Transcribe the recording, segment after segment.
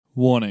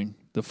Warning,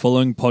 the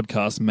following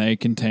podcast may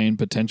contain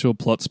potential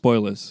plot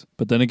spoilers,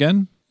 but then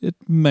again, it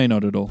may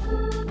not at all.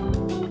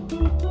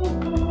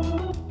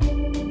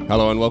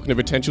 Hello and welcome to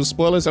Potential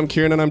Spoilers. I'm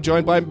Kieran and I'm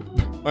joined by,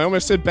 I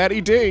almost said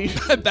Matty D.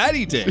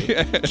 Matty D.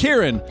 Yeah.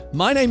 Kieran,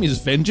 my name is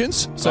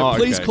Vengeance, so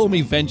please call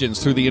me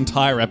Vengeance through the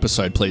entire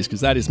episode, please,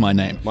 because that is my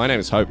name. My name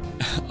is Hope.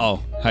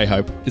 Oh, hey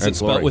Hope. Is it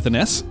spelled with an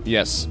S?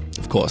 Yes.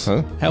 Of course.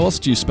 Huh? How else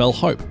do you spell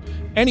hope?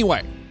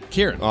 Anyway,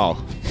 Kieran.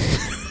 Oh.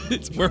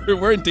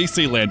 We're in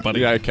DC land, buddy.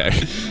 Yeah, okay.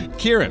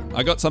 Kieran,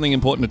 I got something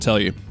important to tell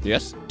you.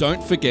 Yes?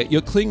 Don't forget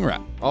your cling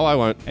wrap. Oh, I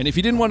won't. And if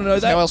you didn't want to know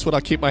that... How else would I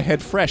keep my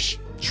head fresh?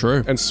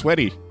 True. And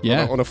sweaty.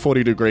 Yeah. On a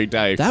 40-degree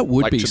day. That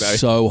would like be today.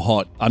 so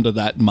hot under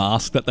that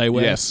mask that they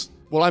wear. Yes.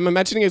 Well, I'm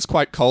imagining it's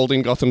quite cold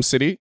in Gotham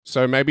City,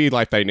 so maybe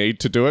like they need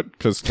to do it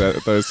because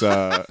those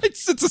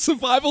It's a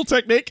survival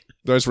technique.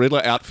 those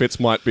Riddler outfits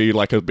might be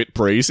like a bit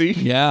breezy.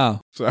 Yeah.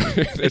 So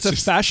It's a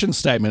fashion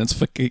statement. It's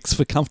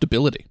for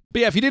comfortability.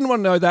 But yeah, if you didn't want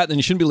to know that, then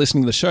you shouldn't be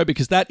listening to the show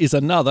because that is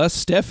another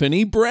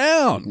Stephanie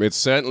Brown. It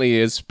certainly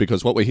is,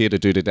 because what we're here to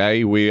do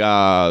today,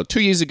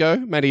 2 years ago,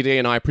 Matty D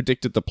and I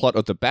predicted the plot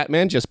of The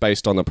Batman just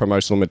based on the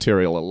promotional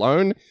material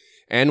alone.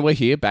 And we're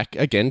here back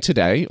again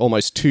today,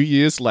 almost 2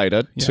 years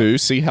later, to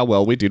see how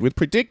well we did with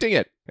predicting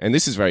it. And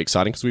this is very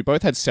exciting because we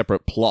both had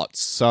separate plots.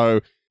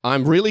 So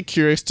I'm really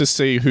curious to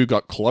see who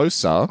got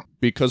closer,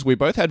 because we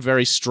both had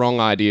very strong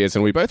ideas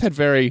and we both had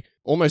very,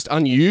 almost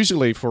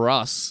unusually for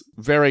us,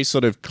 very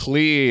sort of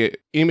clear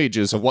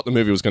images of what the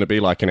movie was going to be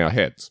like in our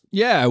heads.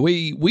 Yeah,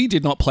 we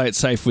did not play it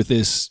safe with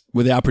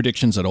our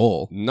predictions at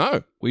all.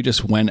 No. We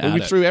just went at it.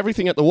 We threw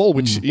everything at the wall,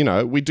 which, you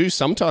know, we do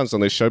sometimes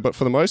on this show, but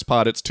for the most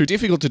part, it's too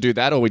difficult to do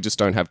that, or we just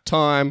don't have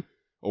time,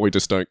 or we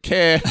just don't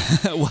care.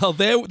 Well,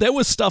 there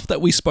was stuff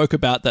that we spoke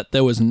about that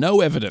there was no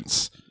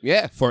evidence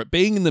for it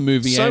being in the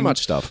movie. So and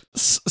much stuff.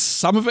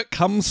 Some of it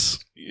comes...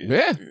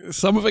 Yeah.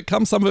 Some of it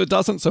comes, some of it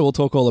doesn't, so we'll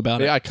talk all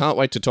about it. Yeah, I can't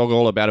wait to talk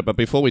all about it. But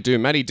before we do,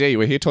 Matty D,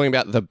 we're here talking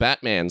about The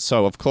Batman.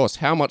 So, of course,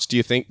 how much do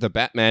you think The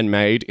Batman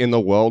made in the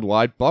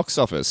worldwide box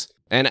office?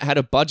 And it had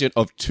a budget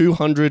of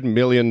 $200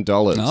 million. Oh,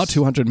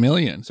 $200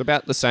 million. It's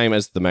about the same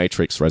as The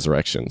Matrix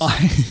Resurrections.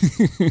 I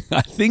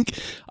think...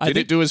 Did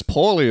it do as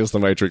poorly as The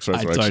Matrix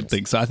Resurrections? I don't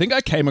think so. I think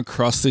I came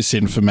across this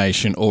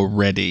information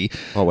already.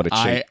 Oh, what a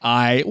cheat.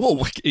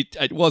 Well,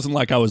 it wasn't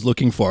like I was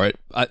looking for it.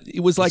 It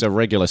was like... It's a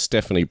regular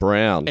Stephanie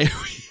Brown.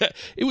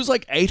 It was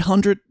like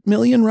 800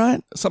 million,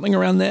 right? Something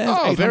around there.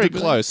 Oh, very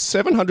close.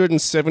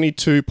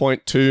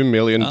 $772.2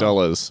 million.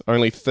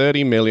 Only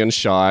 30 million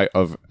shy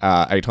of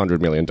 $800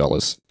 million.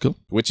 Cool.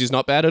 Which is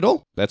not bad at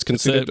all. That's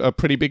considered a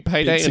pretty big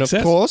payday. Big and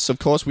success. of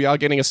course, we are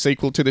getting a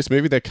sequel to this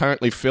movie. They're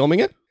currently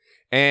filming it.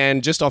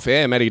 And just off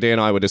air, Matty D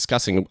and I were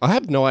discussing, I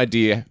have no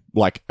idea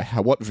what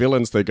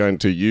villains they're going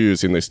to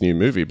use in this new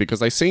movie, because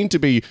they seem to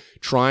be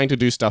trying to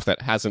do stuff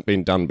that hasn't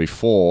been done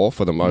before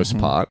for the most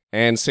part,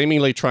 and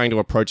seemingly trying to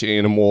approach it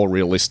in a more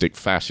realistic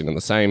fashion, in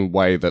the same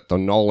way that the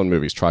Nolan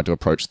movies tried to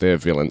approach their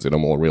villains in a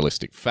more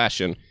realistic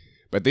fashion.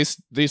 But this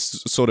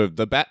sort of,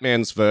 the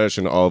Batman's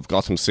version of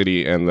Gotham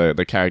City and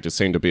the characters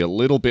seem to be a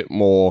little bit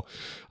more,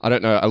 I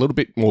don't know, a little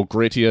bit more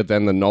grittier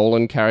than the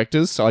Nolan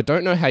characters. So I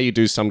don't know how you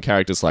do some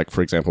characters like,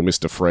 for example,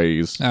 Mr.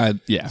 Freeze,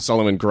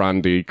 Solomon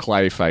Grundy,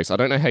 Clayface. I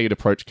don't know how you'd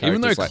approach characters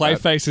Even though like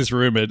Clayface is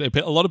rumoured,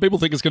 a lot of people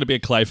think it's going to be a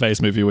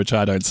Clayface movie, which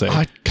I don't see.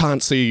 I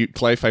can't see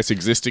Clayface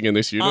existing in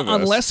this universe.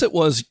 Unless it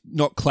was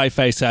not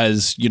Clayface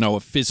as, you know, a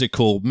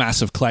physical,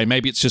 massive clay.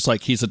 Maybe it's just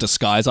like he's a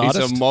disguise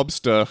artist. He's a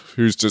mobster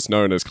who's just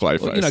known as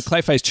Clayface. Well, you know,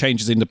 Clayface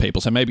changes into people,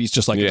 so maybe he's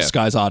just like a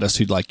disguise artist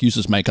who like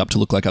uses makeup to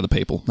look like other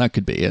people. That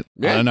could be it.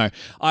 Yeah. I don't know.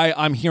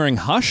 I'm hearing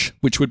Hush,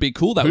 which would be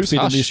cool. That Who's would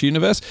fit Hush? in this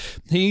universe.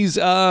 He's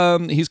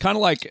kind of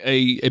like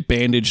a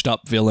bandaged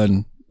up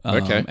villain.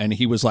 Okay. And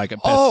he was like a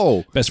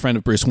best friend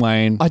of Bruce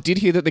Wayne. I did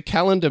hear that the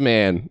Calendar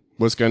Man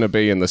was going to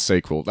be in the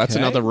sequel. That's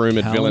another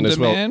rumored villain as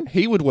well. Man.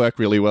 He would work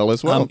really well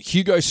as well.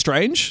 Hugo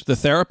Strange, the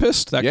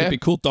therapist. That could be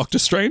cool. Doctor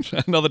Strange.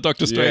 Another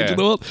Doctor Strange in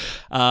the world.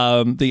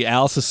 The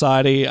Owl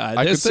Society.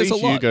 I could see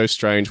Hugo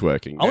Strange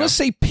working. I want to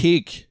see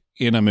Pig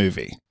in a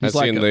movie. As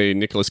like in the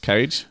Nicolas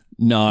Cage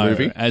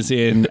movie? as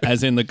in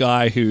the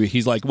guy who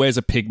he's like wears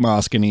a pig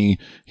mask and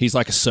he's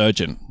like a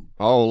surgeon.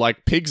 Oh,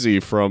 like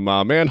Pigsy from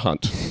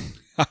Manhunt.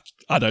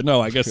 I don't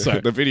know. I guess so.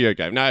 The video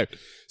game. No.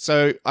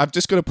 So I've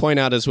just got to point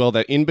out as well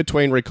that in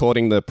between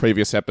recording the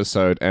previous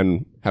episode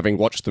and having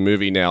watched the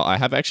movie now, I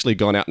have actually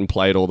gone out and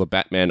played all the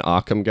Batman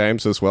Arkham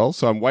games as well.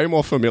 So I'm way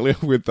more familiar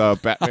with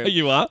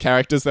Batman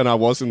characters than I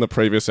was in the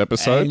previous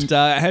episode. And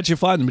how'd you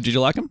find them? Did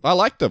you like them? I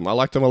liked them. I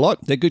liked them a lot.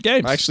 They're good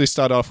games. I actually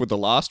started off with the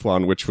last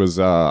one, which was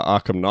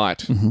Arkham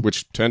Knight,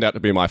 which turned out to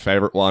be my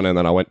favorite one. And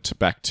then I went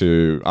back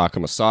to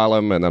Arkham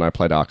Asylum, and then I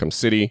played Arkham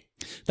City.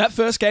 That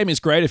first game is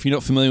great if you're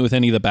not familiar with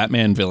any of the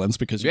Batman villains,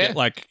 because you get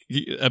like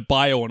a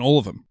bio on all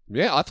of them.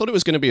 Yeah, I thought it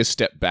was going to be a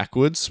step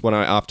backwards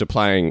after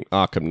playing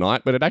Arkham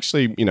Knight, but it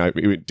actually,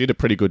 it did a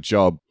pretty good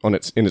job in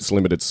its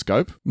limited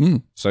scope.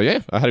 So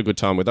yeah, I had a good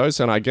time with those,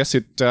 and I guess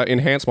it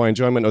enhanced my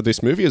enjoyment of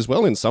this movie as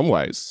well in some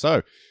ways.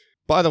 So,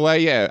 by the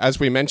way,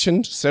 as we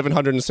mentioned,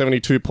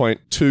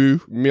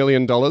 $772.2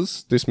 million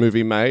this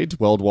movie made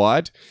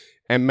worldwide.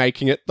 and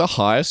making it the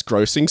highest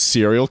grossing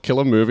serial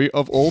killer movie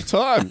of all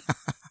time.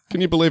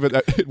 Can you believe it?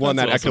 It won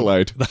that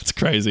accolade. That's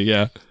crazy,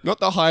 yeah. Not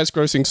the highest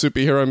grossing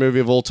superhero movie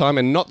of all time,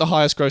 and not the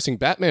highest grossing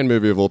Batman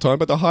movie of all time,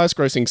 but the highest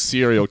grossing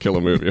serial killer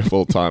movie of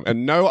all time.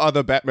 And no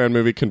other Batman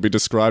movie can be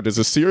described as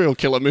a serial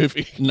killer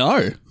movie.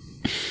 No.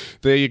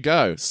 There you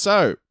go.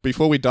 So,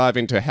 before we dive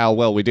into how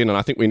well we did, and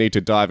I think we need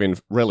to dive in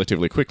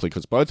relatively quickly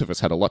because both of us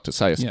had a lot to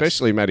say,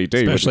 especially Matty D.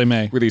 Especially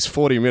me. With his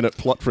 40-minute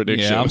plot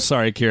prediction. Yeah, I'm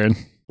sorry, Kieran.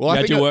 Well, you I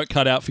had think your work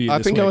cut out for you I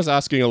this think week. I was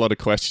asking a lot of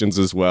questions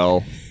as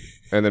well.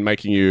 And then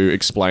making you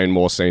explain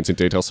more scenes in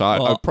detail. So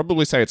I'd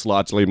probably say it's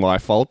largely my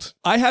fault.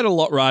 I had a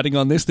lot riding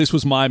on this. This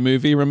was my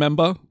movie,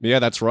 remember? Yeah,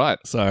 that's right.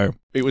 So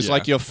it was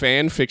like your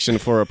fan fiction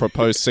for a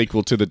proposed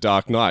sequel to The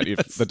Dark Knight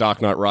if The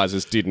Dark Knight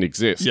Rises didn't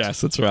exist.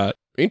 yes, that's right.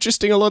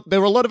 Interesting. There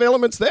were a lot of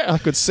elements there. I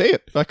could see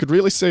it. I could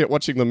really see it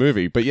watching the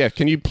movie. But yeah,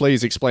 can you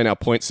please explain our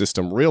point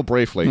system real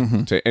briefly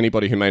to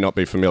anybody who may not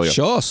be familiar?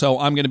 Sure. So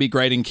I'm going to be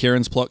grading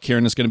Kieran's plot.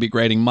 Kieran is going to be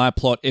grading my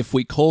plot. If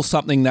we call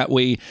something that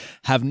we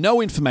have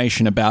no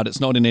information about, it's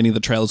not in any of the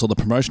trailers or the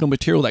promotional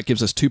material, that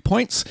gives us 2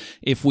 points.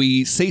 If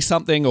we see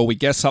something or we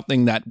guess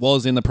something that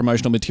was in the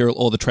promotional material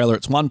or the trailer,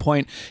 it's 1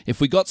 point. If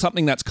we got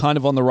something that's kind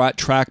of on the right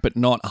track but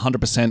not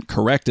 100%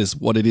 correct as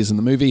what it is in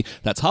the movie,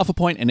 that's half a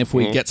point. And if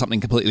we get something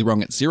completely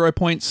wrong, it's 0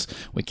 points.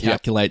 We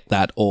calculate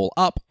that all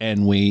up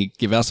and we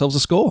give ourselves a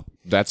score.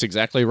 That's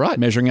exactly right.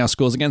 Measuring our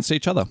scores against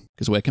each other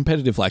because we're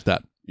competitive like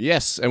that.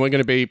 Yes, and we're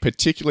going to be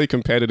particularly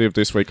competitive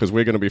this week because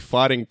we're going to be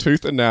fighting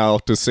tooth and nail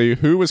to see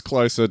who was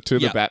closer to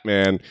the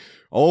Batman.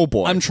 Oh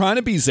boy. I'm trying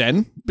to be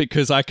zen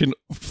because I can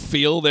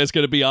feel there's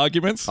going to be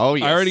argumants. Oh,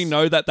 yes. I already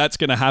know that that's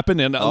going to happen.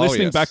 And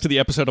listening back to the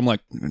episode, I'm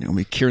like,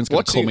 Kieran's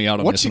going to call me out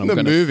on this. Watching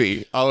the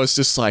movie, I was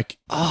just like,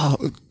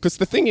 because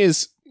the thing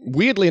is,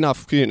 weirdly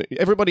enough,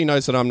 everybody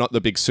knows that I'm not the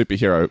big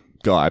superhero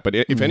guy, but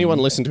if anyone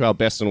listened to our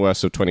best and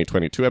worst of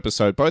 2022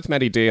 episode, both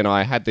Matty D and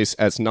I had this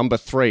as number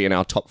 3 in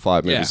our top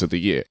 5 movies of the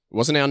year. It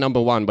wasn't our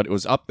number 1, but it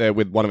was up there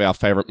with one of our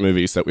favorite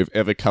movies that we've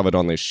ever covered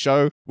on this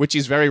show, which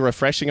is very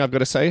refreshing, I've got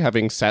to say,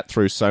 having sat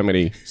through so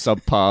many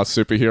subpar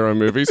superhero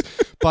movies.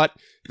 But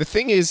the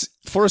thing is,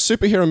 for a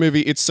superhero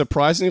movie, it's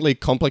surprisingly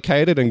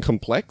complicated and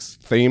complex,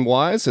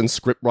 theme-wise and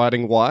script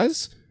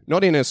writing-wise.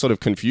 Not in a sort of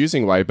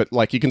confusing way, but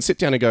like you can sit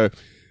down and go,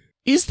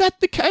 is that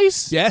the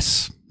case?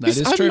 Yes, that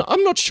is true.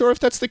 I'm not sure if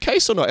that's the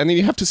case or not. And then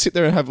you have to sit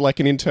there and have like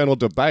an internal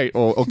debate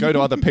or go to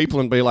other people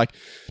and be like,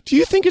 do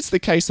you think it's the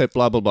case that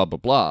blah, blah, blah, blah,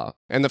 blah?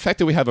 And the fact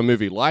that we have a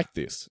movie like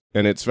this,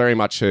 and it's very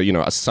much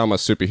a summer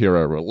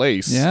superhero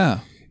release.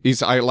 Yeah.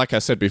 Is, like I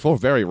said before,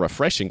 very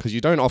refreshing because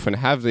you don't often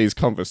have these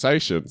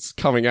conversations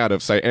coming out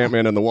of, say,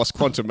 Ant-Man and the Wasp: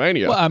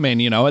 Quantumania. Well, I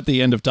mean, at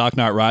the end of Dark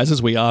Knight Rises,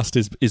 we asked,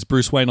 is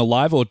Bruce Wayne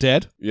alive or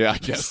dead? Yeah, I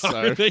guess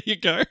so. There you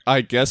go.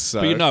 I guess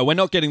so. But we're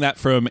not getting that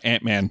from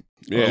Ant-Man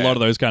or a lot of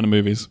those kind of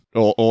movies.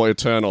 Or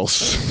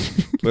Eternals.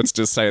 Let's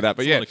just say that.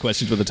 But A lot of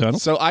questions with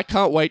Eternals. So I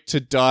can't wait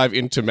to dive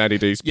into Matty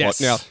D's plot.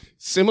 Yes. Now,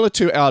 similar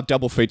to our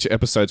double feature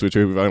episodes, which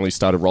we've only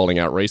started rolling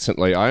out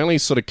recently, I only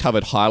sort of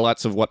covered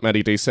highlights of what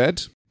Matty D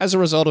said. As a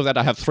result of that,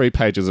 I have 3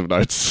 pages of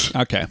notes.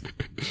 Okay.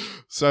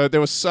 So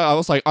I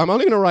was like, I'm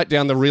only going to write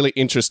down the really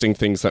interesting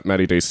things that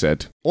Matty D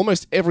said.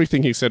 Almost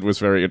everything he said was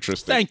very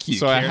interesting. Thank you,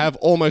 So Kieran. I have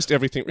almost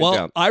everything written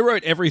down. I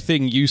wrote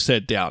everything you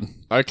said down.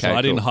 Okay, So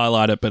I didn't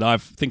highlight it, but I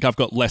think I've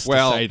got less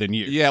to say than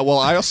you. Yeah, well,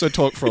 I also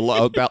talked for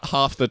about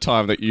half the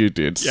time that you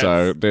did,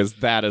 so there's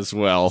that as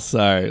well.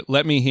 So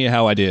let me hear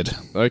how I did.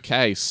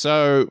 Okay,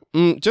 so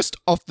just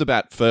off the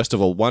bat, first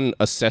of all, one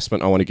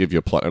assessment I want to give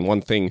your plot, and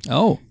one thing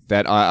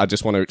that I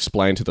just want to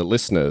explain to the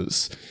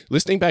listeners.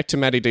 Listening back to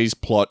Matty D's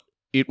plot,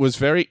 it was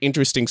very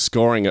interesting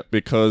scoring it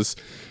because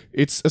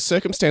it's a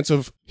circumstance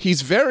of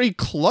he's very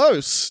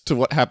close to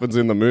what happens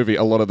in the movie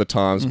a lot of the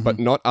times, but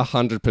not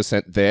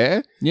 100%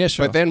 there. Yeah,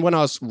 sure. But then when I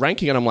was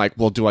ranking it, I'm like,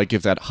 well, do I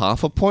give that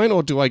half a point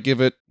or do I give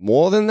it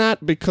more than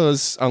that?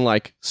 Because I'm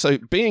like, so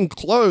being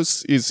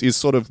close is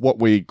sort of what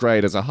we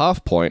grade as a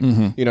half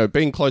point.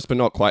 Being close but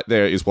not quite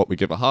there is what we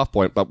give a half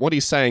point. But what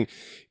he's saying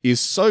is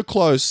so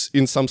close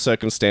in some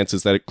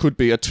circumstances that it could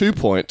be a 2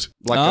 point.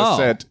 Like I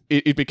said,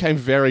 it became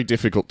very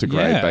difficult to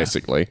grade,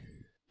 basically.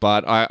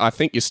 But I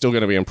think you're still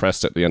going to be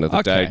impressed at the end of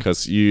the day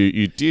because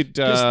you did...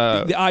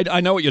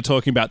 I know what you're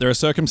talking about. There are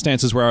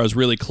circumstances where I was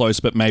really close,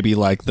 but maybe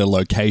like the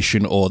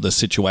location or the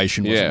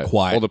situation wasn't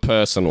quite... or the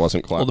person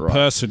wasn't quite right. Or the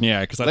person,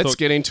 yeah. Let's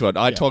get into it.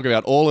 I talk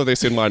about all of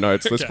this in my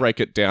notes. Let's break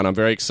it down. I'm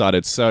very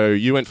excited. So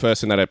you went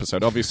first in that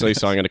episode, obviously,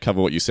 so I'm going to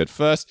cover what you said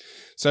first.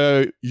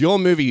 So your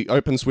movie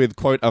opens with,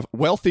 quote, a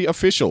wealthy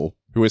official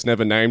who is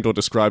never named or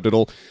described at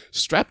all,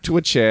 strapped to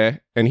a chair,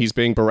 and he's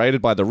being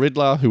berated by the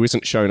Riddler, who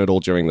isn't shown at all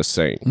during the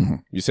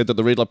scene. You said that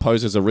the Riddler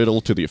poses a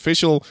riddle to the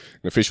official.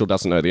 The official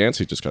doesn't know the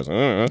answer. He just goes,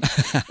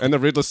 and the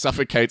Riddler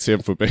suffocates him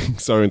for being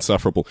so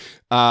insufferable.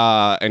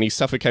 And he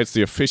suffocates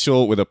the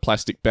official with a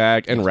plastic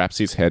bag and wraps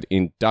his head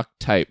in duct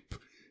tape.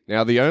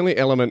 Now, the only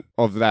element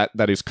of that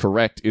is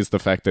correct is the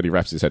fact that he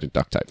wraps his head in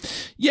duct tape.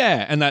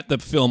 Yeah, and that the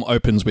film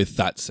opens with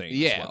that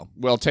scene as well.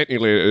 Well,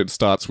 technically, it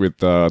starts with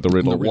the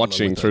Riddler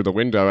watching through the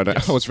window, and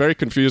I was very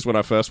confused when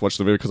I first watched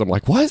the movie because I'm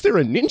like, why is there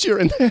a ninja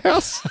in the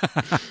house?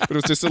 But it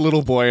was just a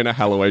little boy in a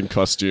Halloween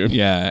costume.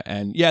 Yeah,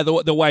 and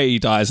the way he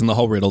dies and the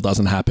whole riddle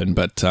doesn't happen,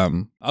 but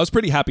I was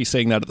pretty happy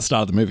seeing that at the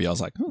start of the movie. I was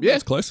like,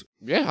 that's close.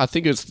 Yeah, I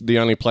think it's the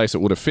only place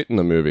it would have fit in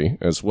the movie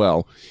as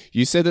well.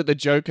 You said that the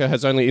Joker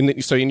has only,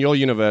 in your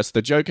universe,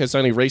 the Joker has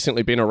only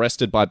recently been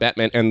arrested by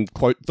Batman and,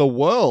 quote, the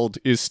world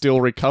is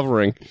still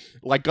recovering.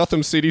 Like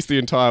Gotham City's the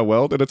entire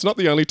world, and it's not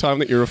the only time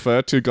that you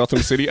refer to Gotham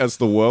City as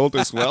the world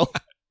as well.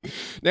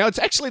 Now, it's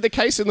actually the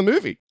case in the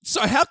movie.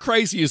 So how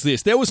crazy is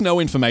this? There was no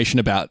information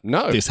about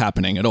this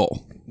happening at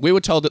all. We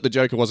were told that the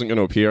Joker wasn't going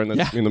to appear in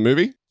the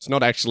movie. It's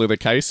not actually the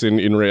case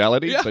in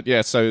reality. Yeah. But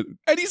yeah, so...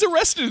 And he's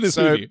arrested in this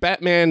movie. So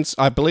Batman's,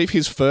 I believe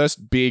his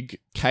first big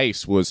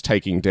case was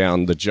taking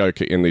down the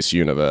Joker in this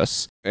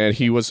universe. And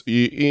he was...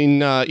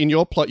 In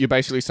your plot, you're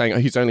basically saying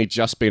he's only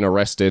just been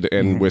arrested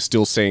and we're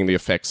still seeing the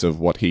effects of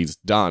what he's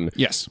done.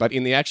 Yes. But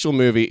in the actual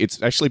movie,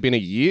 it's actually been a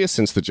year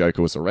since the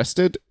Joker was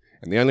arrested.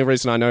 And the only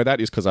reason I know that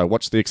is because I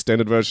watched the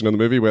extended version of the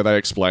movie where they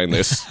explain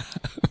this.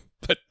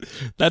 But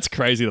that's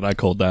crazy that I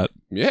called that.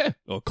 Yeah.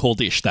 Or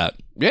called-ish that.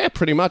 Yeah,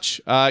 pretty much.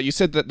 You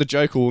said that the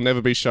Joker will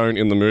never be shown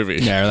in the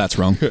movie. Yeah, that's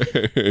wrong.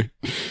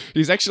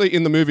 He's actually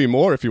in the movie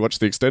more if you watch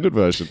the extended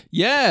version.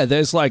 Yeah,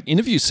 there's like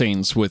interview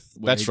scenes where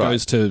he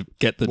goes to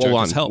get the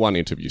Joker's help. One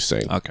interview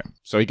scene. Okay.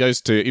 So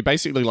he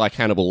basically like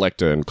Hannibal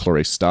Lecter and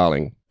Clarice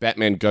Starling.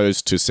 Batman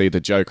goes to see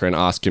the Joker and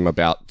ask him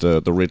about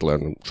the Riddler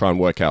and try and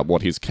work out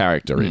what his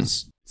character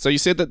is. So you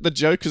said that the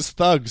Joker's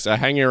thugs are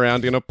hanging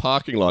around in a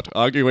parking lot,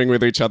 arguing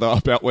with each other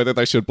about whether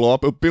they should blow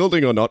up a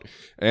building or not,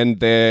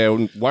 and they're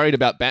worried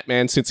about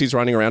Batman since he's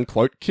running around,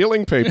 quote,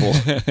 killing people.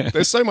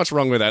 There's so much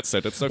wrong with that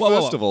sentence. So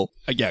first of all...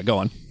 yeah, go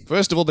on.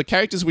 First of all, the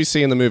characters we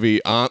see in the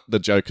movie aren't the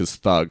Joker's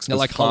thugs. They're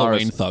like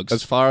Halloween thugs.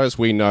 As far as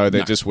we know,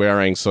 they're just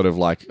wearing sort of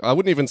like... I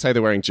wouldn't even say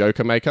they're wearing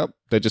Joker makeup.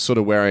 They're just sort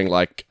of wearing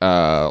like...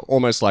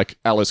 almost like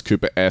Alice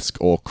Cooper-esque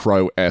or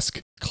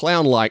Crow-esque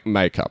clown-like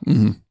makeup.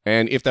 Mm-hmm.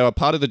 And if they were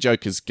part of the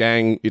Joker's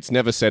gang, it's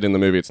never said in the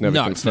movie, it's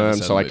never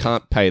confirmed, so I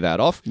can't pay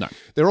that off. No.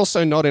 They're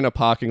also not in a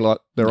parking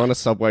lot. They're on a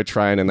subway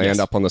train and they end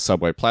up on the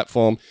subway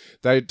platform.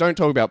 They don't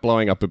talk about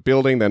blowing up a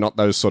building. They're not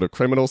those sort of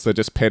criminals. They're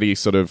just petty,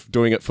 sort of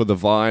doing it for the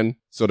vine,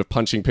 sort of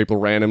punching people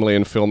randomly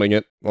and filming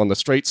it on the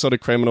street sort of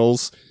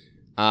criminals.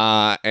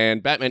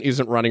 And Batman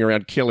isn't running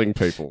around killing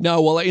people.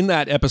 No, well, in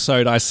that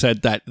episode, I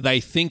said that they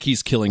think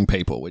he's killing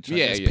people, which I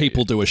guess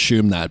people do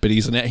assume that, but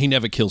he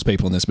never kills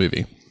people in this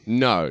movie.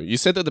 No, you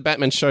said that the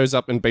Batman shows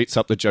up and beats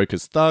up the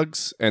Joker's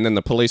thugs, and then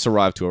the police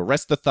arrive to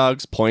arrest the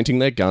thugs, pointing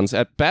their guns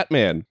at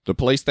Batman. The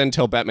police then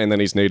tell Batman that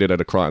he's needed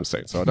at a crime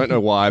scene, so I don't know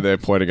why they're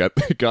pointing at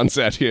their guns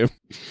at him.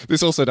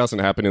 This also doesn't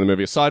happen in the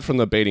movie, aside from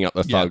the beating up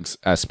the thugs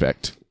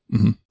aspect.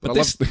 Mm-hmm. But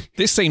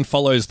this scene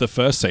follows the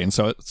first scene,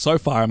 so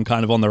far I'm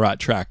kind of on the right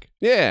track.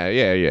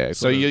 Yeah.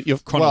 So you're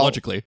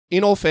chronologically. Well,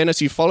 in all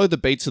fairness, you follow the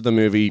beats of the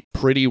movie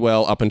pretty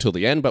well up until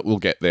the end, but we'll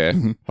get there.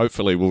 Mm-hmm.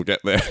 Hopefully we'll get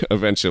there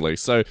eventually.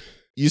 So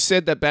you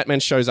said that Batman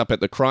shows up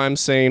at the crime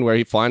scene where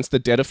he finds the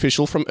dead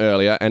official from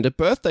earlier and a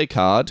birthday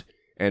card,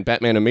 and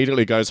Batman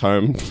immediately goes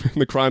home.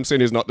 The crime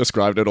scene is not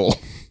described at all.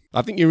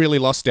 I think you really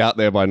lost out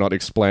there by not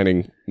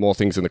explaining more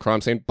things in the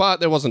crime scene, but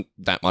there wasn't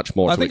that much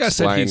more to explain. I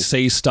said he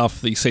sees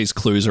stuff, he sees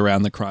clues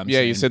around the crime scene. Yeah,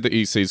 you said that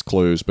he sees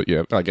clues, but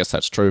yeah, I guess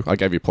that's true. I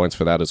gave you points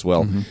for that as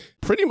well. Mm-hmm.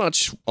 Pretty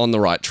much on the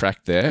right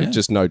track there,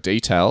 just no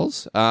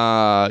details.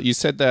 You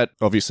said that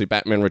obviously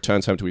Batman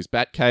returns home to his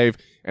Batcave,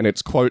 and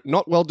it's, quote,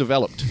 not well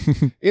developed.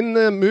 In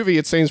the movie,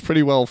 it seems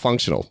pretty well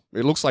functional.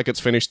 It looks like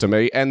it's finished to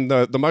me, and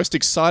the most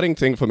exciting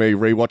thing for me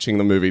rewatching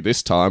the movie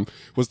this time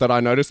was that I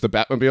noticed the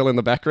Batmobile in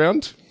the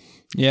background.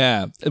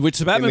 Yeah, which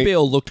the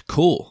Batmobile looked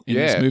cool in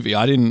this movie.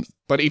 I didn't...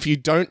 But if you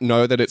don't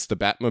know that it's the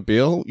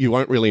Batmobile, you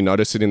won't really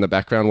notice it in the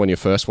background when you're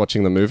first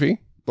watching the movie.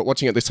 But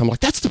watching it this time, I'm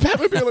like, that's the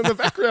Batmobile in the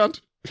background.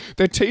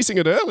 They're teasing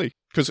it early.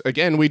 Because,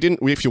 again,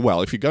 if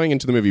you're going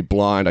into the movie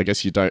blind, I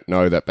guess you don't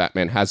know that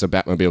Batman has a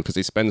Batmobile because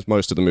he spends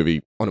most of the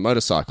movie on a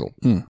motorcycle.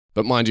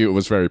 But mind you, it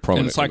was very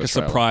prominent. And it's like a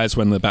surprise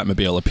when the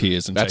Batmobile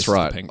appears and chases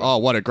the penguin. Oh,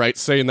 what a great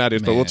scene that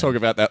is. Man. But we'll talk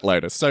about that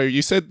later. So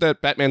you said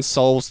that Batman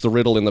solves the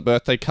riddle in the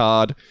birthday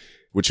card,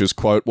 which is,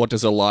 quote, what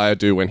does a liar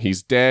do when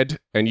he's dead?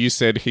 And you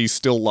said he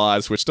still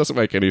lies, which doesn't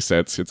make any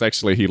sense. It's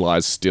actually he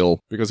lies still.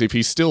 Because if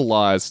he still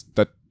lies,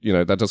 that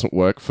doesn't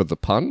work for the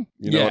pun.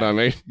 You know what I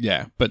mean?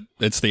 Yeah, but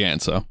it's the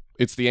answer.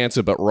 It's the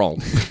answer, but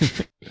wrong.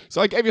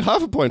 So I gave you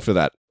half a point for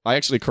that. I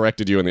actually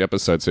corrected you in the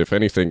episode, so if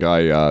anything,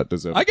 I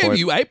deserve a point. I gave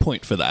you a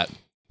point for that.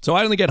 So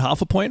I only get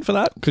half a point for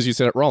that? Because you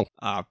said it wrong.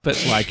 But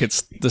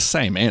it's the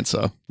same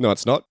answer. No,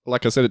 it's not.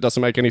 Like I said, it doesn't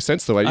make any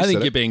sense the way you said it. I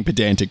think you're being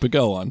pedantic, but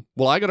go on.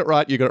 Well, I got it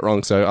right, you got it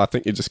wrong, so I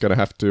think you're just going to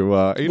have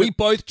to We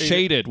both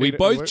cheated. We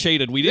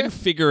cheated. We didn't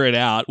figure it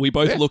out. We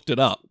both looked it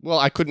up. Well,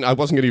 I wasn't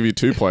going to give you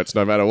 2 points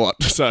no matter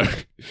what. So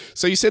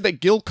you said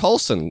that Gil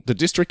Colson, the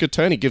district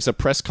attorney, gives a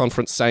press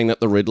conference saying that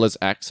the Riddler's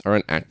acts are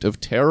an act of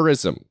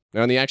terrorism.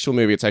 Now, in the actual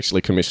movie, it's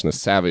actually Commissioner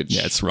Savage.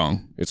 Yeah, it's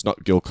wrong. It's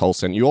not Gil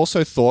Colson. You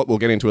also thought, we'll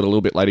get into it a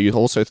little bit later, you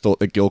also thought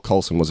that Gil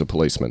Colson was a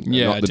policeman, and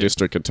not the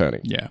district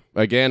attorney. Yeah.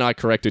 Again, I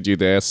corrected you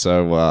there,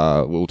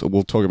 so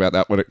we'll talk about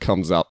that when it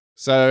comes up.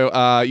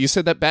 So you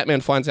said that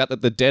Batman finds out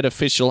that the dead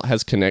official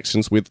has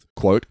connections with,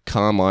 quote,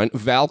 Carmine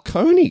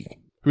Falcone,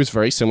 who is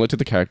very similar to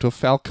the character of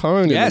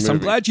Falcone. Yes, in the I'm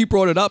movie. glad you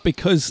brought it up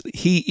because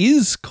he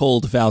is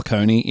called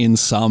Falcone in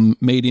some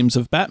mediums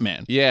of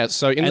Batman. Yeah,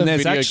 so in the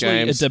there's video actually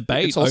games, a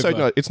debate it's also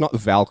over- it's not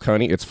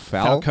Falcone, it's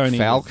Falcone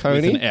Falcone.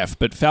 with an F,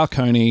 but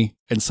Falcone,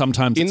 and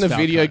sometimes In it's the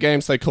Falcone. video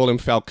games, they call him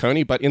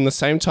Falcone, but in the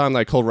same time,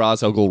 they call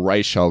Ra's al Ghul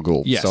Ra's al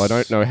Ghul. Yes. So I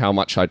don't know how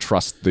much I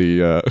trust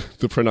the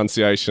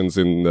pronunciations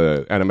in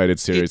the animated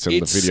series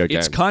and the video game.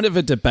 It's kind of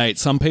a debate.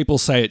 Some people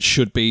say it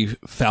should be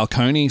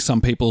Falcone.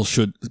 Some people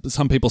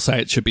say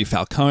it should be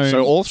Falcone.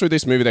 So all through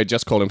this movie, they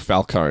just call him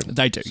Falcone.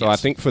 They do. So I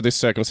think for this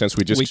circumstance,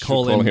 we should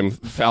call call him him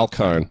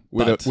Falcone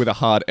with a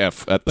hard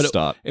F at the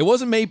start. It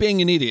wasn't me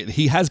being an idiot.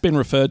 He has been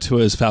referred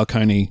to as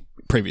Falcone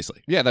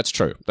previously. Yeah, that's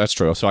true. That's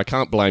true. So I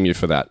can't blame you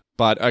for that.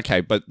 But okay,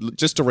 but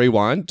just to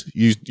rewind,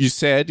 you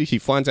said he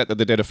finds out that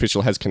the dead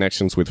official has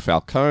connections with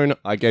Falcone.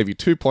 I gave you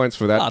 2 points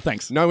for that.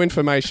 Thanks. No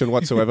information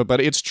whatsoever, but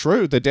it's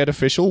true. The dead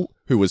official,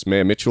 who was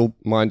Mayor Mitchell,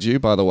 mind you,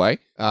 by the way,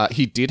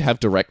 he did have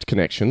direct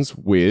connections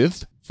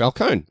with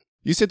Falcone.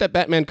 You said that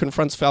Batman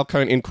confronts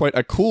Falcone in, quote,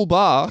 a cool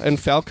bar, and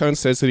Falcone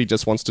says that he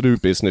just wants to do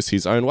business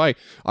his own way.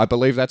 I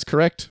believe that's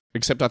correct,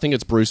 except I think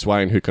it's Bruce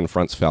Wayne who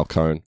confronts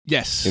Falcone.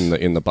 Yes.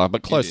 In the bar,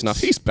 but close enough.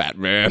 He's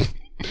Batman.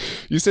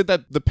 You said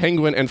that the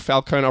Penguin and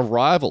Falcone are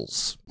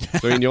rivals.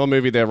 So in your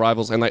movie, they're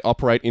rivals, and they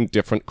operate in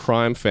different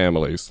crime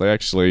families. They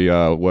actually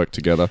work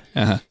together.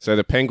 Uh-huh. So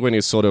the Penguin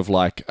is sort of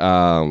like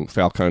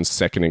Falcone's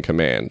second in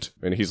command.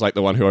 And he's like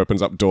the one who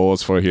opens up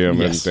doors for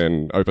him Yes.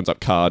 and then opens up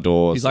car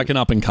doors. He's like an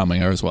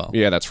up-and-cominger as well.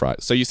 Yeah, that's right.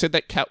 So you said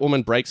that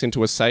Catwoman breaks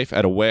into a safe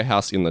at a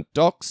warehouse in the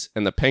docks,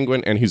 and the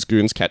Penguin and his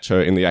goons catch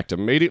her in the act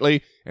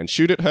immediately and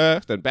shoot at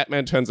her. Then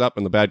Batman turns up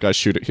and the bad guys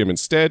shoot at him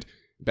instead.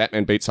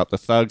 Batman beats up the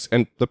thugs,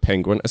 and the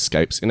Penguin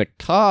escapes in a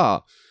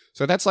car.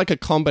 So that's like a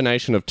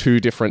combination of two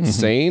different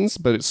scenes,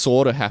 but it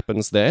sort of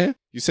happens there.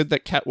 You said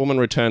that Catwoman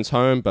returns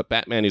home, but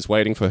Batman is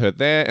waiting for her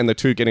there, and the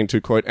two get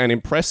into, quote, an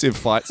impressive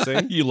fight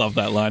scene. You love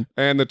that line.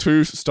 And the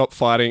two stop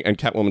fighting, and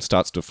Catwoman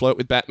starts to flirt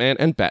with Batman,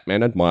 and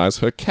Batman admires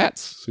her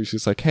cats. So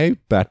she's like, hey,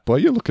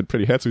 Batboy, you're looking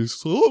pretty handsome.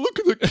 He's like, oh, look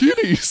at the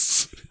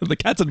kitties. The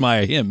cats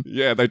admire him.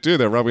 Yeah, they do.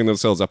 They're rubbing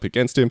themselves up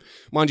against him.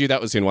 Mind you, that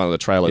was in one of the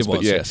trailers. It was,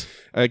 but yeah. yes.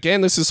 Again,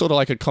 this is sort of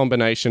like a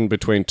combination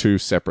between two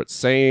separate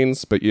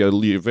scenes, but you're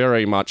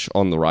very much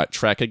on the right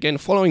track. Again,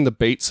 following the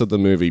beats of the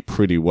movie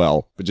pretty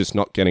well, but just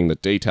not getting the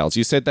details.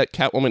 You said that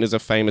Catwoman is a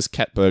famous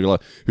cat burglar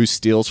who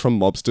steals from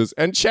mobsters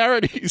and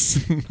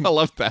charities. I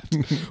love that.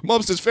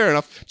 Mobsters, fair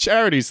enough.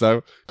 Charities,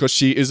 though, because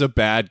she is a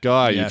bad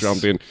guy, Yes. you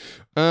jumped in.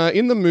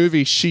 In the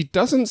movie, she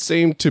doesn't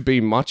seem to be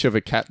much of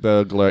a cat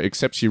burglar,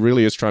 except she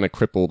really is trying to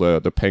cripple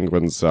the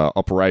Penguin's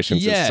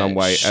operations in some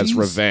way as she's-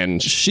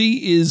 revenge.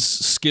 She is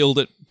skilled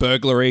at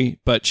burglary,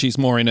 but she's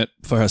more in it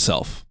for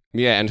herself.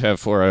 Yeah, and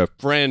for a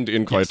friend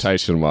in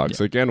quotation marks.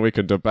 Yeah. Again, we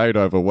could debate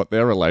over what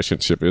their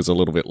relationship is a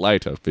little bit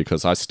later,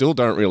 because I still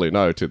don't really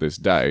know to this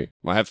day.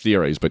 I have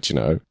theories, but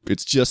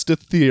it's just a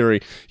theory.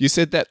 You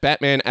said that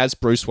Batman as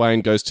Bruce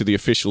Wayne goes to the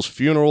official's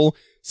funeral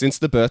since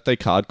the birthday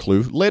card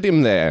clue led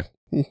him there.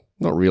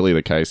 Not really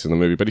the case in the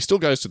movie, but he still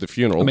goes to the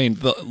funeral. I mean,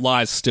 the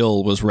Lies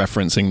still was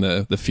referencing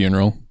the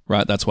funeral,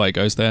 right? That's why he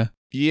goes there.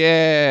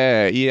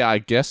 Yeah, I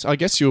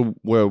guess you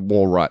were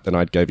more right than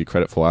I gave you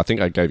credit for. I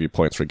think I gave you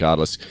points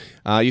regardless.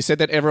 You said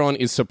that everyone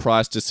is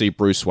surprised to see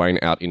Bruce Wayne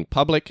out in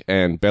public,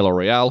 and Bella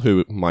Real,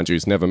 who, mind you,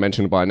 is never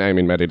mentioned by name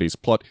in Matty D's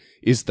plot,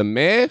 is the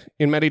mayor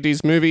in Matty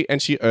D's movie,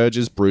 and she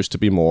urges Bruce to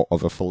be more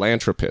of a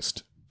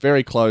philanthropist.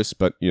 Very close,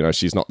 but,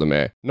 she's not the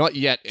mayor. Not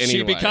yet, anyway.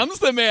 She becomes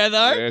the mayor,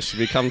 though. Yeah, she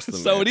becomes the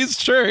mayor. So it is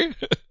true.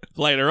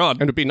 Later on.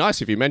 And it'd be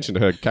nice if you mentioned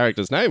her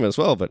character's name as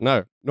well, but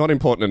no, not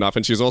important enough.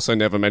 And she's also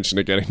never mentioned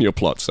again in your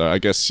plot, so I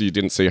guess you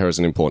didn't see her as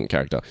an important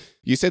character.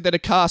 You said that a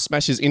car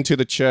smashes into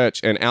the church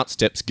and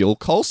outsteps Gil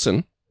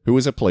Colson, who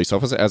is a police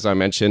officer, as I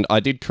mentioned. I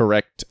did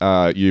correct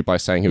you by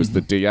saying he was the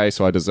DA,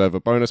 so I deserve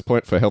a bonus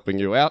point for helping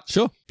you out.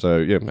 Sure. So,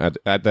 yeah,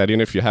 add that in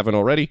if you haven't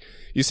already.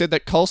 You said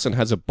that Colson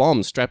has a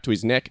bomb strapped to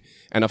his neck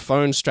and a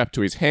phone strapped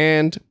to his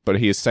hand, but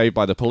he is saved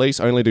by the police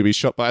only to be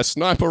shot by a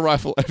sniper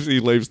rifle as he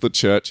leaves the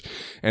church.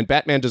 And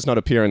Batman does not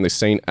appear in this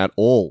scene at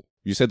all.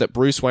 You said that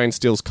Bruce Wayne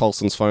steals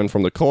Colson's phone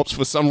from the corpse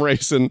for some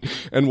reason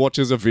and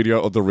watches a video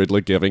of the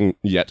Riddler giving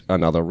yet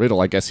another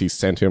riddle. I guess he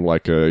sent him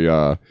like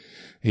a...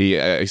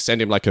 He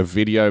sent him like a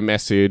video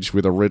message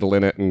with a riddle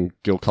in it, and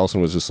Gil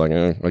Colson was just like,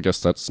 I guess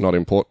that's not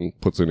important,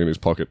 puts it in his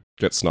pocket,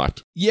 gets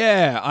sniped.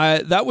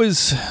 Yeah, that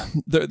was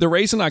the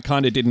reason I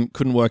kind of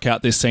couldn't work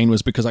out this scene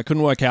was because I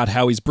couldn't work out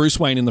how he's Bruce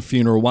Wayne in the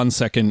funeral 1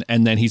 second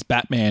and then he's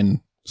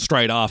Batman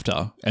straight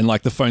after, and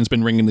like the phone's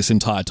been ringing this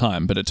entire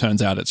time, but it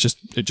turns out it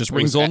just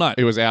rings all night.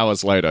 It was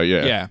hours later,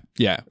 yeah.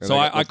 Yeah. So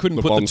I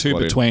couldn't put the two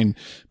between.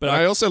 But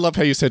I also love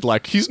how you said,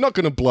 like, he's not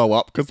going to blow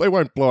up because they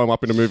won't blow him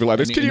up in a movie like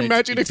this. Can you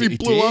imagine if he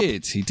blew up?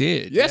 He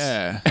did. Yes.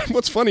 Yeah. And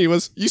what's funny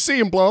was you see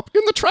him blow up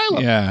in the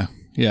trailer. Yeah.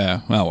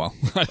 Yeah. Oh, well.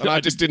 And I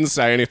just didn't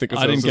say anything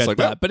because I didn't get like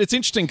that. But it's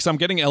interesting because I'm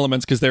getting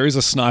elements because there is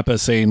a sniper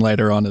scene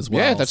later on as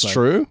well. Yeah, that's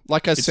true.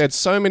 Like I said,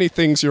 so many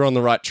things you're on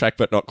the right track,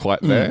 but not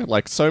quite there.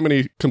 Like so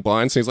many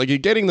combined scenes. Like you're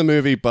getting the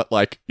movie, but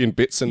like in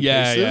bits and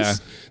pieces. Yeah.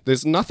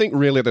 There's nothing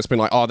really that's been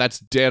like, oh, that's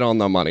dead on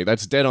the money.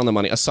 That's dead on the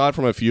money. Aside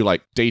from a few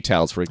like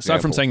details, for example.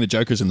 Aside from saying the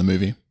Joker's in the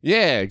movie.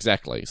 Yeah,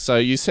 exactly. So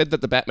you said that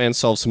the Batman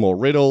solves some more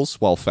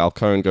riddles while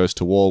Falcone goes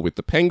to war with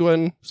the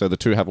Penguin. So the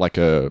two have like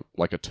a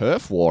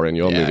turf war in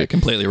your movie.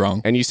 Completely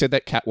wrong. And you said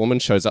that Catwoman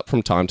shows up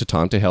from time to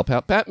time to help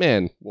out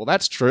Batman. Well,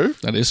 that's true.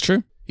 That is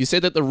true. You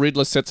said that the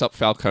Riddler sets up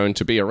Falcone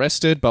to be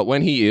arrested, but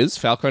when he is,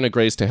 Falcone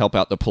agrees to help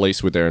out the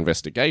police with their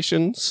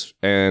investigations,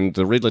 and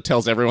the Riddler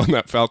tells everyone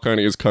that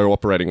Falcone is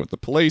cooperating with the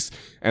police,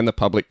 and the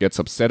public gets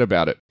upset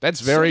about it. That's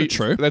very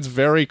true. That's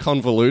very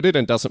convoluted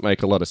and doesn't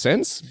make a lot of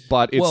sense,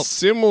 but it's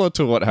similar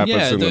to what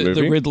happens in the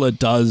movie. The Riddler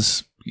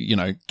does,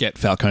 get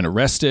Falcone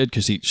arrested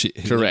because he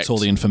leaks all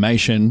the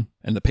information,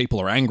 and the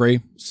people are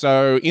angry.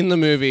 So in the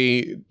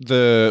movie,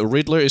 the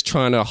Riddler is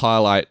trying to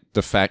highlight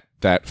the fact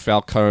that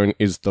Falcone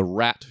is the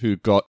rat who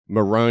got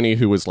Maroni,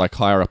 who was like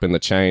higher up in the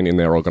chain in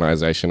their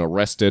organization,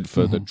 arrested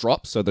for the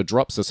drops. So the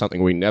drops are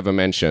something we never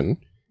mention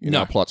in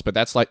our plots, but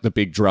that's like the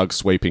big drug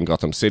sweeping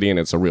Gotham City, and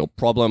it's a real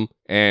problem.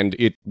 And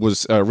it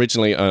was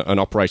originally an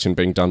operation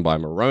being done by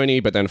Maroni,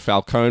 but then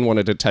Falcone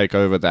wanted to take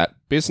over that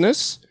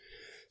business.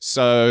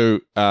 So,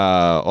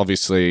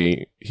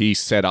 obviously, he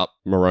set up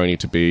Maroni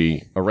to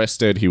be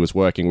arrested. He was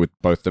working with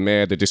both the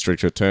mayor, the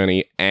district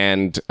attorney,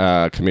 and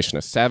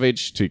Commissioner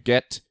Savage to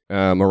get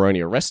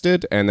Maroni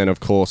arrested. And then, of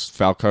course,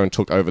 Falcone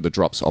took over the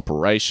drops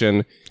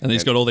operation. And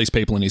he's got all these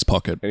people in his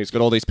pocket.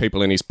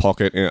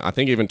 And I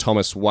think even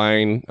Thomas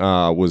Wayne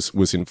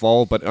was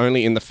involved, but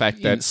only in the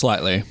fact that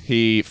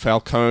slightly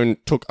Falcone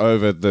took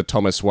over the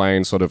Thomas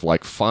Wayne sort of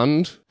like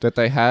fund that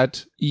they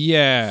had.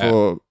 Yeah.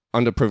 For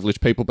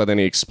underprivileged people, but then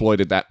he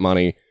exploited that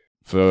money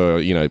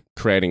for,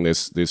 creating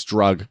this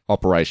drug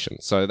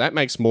operation. So that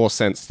makes more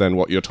sense than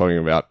what you're talking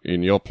about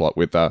in your plot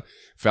with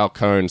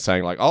Falcone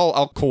saying like, oh,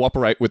 I'll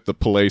cooperate with the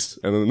police.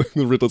 And then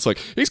the Riddler's like,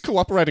 he's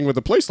cooperating with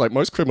the police like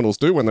most criminals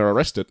do when they're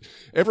arrested.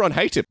 Everyone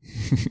hates him.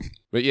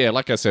 But yeah,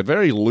 like I said,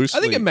 very loosely.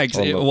 I think it makes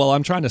it. Well,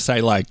 I'm trying to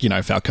say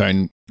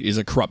Falcone is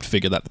a corrupt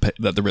figure that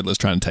the Riddler's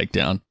trying to take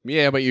down.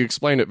 Yeah, but you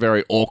explained it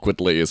very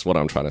awkwardly is what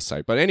I'm trying to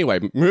say. But anyway,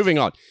 moving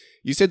on.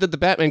 You said that the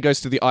Batman goes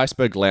to the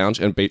Iceberg Lounge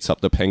and beats up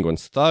the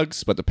Penguin's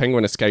thugs, but the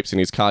Penguin escapes in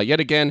his car yet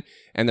again,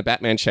 and the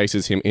Batman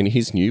chases him in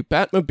his new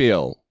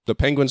Batmobile. The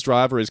Penguin's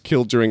driver is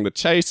killed during the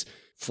chase,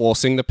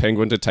 forcing the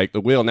Penguin to take the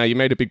wheel. Now, you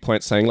made a big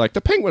point saying, like,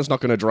 the Penguin's not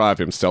going to drive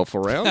himself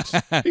around.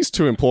 He's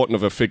too important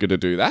of a figure to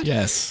do that.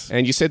 Yes.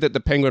 And you said that the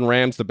Penguin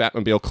rams the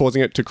Batmobile,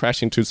 causing it to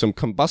crash into some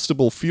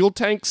combustible fuel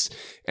tanks,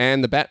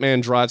 and the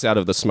Batman drives out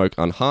of the smoke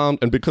unharmed.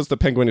 And because the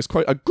Penguin is,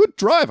 quote, a good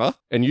driver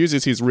and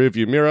uses his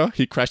rearview mirror,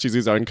 he crashes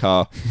his own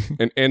car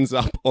and ends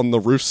up on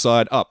the roof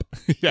side up.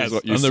 Yes,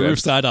 on the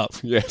roof side up.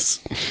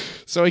 Yes.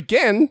 So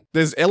again,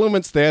 there's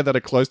elements there that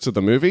are close to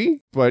the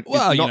movie, but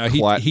it's not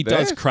quite he there.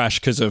 does crash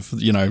because of,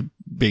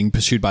 being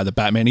pursued by the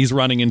Batman. He's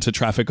running into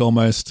traffic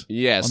almost.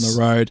 Yes. On the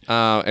road.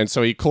 And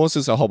so he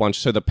causes a whole bunch.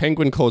 So the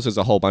Penguin causes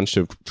a whole bunch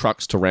of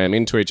trucks to ram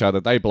into each other.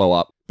 They blow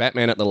up.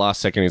 Batman at the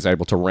last second is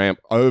able to ramp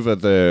over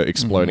the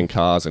exploding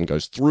cars and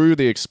goes through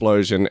the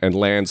explosion and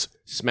lands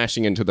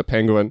smashing into the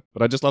Penguin.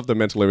 But I just love the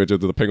mental image of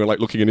the Penguin like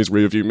looking in his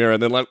rearview mirror,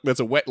 and then like there's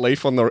a wet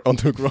leaf on the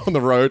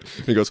road,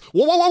 and he goes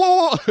whoa whoa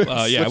whoa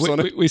whoa. Yeah,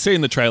 we see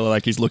in the trailer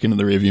like he's looking in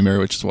the rearview mirror,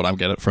 which is what I'm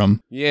getting it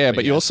from. Yeah,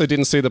 but you also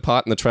didn't see the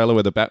part in the trailer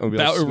where the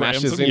Batmobile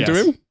smashes into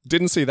him.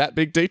 Didn't see that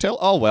big detail.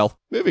 Oh well,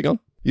 moving on.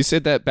 You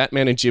said that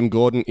Batman and Jim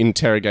Gordon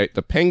interrogate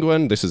the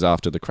Penguin. This is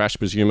after the crash,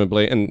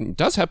 presumably, and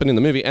does happen in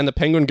the movie. And the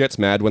Penguin gets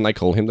mad when they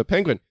call him the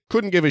Penguin.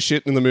 Couldn't give a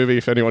shit in the movie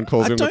if anyone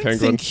calls him the Penguin. I don't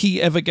think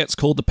he ever gets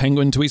called the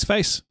Penguin to his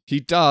face.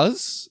 He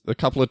does a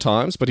couple of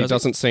times, but he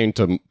doesn't seem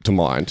to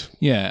mind.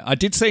 Yeah, I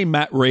did see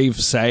Matt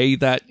Reeves say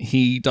that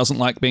he doesn't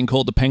like being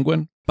called the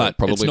Penguin. But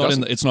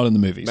it's not in the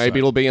movie. Maybe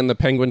it'll be in the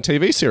Penguin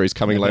TV series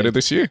coming later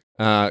this year.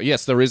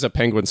 Yes, there is a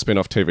Penguin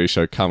spin-off TV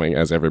show coming,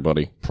 as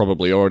everybody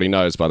probably already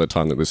knows by the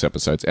time that this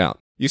episode's out.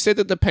 You said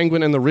that the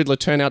Penguin and the Riddler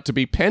turn out to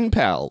be pen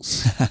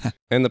pals.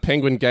 And the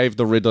Penguin gave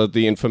the Riddler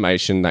the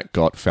information that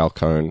got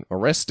Falcone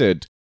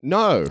arrested.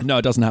 No,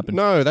 it doesn't happen.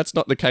 No, that's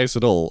not the case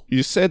at all.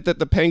 You said that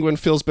the Penguin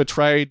feels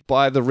betrayed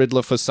by the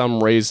Riddler for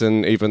some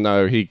reason, even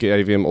though he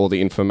gave him all the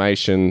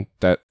information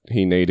that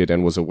he needed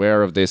and was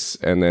aware of this,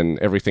 and then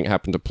everything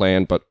happened to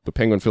plan, but the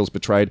Penguin feels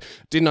betrayed.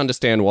 Didn't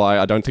understand why.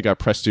 I don't think I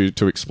pressed you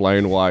to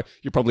explain why.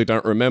 You probably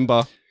don't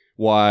remember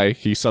why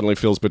he suddenly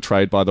feels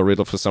betrayed by the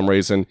Riddler for some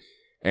reason.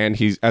 And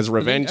he's, as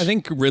revenge... I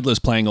think Riddler's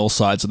playing all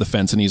sides of the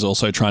fence, and he's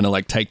also trying to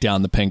like take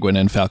down the Penguin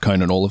and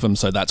Falcone and all of them,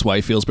 so that's why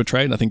he feels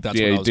betrayed. I think that's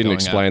what I was didn't going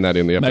explain that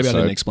in the episode. Maybe I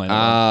didn't explain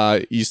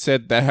that. You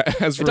said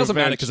that as it doesn't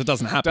matter because it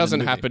doesn't happen.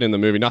 Doesn't happen in the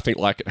movie. Nothing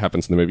like it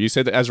happens in the movie. You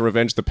said that as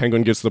revenge, the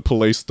Penguin gives the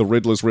police the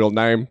Riddler's real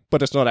name,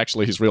 but it's not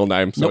actually his real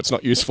name, so it's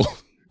not useful.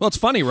 Well, it's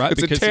funny, right?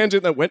 It's a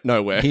tangent that went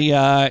nowhere. He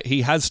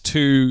has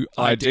two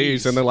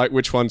IDs, and they're like,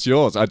 which one's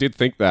yours? I did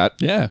think that.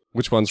 Yeah.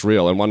 Which one's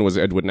real? And one was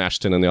Edward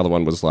Nashton, and the other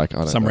one was like, I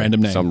don't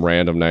know. Some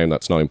random name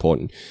that's not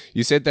important.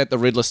 You said that the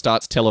Riddler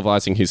starts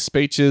televising his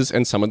speeches,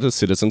 and some of the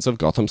citizens of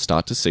Gotham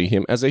start to see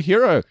him as a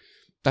hero.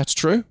 That's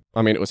true.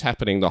 I mean, it was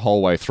happening the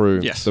whole way through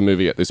the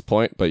movie at this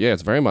point, but yeah,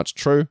 it's very much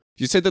true.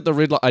 You said that the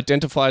Riddler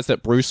identifies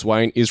that Bruce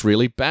Wayne is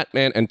really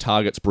Batman and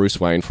targets Bruce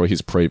Wayne for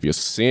his previous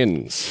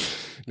sins.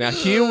 Now,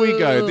 here we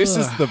go. This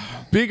is the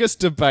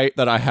biggest debate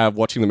that I have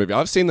watching the movie.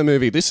 I've seen the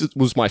movie.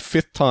 Was my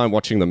 5th time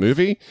watching the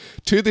movie.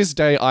 To this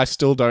day, I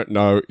still don't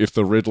know if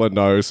the Riddler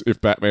knows if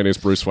Batman is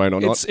Bruce Wayne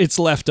or not. It's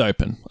left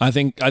open. I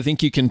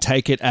think you can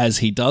take it as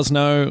he does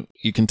know.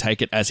 You can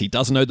take it as he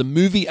doesn't know. The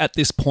movie at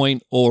this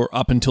point or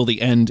up until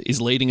the end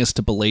is leading us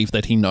to believe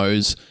that he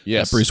knows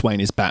that Bruce Wayne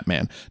is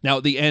Batman. Now,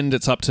 at the end,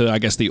 it's up to, I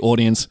guess, the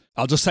audience.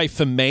 I'll just say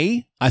for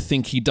me, I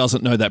think he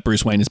doesn't know that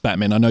Bruce Wayne is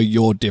Batman. I know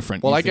you're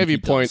different. Well, I gave you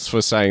points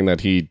for saying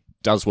that he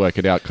does work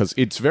it out because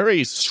it's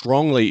very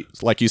strongly,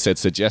 like you said,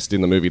 suggest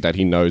in the movie that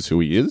he knows who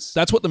he is.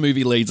 That's what the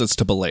movie leads us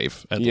to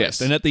believe, at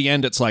least. And at the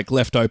end, it's like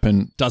left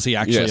open. Does he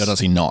actually or does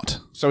he not?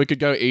 So it could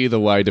go either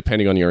way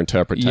depending on your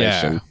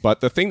interpretation. Yeah.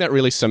 But the thing that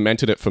really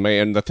cemented it for me,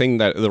 and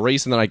the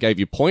reason that I gave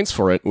you points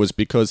for it was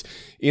because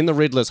in the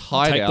Riddler's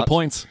hideout... Take the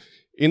points.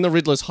 In the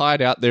Riddler's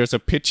hideout, there's a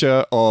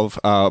picture of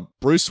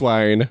Bruce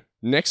Wayne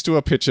next to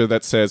a picture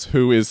that says,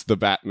 "Who is the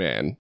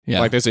Batman?" Yeah.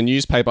 Like there's a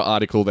newspaper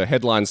article, the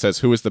headline says,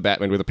 "Who is the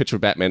Batman?" with a picture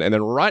of Batman, and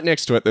then right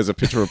next to it there's a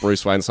picture of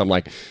Bruce Wayne. So I'm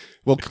like,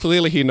 well,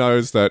 clearly he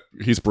knows that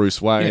he's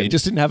Bruce Wayne. Yeah, he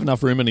just didn't have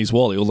enough room in his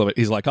wall.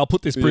 He's like, I'll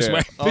put this Bruce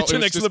Wayne picture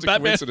next to the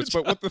Batman.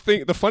 But what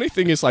the funny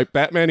thing is, like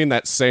Batman in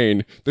that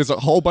scene, there's a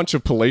whole bunch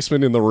of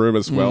policemen in the room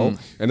as well,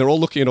 and they're all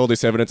looking at all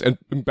this evidence, and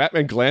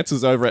Batman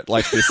glances over at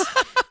like this.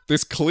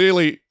 This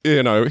clearly,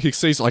 he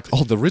sees like,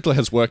 oh, the Riddler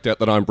has worked out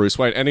that I'm Bruce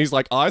Wayne. And he's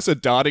like, eyes are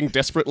darting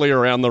desperately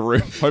around the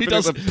room, hoping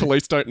that the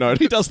police don't notice.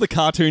 He does the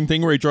cartoon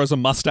thing where he draws a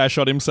mustache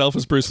on himself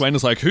as Bruce Wayne.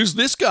 It's like, who's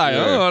this guy?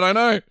 Yeah. Oh, I don't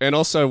know. And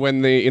also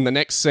when in the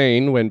next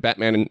scene, when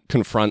Batman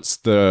confronts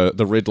the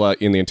Riddler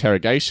in the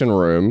interrogation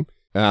room,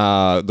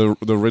 the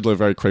Riddler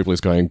very creepily is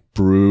going,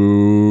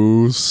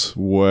 "Bruce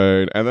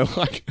Wayne." And then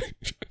like,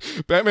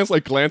 Batman's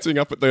like glancing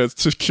up at the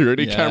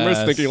security cameras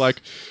thinking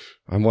like,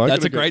 am I going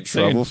to get in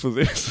trouble for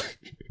this?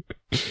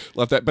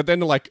 Love that. But then,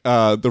 like,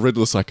 the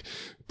Riddler's like,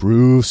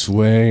 "Bruce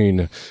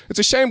Wayne." It's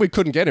a shame we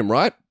couldn't get him,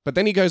 right? But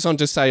then he goes on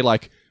to say,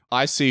 like,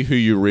 "I see who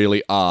you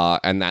really are,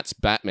 and that's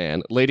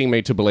Batman," leading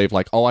me to believe,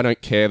 like, oh, I don't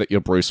care that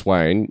you're Bruce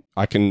Wayne.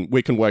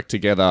 We can work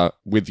together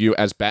with you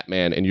as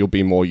Batman, and you'll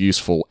be more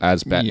useful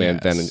as Batman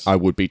than I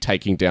would be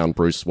taking down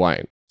Bruce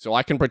Wayne. So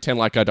I can pretend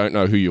like I don't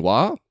know who you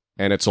are,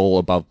 and it's all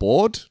above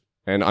board.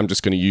 And I'm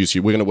just going to use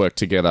you. We're going to work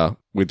together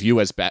with you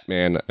as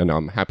Batman, and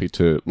I'm happy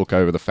to look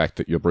over the fact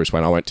that you're Bruce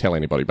Wayne. I won't tell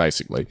anybody,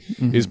 basically.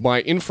 Mm-hmm. Is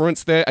my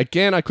inference there?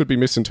 Again, I could be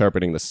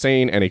misinterpreting the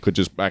scene, and he could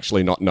just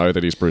actually not know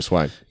that he's Bruce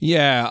Wayne.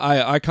 Yeah,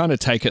 I kind of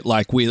take it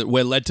like we're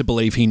led to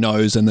believe he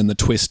knows, and then the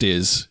twist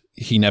is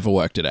he never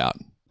worked it out.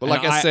 But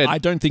like I said, I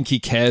don't think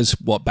he cares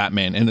what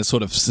Batman, and it's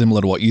sort of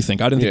similar to what you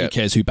think. I don't think he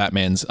cares who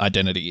Batman's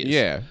identity is.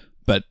 Yeah.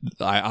 But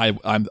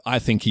I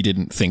think he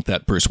didn't think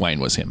that Bruce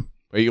Wayne was him.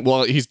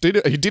 Well, he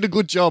did a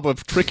good job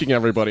of tricking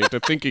everybody into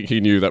thinking he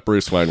knew that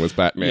Bruce Wayne was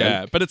Batman.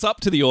 Yeah, but it's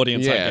up to the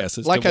audience, I guess.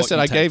 Like I said,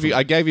 I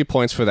gave you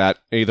points for that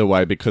either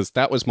way because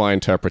that was my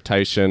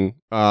interpretation.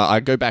 I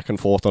go back and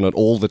forth on it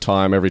all the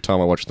time, every time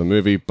I watch the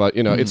movie, but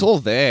it's all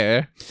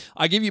there.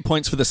 I give you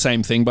points for the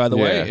same thing, by the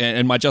way,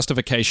 and my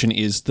justification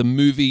is the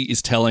movie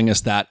is telling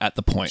us that at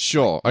the point.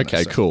 Sure.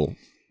 Okay, cool.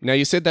 Now,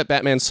 you said that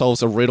Batman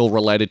solves a riddle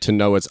related to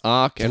Noah's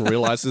Ark and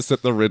realizes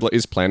that the Riddler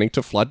is planning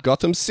to flood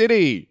Gotham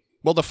City.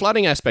 Well, the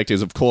flooding aspect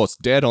is, of course,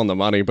 dead on the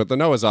money, but the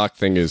Noah's Ark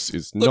thing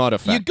is not a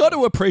fact. You've got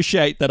to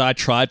appreciate that I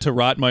tried to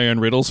write my own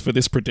riddles for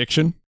this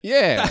prediction.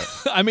 Yeah.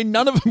 I mean,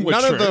 none of them were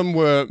true. None of them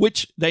were...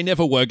 Which they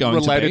never were going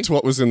to be. Related to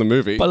what was in the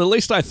movie. But at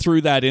least I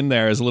threw that in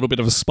there as a little bit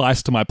of a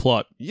spice to my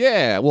plot.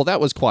 Yeah, well, that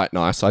was quite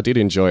nice. I did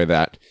enjoy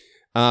that.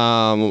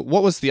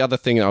 What was the other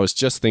thing I was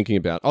just thinking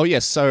about? Oh,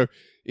 yes, so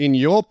in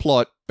your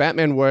plot,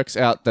 Batman works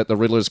out that the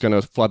Riddler is going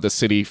to flood the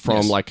city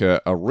from like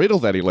a riddle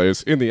that he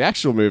leaves. In the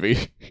actual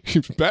movie,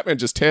 Batman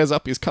just tears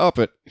up his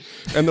carpet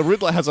and the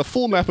Riddler has a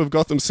full map of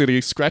Gotham City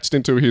scratched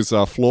into his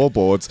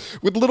floorboards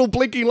with little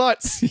blinking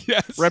lights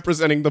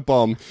representing the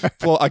bomb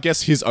for, I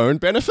guess, his own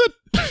benefit.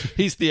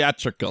 He's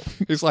theatrical.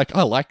 He's like,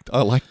 I like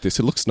this.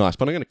 It looks nice,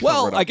 but I'm going to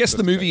cover it up. I guess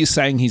the movie is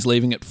saying he's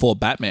leaving it for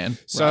Batman.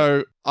 So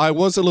right? I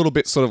was a little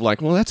bit sort of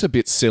like, well, that's a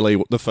bit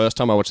silly the first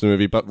time I watched the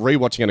movie, but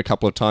rewatching it a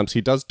couple of times,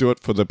 he does do it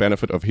for the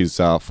benefit of his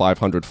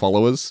 500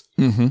 followers.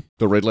 Mm-hmm.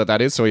 The Riddler,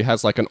 that is. So he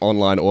has like an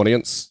online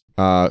audience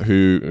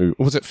who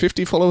was it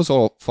 50 followers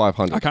or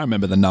 500? I can't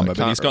remember the number,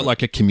 but he's got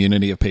like a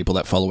community of people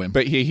that follow him.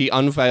 But he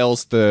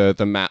unveils the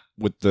map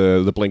with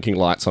the blinking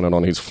lights on it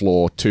on his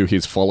floor to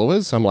his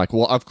followers. I'm like,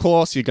 well, of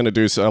course you're going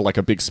to do like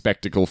a big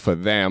spectacle for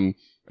them.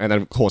 And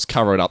then, of course,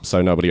 cover it up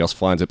so nobody else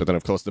finds it. But then,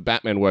 of course, the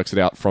Batman works it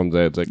out from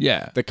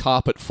the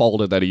carpet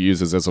folder that he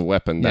uses as a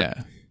weapon.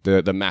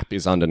 The map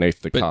is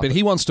underneath the carpet. But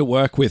he wants to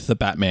work with the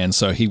Batman,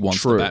 so he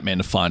wants the Batman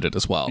to find it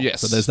as well.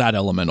 Yes. So there's that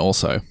element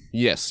also.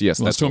 Yes. He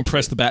wants to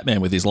impress the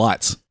Batman with his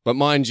lights. But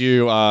mind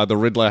you, the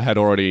Riddler had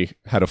already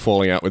had a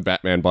falling out with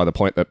Batman by the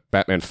point that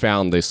Batman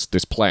found this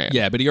plan.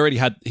 Yeah, but he already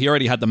had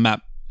the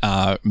map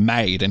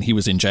made, and he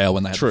was in jail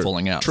when they had the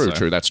falling out.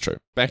 True, that's true.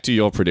 Back to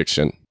your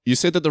prediction. You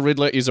said that the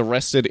Riddler is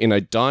arrested in a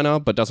diner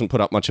but doesn't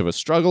put up much of a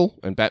struggle,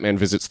 and Batman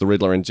visits the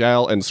Riddler in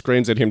jail and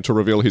screams at him to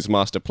reveal his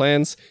master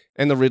plans,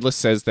 and the Riddler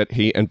says that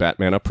he and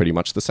Batman are pretty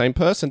much the same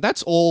person.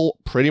 That's all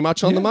pretty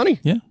much on the money.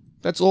 Yeah.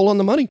 That's all on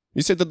the money.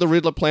 You said that the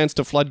Riddler plans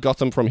to flood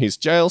Gotham from his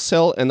jail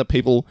cell, and the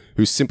people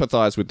who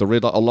sympathize with the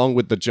Riddler, along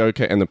with the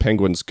Joker and the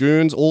Penguin's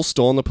goons, all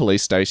storm the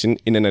police station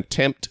in an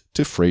attempt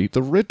to free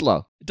the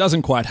Riddler. It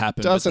doesn't quite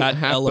happen.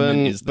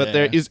 Element is there. But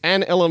there is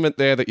an element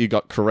there that you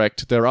got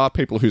correct. There are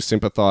people who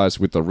sympathize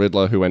with the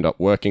Riddler who end up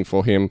working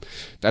for him.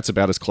 That's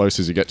about as close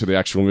as you get to the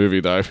actual movie,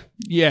 though.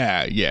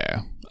 Yeah.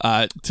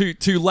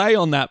 To lay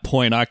on that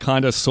point, I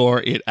kind of saw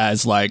it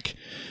as like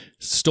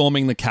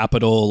storming the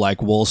Capitol,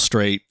 like Wall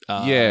Street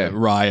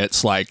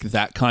riots, like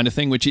that kind of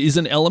thing, which is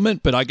an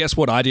element. But I guess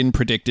what I didn't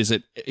predict is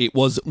it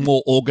was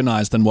more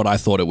organized than what I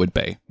thought it would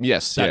be.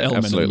 Yes, that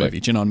element absolutely. of the movie.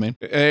 Do you know what I mean?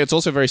 It's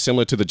also very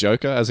similar to the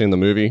Joker, as in the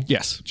movie.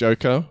 Yes.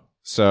 Joker.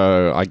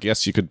 So I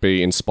guess you could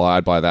be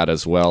inspired by that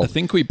as well. I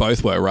think we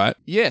both were, right?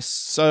 Yes.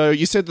 So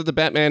you said that the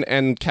Batman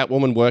and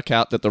Catwoman work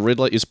out that the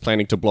Riddler is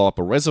planning to blow up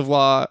a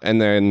reservoir,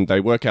 and then they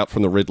work out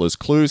from the Riddler's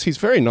clues. He's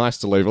very nice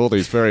to leave all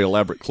these very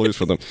elaborate clues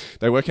for them.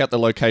 They work out the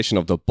location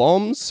of the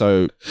bombs.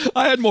 So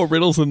I had more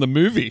riddles than the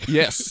movie.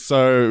 Yes.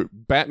 So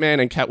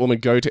Batman and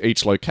Catwoman go to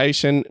each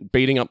location,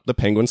 beating up the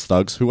Penguin's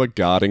thugs who are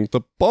guarding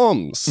the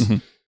bombs. Mm-hmm.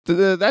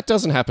 That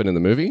doesn't happen in the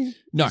movie.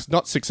 No. He's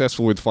not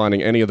successful with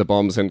finding any of the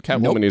bombs, and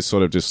Catwoman is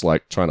sort of just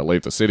like trying to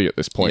leave the city at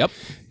this point. Yep.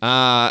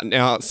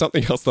 Now,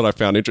 something else that I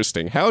found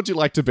interesting. How would you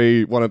like to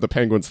be one of the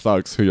Penguin's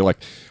thugs who you're like,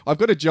 I've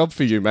got a job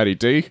for you, Matty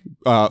D.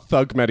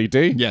 Thug Matty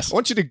D. Yes. I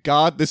want you to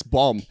guard this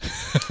bomb.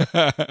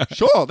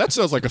 Sure, that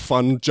sounds like a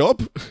fun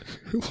job.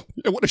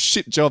 Yeah, what a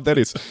shit job that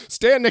is.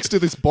 Stand next to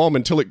this bomb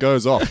until it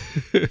goes off.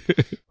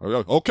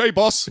 Okay,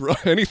 boss.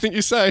 Anything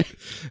you say.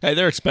 Hey,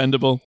 they're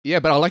expendable. Yeah,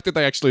 but I like that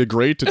they actually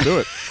agreed to do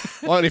it.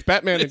 Well, and if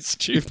Batman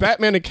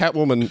and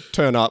Catwoman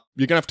turn up,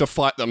 you're going to have to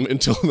fight them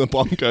until the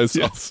bomb goes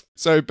off.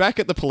 So back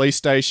at the police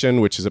station,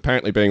 which is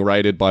apparently being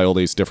raided by all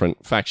these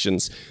different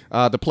factions,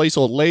 the police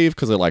all leave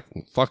because they're like,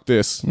 fuck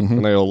this,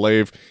 and they all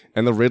leave,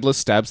 and the Riddler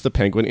stabs the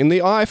Penguin in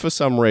the eye for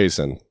some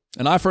reason.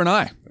 An eye for an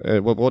eye.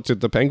 What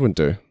did the Penguin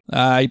do?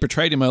 He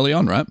betrayed him early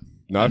on, right?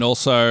 No. And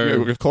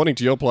also... according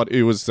to your plot,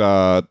 it was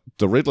the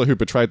Riddler who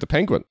betrayed the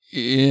Penguin.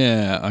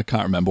 Yeah, I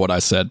can't remember what I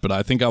said, but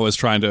I think I was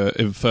trying to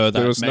infer that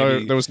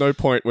there was no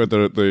point where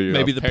the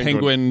maybe the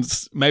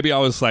Penguins... Maybe I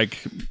was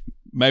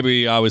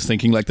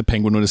thinking like the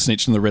Penguin would have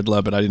snitched on the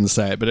Riddler, but I didn't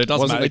say it. But it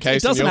doesn't matter.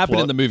 It doesn't happen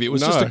in the movie. It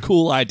was just a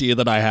cool idea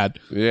that I had.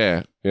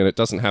 Yeah, and it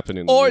doesn't happen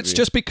in the movie. Or it's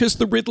just because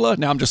the Riddler...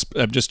 Now I'm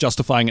just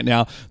justifying it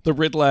now. The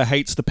Riddler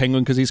hates the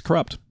Penguin because he's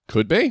corrupt.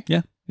 Could be.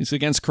 Yeah. He's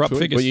against corrupt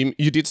figures. Well,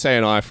 you did say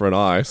an eye for an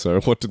eye,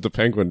 so what did the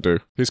Penguin do?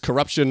 His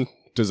corruption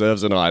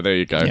deserves an eye. There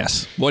you go.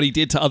 Yes. What he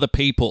did to other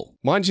people.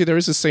 Mind you, there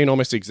is a scene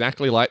almost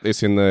exactly like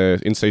this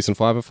in season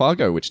 5 of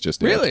Fargo, which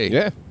just really?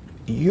 Yeah.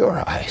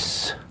 Your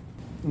eyes.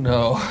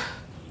 No.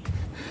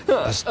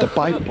 As the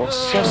Bible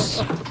says,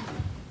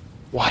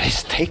 what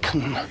is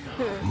taken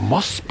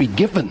must be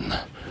given.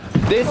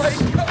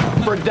 This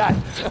for that.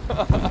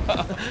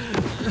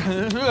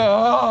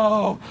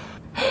 No.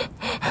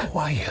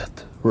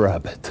 Quiet,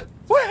 rabbit.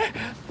 Where?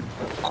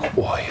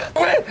 Quiet.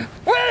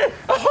 Where?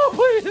 Oh,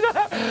 please.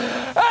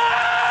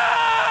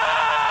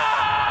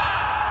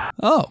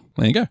 Oh,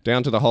 there you go.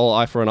 Down to the whole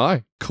eye for an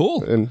eye.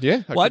 Cool. And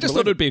yeah. I just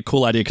thought it would be a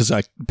cool idea because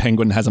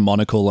Penguin has a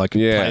monocle,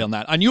 play on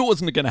that. I knew it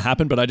wasn't going to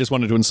happen, but I just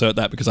wanted to insert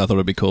that because I thought it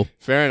would be cool.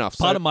 Fair enough.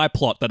 Part of my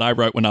plot that I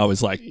wrote when I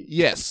was like...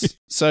 Yes.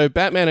 So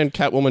Batman and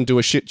Catwoman do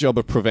a shit job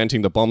of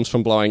preventing the bombs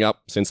from blowing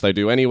up, since they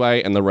do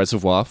anyway, and the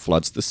reservoir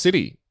floods the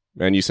city.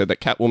 And you said that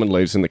Catwoman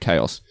leaves in the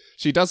chaos.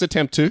 She does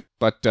attempt to,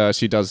 but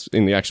she does,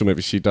 in the actual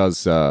movie, she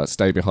does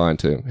stay behind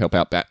to help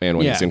out Batman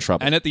when he's in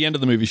trouble. And at the end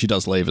of the movie, she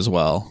does leave as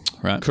well,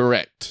 right?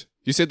 Correct.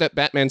 You said that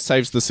Batman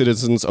saves the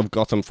citizens of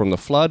Gotham from the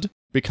flood,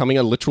 becoming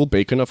a literal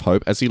beacon of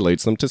hope as he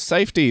leads them to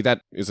safety.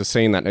 That is a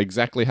scene that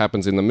exactly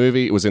happens in the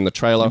movie. It was in the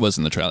trailer. It was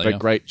in the trailer, A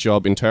great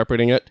job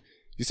interpreting it.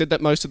 You said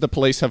that most of the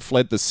police have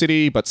fled the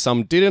city, but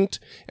some didn't,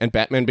 and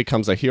Batman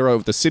becomes a hero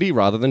of the city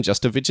rather than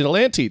just a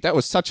vigilante. That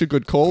was such a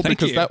good call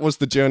because that was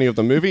the journey of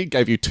the movie.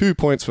 Gave you 2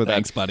 points for that.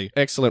 Thanks, buddy.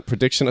 Excellent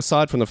prediction,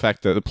 aside from the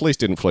fact that the police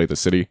didn't flee the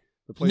city.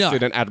 The police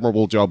did an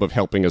admirable job of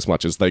helping as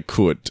much as they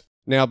could.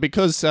 Now,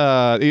 because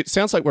it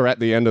sounds like we're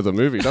at the end of the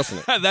movie, doesn't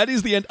it? That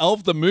is the end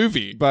of the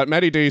movie. But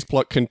Matty D's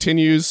plot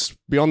continues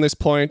beyond this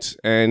point,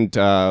 and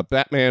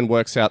Batman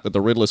works out that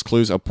the Riddler's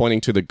clues are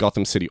pointing to the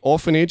Gotham City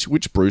orphanage,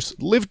 which Bruce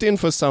lived in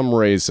for some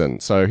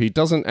reason. So he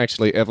doesn't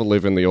actually ever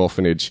live in the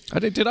orphanage.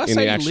 Did I in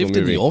say the he lived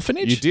in movie. the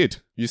orphanage? You did.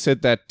 You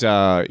said that...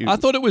 I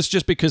thought it was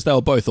just because they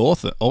were both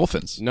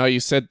orphans. No, you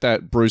said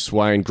that Bruce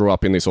Wayne grew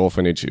up in this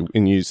orphanage,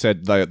 and you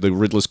said that the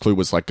Riddler's clue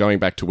was like going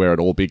back to where it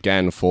all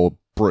began for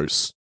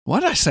Bruce. Why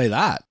did I say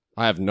that?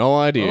 I have no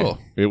idea. Oh.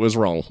 It was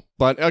wrong.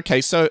 But okay,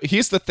 so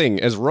here's the thing.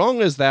 As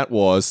wrong as that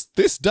was,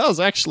 this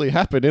does actually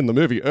happen in the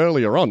movie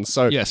earlier on.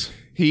 So Yes.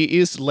 he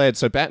is led,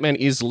 so Batman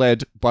is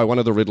led by one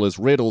of the Riddler's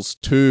riddles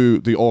to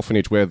the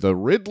orphanage where the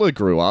Riddler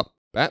grew up.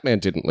 Batman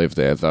didn't live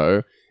there,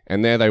 though.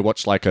 And there they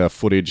watch like a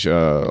footage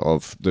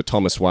of the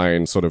Thomas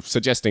Wayne, sort of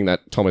suggesting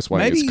that Thomas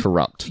Wayne is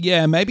corrupt.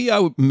 Yeah, maybe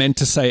I meant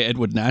to say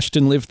Edward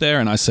Nashton lived there,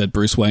 and I said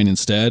Bruce Wayne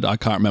instead. I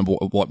can't remember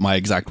what my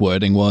exact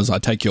wording was. I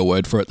take your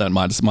word for it. That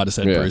might have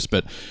said Bruce,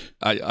 but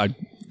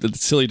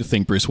it's silly to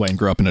think Bruce Wayne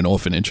grew up in an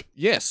orphanage.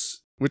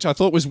 Yes, which I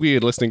thought was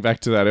weird listening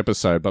back to that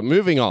episode. But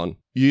moving on,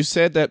 you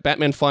said that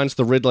Batman finds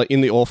the Riddler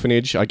in the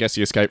orphanage. I guess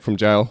he escaped from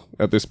jail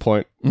at this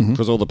point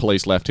because all the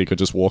police left. He could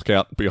just walk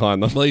out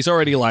behind them. Well, he's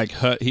already like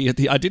hurt.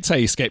 I did say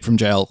he escaped from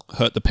jail,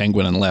 hurt the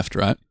Penguin, and left,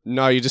 right?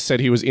 No, you just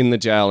said he was in the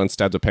jail and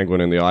stabbed the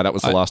Penguin in the eye. That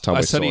was the last time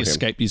we saw him. I said he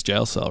escaped his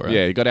jail cell, right?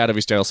 Yeah, he got out of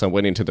his jail cell,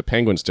 went into the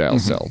Penguin's jail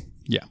cell.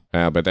 Yeah.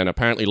 But then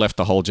apparently left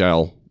the whole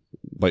jail.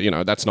 But,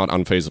 that's not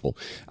unfeasible.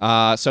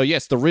 So,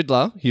 yes, the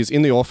Riddler, he's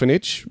in the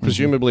orphanage.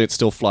 Presumably it's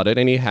still flooded,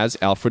 and he has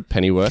Alfred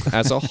Pennyworth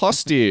as a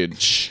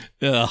hostage.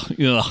 Yeah.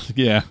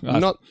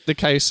 Not the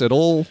case at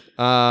all.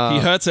 He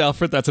hurts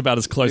Alfred. That's about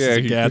as close as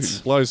it he gets.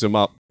 blows him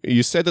up.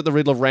 You said that the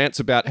Riddler rants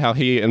about how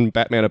he and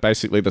Batman are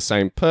basically the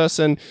same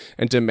person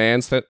and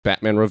demands that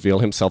Batman reveal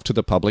himself to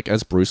the public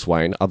as Bruce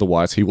Wayne,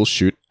 otherwise he will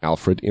shoot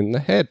Alfred in the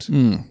head.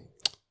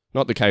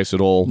 Not the case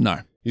at all.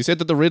 No. You said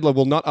that the Riddler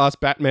will not ask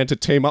Batman to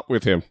team up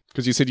with him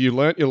because you said you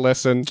learnt your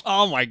lesson.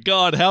 Oh my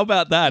God, how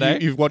about that, eh?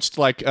 You've watched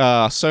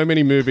so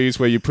many movies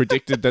where you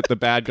predicted that the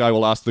bad guy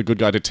will ask the good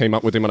guy to team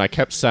up with him, and I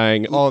kept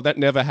saying, that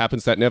never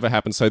happens, that never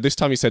happens. So this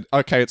time you said,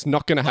 okay, it's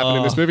not going to happen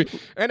in this movie,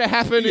 and it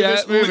happened in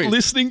this movie.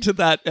 Listening to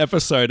that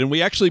episode, and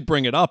we actually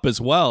bring it up as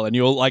well, and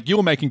you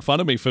were making fun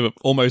of me for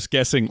almost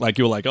guessing, like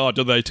you were like,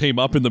 do they team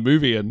up in the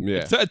movie? And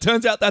it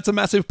turns out that's a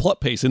massive plot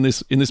piece in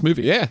this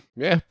movie.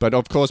 Yeah. But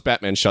of course,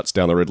 Batman shuts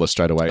down the Riddler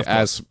straight away,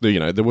 as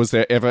was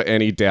there ever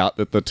any doubt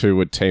that the two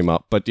would team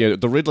up? But the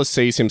Riddler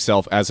sees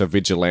himself as a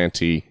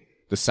vigilante,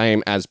 the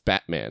same as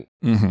Batman.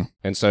 Mm-hmm.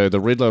 And so the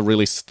Riddler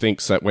really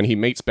thinks that when he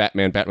meets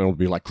Batman, Batman will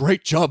be like,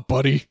 great job,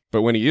 buddy.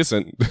 But when he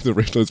isn't, the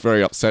Riddler's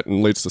very upset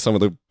and leads to some of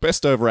the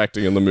best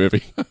overacting in the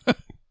movie.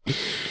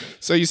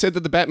 So you said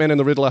that the Batman and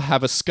the Riddler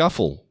have a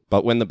scuffle.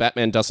 But when the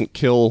Batman doesn't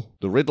kill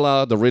the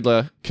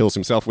Riddler kills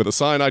himself with a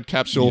cyanide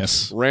capsule,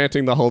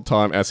 ranting the whole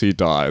time as he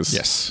dies.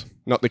 Yes.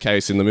 Not the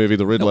case in the movie.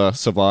 The Riddler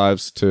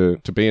survives to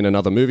be in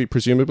another movie,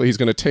 presumably. He's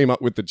going to team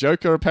up with the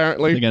Joker,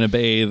 apparently. They're going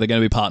to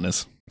be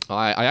partners.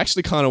 I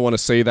actually kind of want to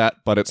see that,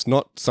 but it's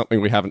not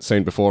something we haven't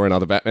seen before in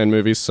other Batman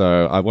movies,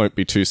 so I won't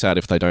be too sad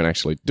if they don't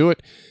actually do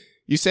it.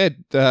 You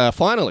said, we're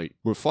finally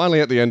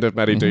at the end of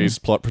Matty D's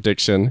plot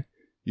prediction.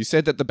 You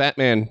said that the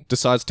Batman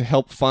decides to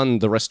help fund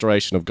the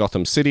restoration of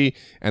Gotham City,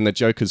 and the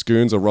Joker's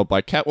goons are robbed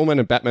by Catwoman,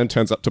 and Batman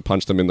turns up to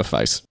punch them in the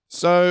face.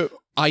 So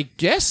I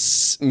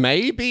guess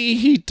maybe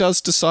he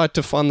does decide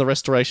to fund the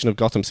restoration of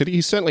Gotham City.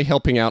 He's certainly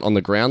helping out on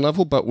the ground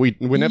level, but we're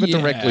never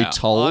directly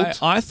told.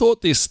 I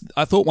thought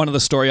one of the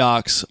story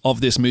arcs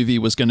of this movie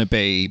was going to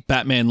be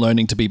Batman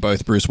learning to be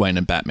both Bruce Wayne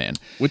and Batman.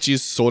 Which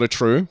is sort of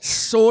true.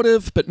 Sort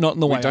of, but not in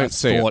the way I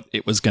thought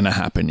it was going to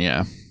happen,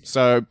 yeah.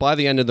 So by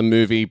the end of the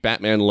movie,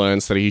 Batman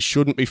learns that he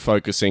shouldn't be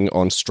focusing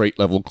on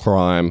street-level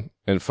crime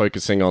and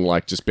focusing on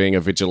just being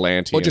a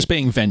vigilante. Or just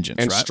being vengeance,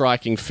 and right?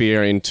 striking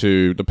fear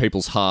into the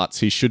people's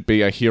hearts. He should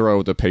be a hero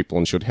of the people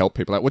and should help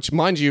people out, which,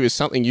 mind you, is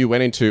something you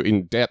went into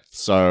in depth.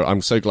 So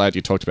I'm so glad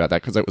you talked about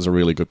that because that was a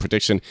really good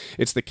prediction.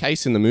 It's the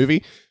case in the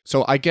movie.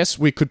 So I guess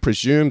we could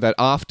presume that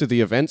after the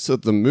events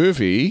of the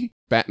movie,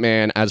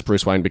 Batman as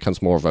Bruce Wayne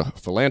becomes more of a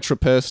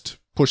philanthropist,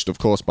 pushed, of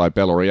course, by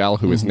Bella Real,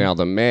 who is now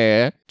the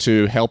mayor,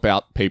 to help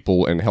out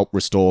people and help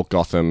restore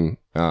Gotham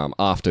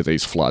after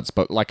these floods.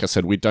 But like I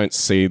said, we don't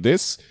see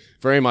this.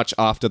 Very much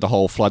after the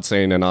whole flood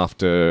scene and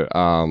after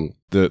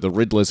the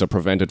Riddlers are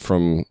prevented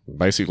from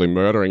basically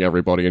murdering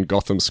everybody in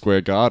Gotham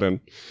Square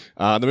Garden,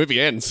 the movie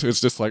ends.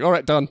 It's just like, all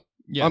right, done.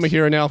 Yes. I'm a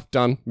hero now.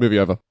 Done. Movie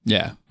over.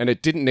 Yeah. And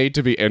it didn't need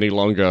to be any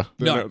longer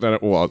than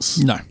it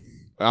was. No.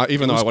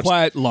 Even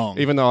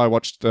though I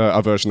watched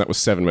a version that was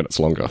 7 minutes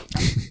longer.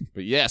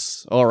 But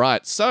yes, all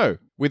right. So,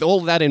 with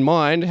all that in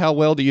mind, how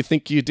well do you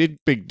think you did,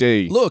 Big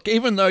D? Look,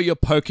 even though you're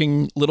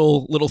poking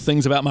little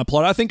things about my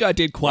plot, I think I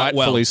did quite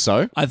well. Rightfully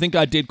so. I think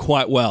I did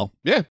quite well.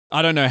 Yeah.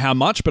 I don't know how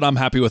much, but I'm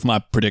happy with my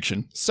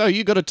prediction. So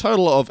you got a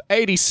total of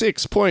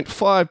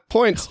 86.5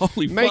 points,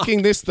 Holy fuck.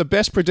 making this the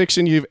best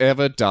prediction you've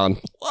ever done.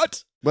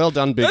 What? Well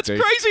done, Big D.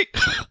 That's crazy.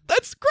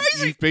 That's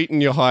crazy. You've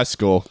beaten your high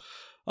score.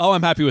 Oh,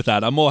 I'm happy with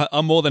that. I'm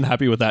more than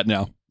happy with that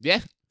now.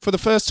 Yeah. for the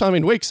first time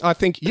in weeks, I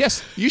think,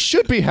 yes, you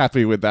should be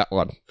happy with that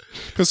one.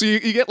 Because you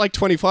get like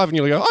 25 and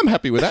you're like, I'm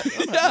happy with that.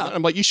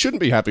 I'm like, you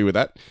shouldn't be happy with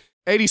that.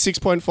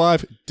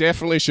 86.5,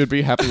 definitely should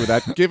be happy with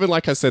that. Given,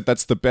 like I said,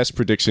 that's the best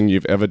prediction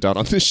you've ever done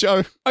on this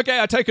show.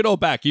 Okay, I take it all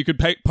back. You could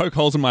poke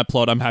holes in my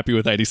plot. I'm happy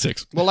with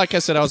 86. Well, like I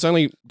said, I was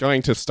only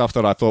going to stuff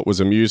that I thought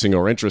was amusing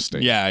or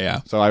interesting.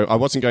 Yeah. So I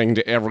wasn't going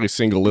into every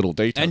single little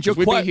detail. And you're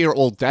we'd quite- be here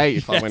all day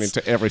if I Yes. went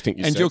into everything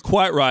you said. And you're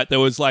quite right. There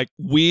was like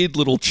weird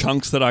little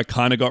chunks that I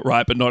kind of got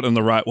right, but not in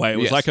the right way. It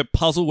was Yes. like a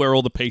puzzle where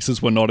all the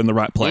pieces were not in the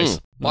right place.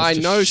 By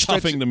no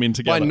stretch, shoving them in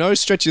together. By no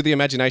stretch of the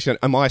imagination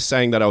am I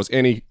saying that I was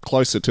any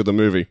closer to the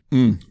movie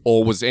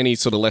or was any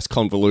sort of less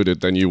convoluted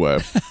than you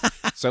were.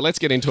 So let's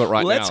get into it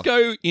right now. Let's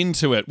go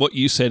into it, what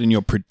you said in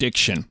your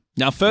prediction.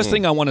 Now, first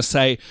thing I want to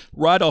say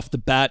right off the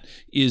bat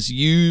is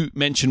you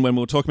mentioned when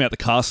we were talking about the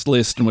cast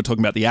list and we're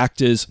talking about the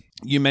actors,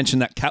 you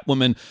mentioned that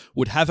Catwoman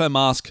would have her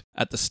mask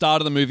at the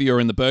start of the movie or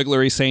in the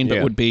burglary scene, but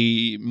Yeah. would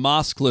be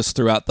maskless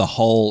throughout the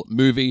whole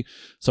movie.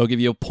 So I'll give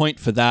you a point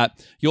for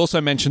that. You also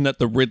mentioned that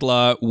the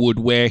Riddler would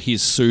wear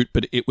his suit,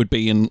 but it would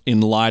be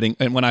in lighting.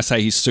 And when I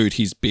say his suit,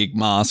 his big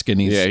mask and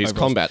his his overalls.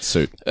 combat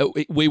suit.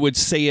 We would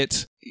see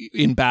it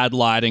in bad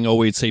lighting, or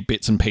we'd see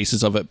bits and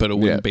pieces of it, but it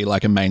wouldn't be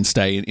like a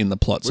mainstay in the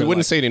plot. We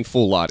wouldn't see it in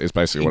full light is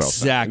basically what I was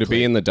saying. Exactly. It'd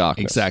be in the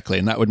darkness. Exactly,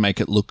 and that would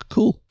make it look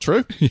cool.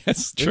 True?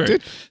 Yes, true.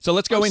 did. So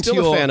let's go I'm into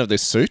still your... a fan of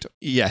this suit.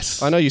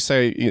 Yes. I know you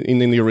say in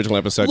the original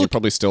episode you Look,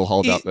 probably still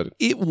hold up that...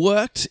 It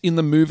worked in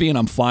the movie, and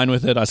I'm fine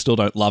with it. I still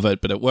don't love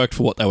it, but it worked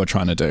for what they were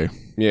trying to do.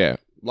 Yeah.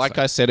 Like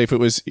I said, if he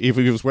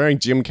was wearing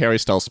Jim Carrey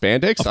style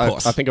spandex, Of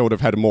course. I think I would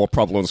have had more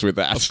problems with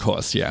that. Of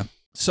course, yeah.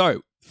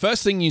 So,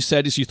 first thing you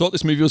said is you thought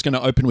this movie was going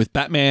to open with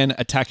Batman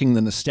attacking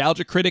the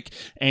nostalgia critic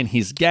and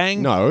his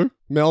gang. No,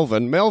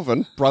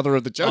 Melvin, brother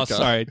of the Joker. Oh,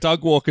 sorry.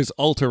 Doug Walker's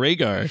alter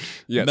ego.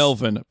 Yes.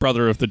 Melvin,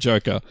 brother of the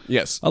Joker.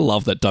 Yes. I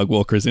love that Doug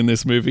Walker is in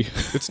this movie.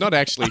 It's not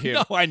actually him.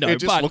 No, I know, It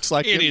just but looks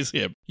like it him. is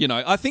him. You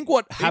know, I think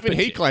what happened...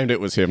 Even he claimed it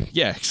was him.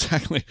 Yeah,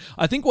 exactly.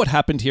 I think what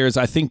happened here is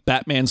I think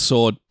Batman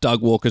saw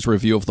Doug Walker's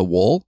review of The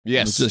Wall. Yes.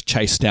 And was just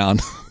chased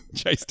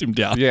him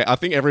down. Yeah, I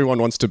think everyone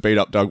wants to beat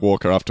up Doug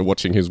Walker after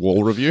watching his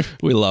Wall review.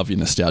 We love your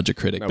nostalgia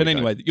critic. No, but we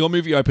anyway, your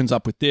movie opens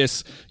up with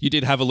this. You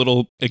did have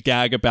a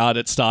gag about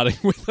it starting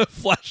with a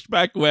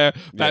flashback where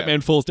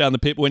Batman falls down the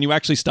pit. But when you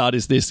actually start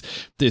is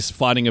this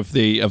fighting of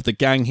the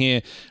gang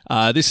here.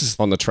 This is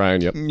On the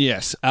train, yep.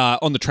 Yes,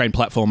 on the train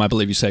platform, I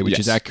believe you say, which Yes.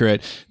 is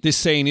accurate. This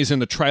scene is in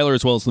the trailer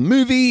as well as the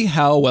movie.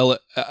 However,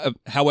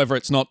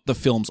 it's not the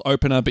film's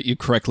opener, but you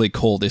correctly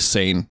call this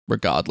scene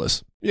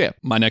regardless. Yeah.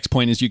 My next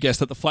point is you guessed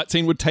that the fight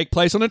scene would take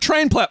place on a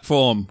train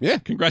platform. Yeah.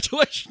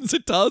 Congratulations,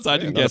 it does. I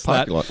didn't Not a guess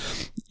that. parking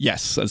lot.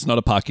 Yes, it's not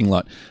a parking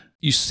lot.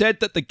 You said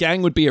that the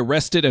gang would be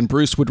arrested and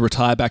Bruce would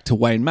retire back to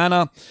Wayne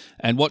Manor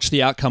and watch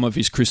the outcome of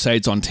his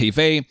crusades on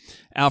TV.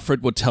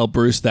 Alfred would tell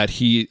Bruce that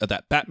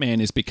Batman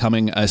is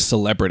becoming a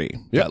celebrity.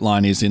 Yep. That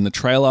line is in the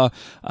trailer.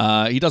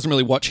 He doesn't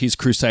really watch his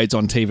crusades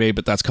on TV,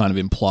 but that's kind of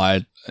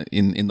implied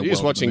in the world. He was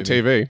of the watching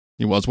movie. TV.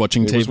 He was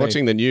watching TV. He was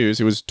watching the news.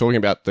 He was talking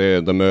about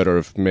the murder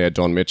of Mayor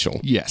Don Mitchell.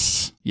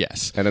 Yes.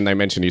 And then they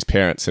mentioned his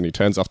parents, and he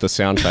turns off the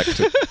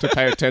soundtrack to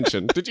pay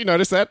attention. Did you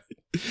notice that?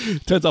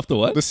 Turns off the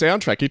what? The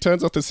soundtrack. He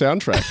turns off the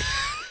soundtrack.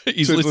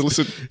 He's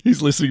listen.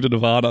 He's listening to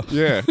Nirvana.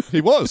 Yeah,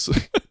 he was.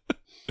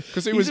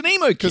 Because He's an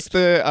emo kid. Because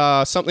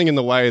the something in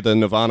the way the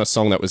Nirvana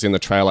song that was in the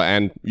trailer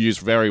and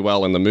used very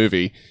well in the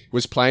movie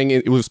was playing.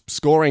 It was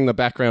scoring the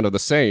background of the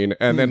scene,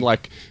 and then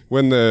like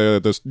when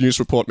the news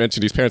report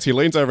mentioned his parents, he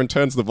leans over and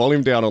turns the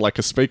volume down on like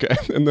a speaker,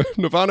 and the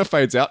Nirvana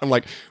fades out. I'm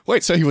like,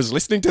 wait, so he was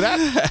listening to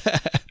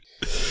that?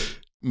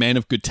 Man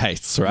of good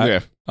tastes, right? Yeah.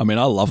 I mean,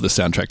 I love the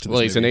soundtrack to this Well,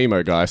 he's movie. an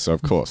emo guy, so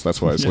of course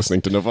that's why he's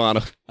listening to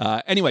Nirvana.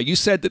 Anyway, you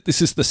said that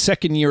this is the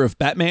second year of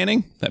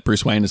Batmaning that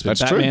Bruce Wayne has been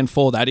That's Batman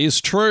for. That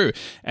is true.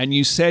 And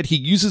you said he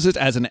uses it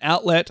as an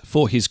outlet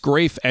for his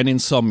grief and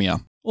insomnia.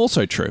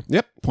 Also true.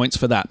 Yep. Points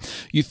for that.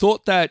 You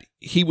thought that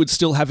he would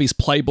still have his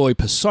playboy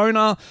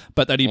persona,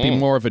 but that he'd be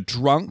more of a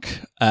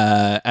drunk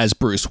as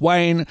Bruce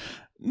Wayne.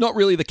 Not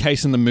really the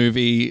case in the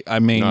movie. I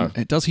mean,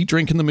 does he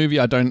drink in the movie?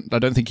 I don't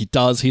think he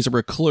does. He's a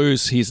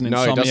recluse. He's an insomniac.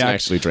 No, he doesn't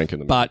actually drink in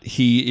the movie. But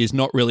he is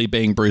not really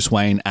being Bruce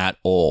Wayne at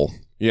all.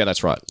 Yeah,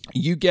 that's right.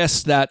 You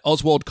guessed that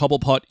Oswald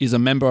Cobblepot is a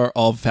member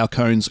of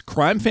Falcone's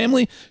crime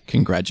family.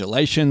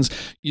 Congratulations.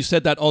 You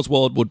said that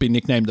Oswald would be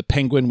nicknamed the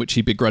Penguin, which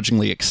he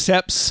begrudgingly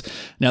accepts.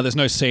 Now, there's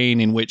no scene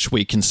in which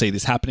we can see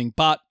this happening,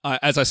 but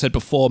as I said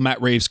before,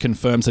 Matt Reeves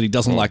confirms that he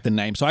doesn't like the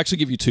name. So I actually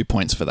give you 2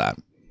 points for that.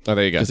 Oh,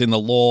 there you go. Because in the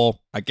law,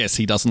 I guess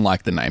he doesn't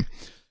like the name.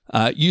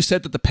 You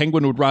said that the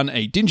Penguin would run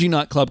a dingy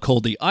nightclub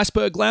called the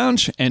Iceberg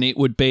Lounge, and it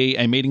would be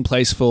a meeting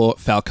place for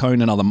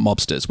Falcone and other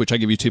mobsters, which I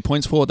give you 2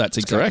 points for. That's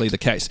exactly the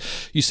case.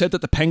 You said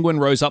that the Penguin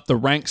rose up the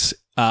ranks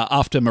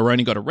after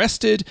Maroni got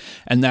arrested,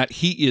 and that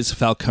he is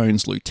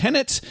Falcone's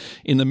lieutenant.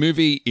 In the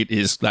movie,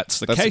 that's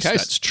the case.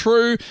 That's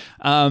true.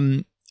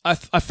 I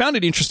found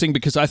it interesting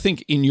because I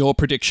think in your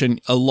prediction,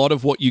 a lot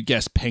of what you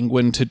guessed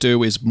Penguin to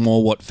do is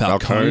more what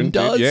Falcone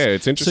does. Yeah,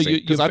 it's interesting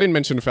because I didn't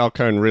mention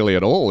Falcone really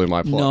at all in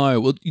my plot. No,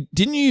 well,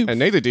 didn't you? And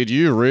neither did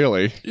you,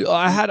 really.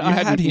 I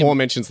had him. more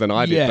mentions than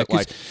I did. Yeah, but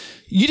like,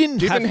 you didn't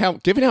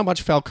given how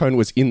much Falcone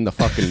was in the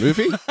fucking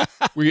movie,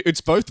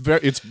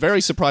 it's very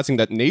surprising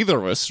that neither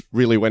of us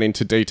really went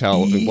into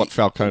detail in what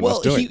Falcone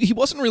was doing. He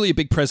wasn't really a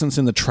big presence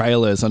in the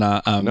trailers, and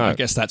I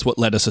guess that's what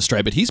led us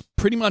astray. But he's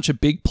pretty much a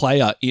big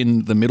player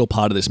in the middle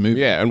part of this movie.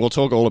 Yeah, and we'll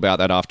talk all about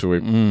that after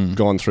we've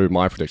gone through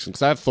my predictions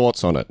because I have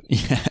thoughts on it.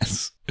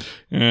 Yes.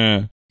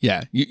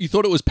 Yeah. You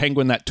thought it was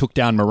Penguin that took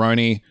down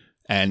Maroney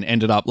and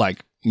ended up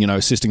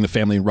assisting the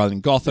family in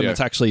running Gotham. Yeah. It's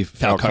actually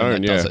Falcone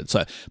that does it.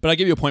 So, but I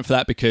give you a point for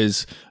that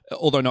because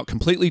although not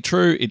completely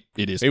true,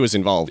 it is. He was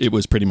involved. It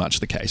was pretty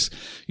much the case.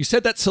 You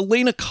said that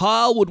Selena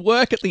Kyle would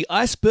work at the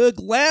Iceberg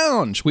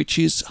Lounge, which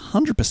is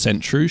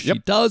 100% true. She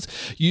does.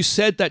 You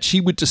said that she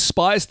would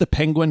despise the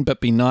Penguin but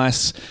be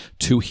nice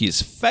to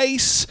his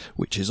face,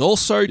 which is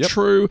also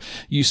true.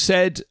 You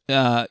said,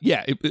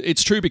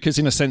 it's true because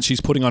in a sense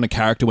she's putting on a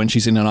character when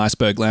she's in an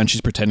Iceberg Lounge.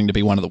 She's pretending to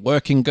be one of the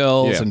working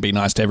girls and be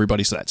nice to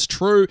everybody, so that's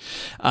true.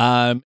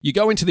 You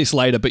go into this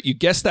later, but you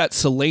guess that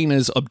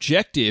Selena's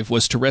objective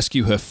was to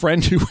rescue her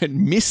friend who went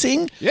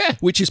missing,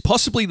 which is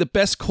possibly the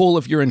best call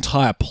of your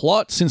entire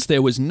plot since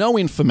there was no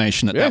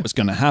information that was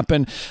going to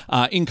happen.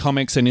 In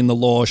comics and in the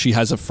lore, she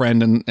has a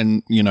friend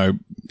and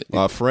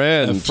a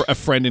friend. A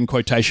friend in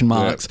quotation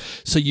marks.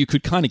 So you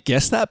could kind of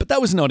guess that, but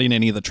that was not in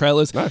any of the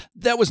trailers. No.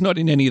 That was not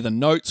in any of the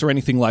notes or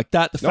anything like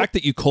that. The fact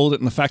that you called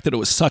it and the fact that it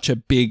was such a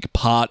big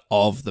part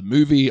of the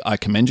movie, I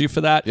commend you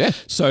for that. Yeah.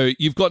 So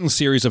you've gotten a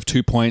series of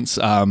 2 points,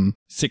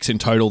 6 in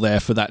total there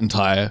for that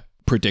entire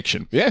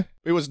prediction. Yeah,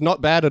 it was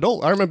not bad at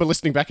all. I remember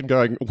listening back and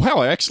going, wow,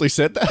 I actually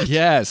said that.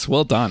 Yes,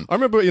 well done. I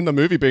remember in the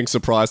movie being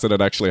surprised that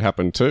it actually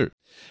happened too.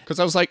 Because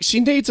I was like, she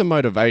needs a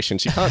motivation.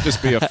 She can't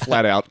just be a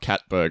flat-out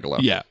cat burglar.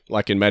 Yeah.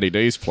 Like in Matty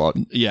D's plot.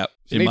 Yeah.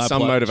 She needs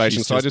some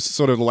motivation. So I just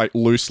sort of like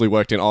loosely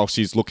worked in,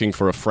 she's looking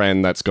for a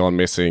friend that's gone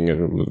missing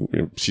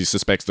and she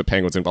suspects the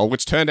Penguin's involved,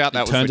 which turned out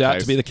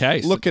to be the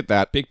case. Look at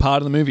that. Big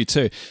part of the movie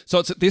too. So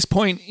it's at this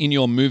point in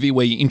your movie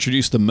where you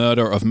introduce the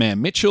murder of Mayor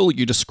Mitchell.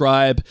 You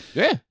describe...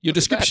 Yeah. Your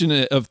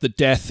description of the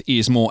death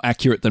is more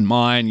accurate than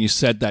mine. You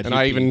said that... And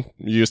I even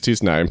used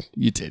his name.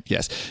 You did,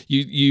 yes.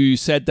 You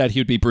said that he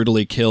would be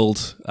brutally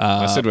killed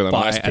I said with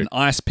an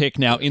ice pick.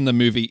 Now, in the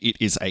movie, it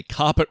is a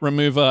carpet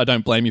remover. I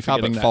don't blame you for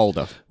getting that. Carpet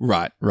folder.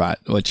 Right.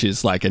 Which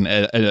is like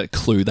a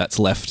clue that's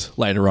left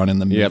later on in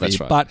the movie. Yeah,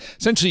 that's right. But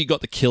essentially, you got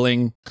the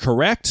killing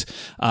correct.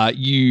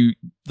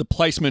 The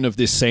placement of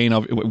this scene,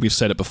 we've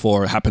said it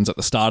before, it happens at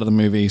the start of the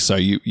movie, so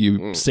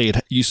you see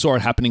it. You saw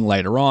it happening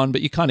later on,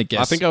 but you kind of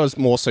guess. I think I was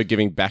more so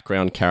giving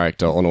background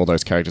character on all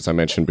those characters I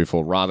mentioned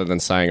before, rather than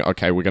saying,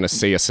 okay, we're going to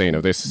see a scene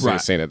of this, see a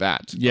scene of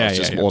that. Yeah, I was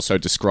just more so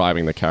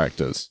describing the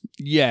characters.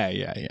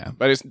 Yeah.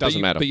 But it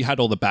doesn't matter. But you had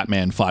all the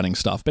Batman fighting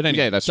stuff. But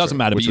anyway, that's doesn't true,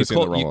 matter. But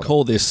you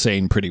call this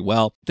scene pretty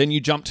well. Then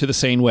you jump to the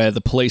scene where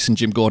the police and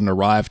Jim Gordon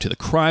arrive to the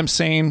crime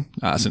scene,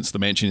 since the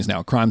mansion is now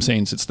a crime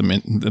scene, since the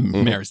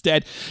mayor is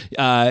dead.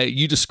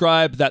 You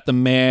describe that the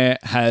mayor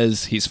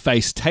has his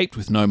face taped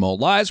with "No More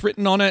Lies"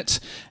 written on it,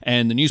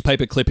 and the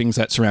newspaper clippings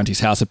that surround his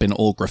house have been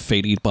all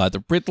graffitied by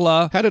the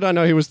Riddler. How did I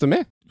know he was the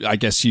mayor? I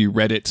guess you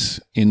read it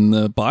in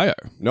the bio.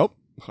 Nope.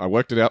 I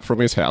worked it out from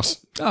his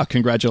house. Oh,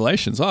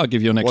 congratulations. I'll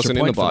give you an extra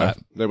point for that.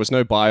 There was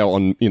no bio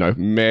on,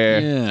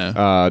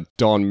 Mayor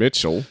Don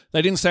Mitchell.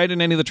 They didn't say it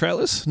in any of the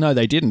trailers? No,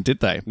 they didn't, did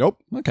they?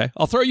 Nope. Okay.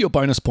 I'll throw you a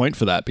bonus point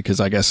for that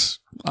because I guess...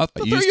 I'll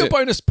throw you a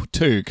bonus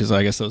too because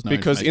I guess there was no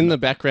Because in the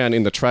background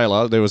in the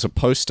trailer, there was a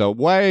poster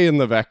way in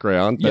the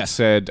background that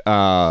said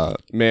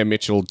Mayor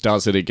Mitchell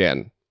does it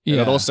again. Yeah.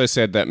 And it also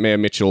said that Mayor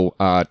Mitchell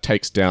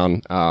takes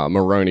down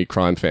Maroney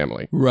crime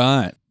family.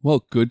 Right.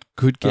 Well, good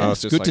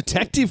guess. Good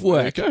detective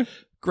work. There you go.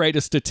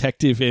 Greatest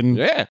detective in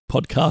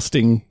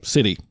podcasting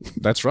city.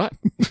 That's right.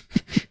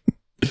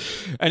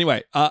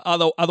 Anyway,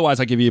 otherwise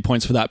I give you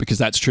points for that because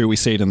that's true. We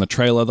see it in the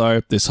trailer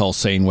though. This whole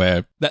scene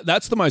where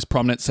that's the most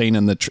prominent scene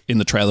in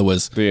the trailer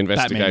was the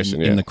investigation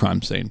Batman in the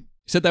crime scene.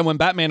 He said that when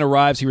Batman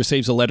arrives, he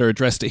receives a letter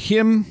addressed to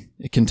him.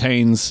 It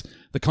contains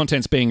the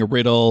contents being a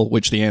riddle,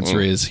 which the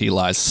answer is he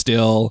lies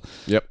still.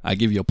 Yep. I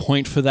give you a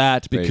point for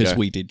that because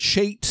we did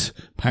cheat.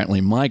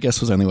 Apparently my guess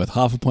was only worth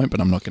half a point, but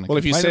I'm not going to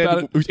complain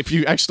about it. If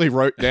you actually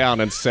wrote down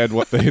and said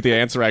what the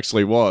answer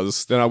actually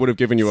was, then I would have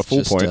given you a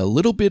full point. A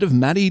little bit of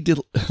Matty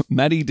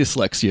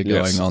dyslexia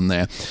going on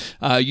there.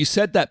 You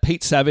said that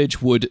Pete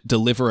Savage would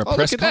deliver a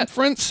press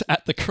conference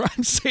at the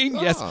crime scene.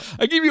 Yes.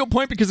 I give you a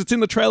point because it's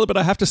in the trailer, but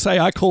I have to say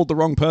I called the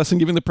wrong person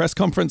giving the press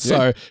conference,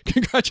 so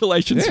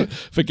congratulations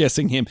for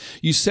guessing him.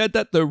 You said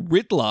that the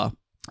Riddler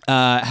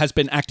has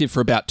been active for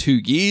about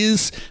 2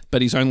 years,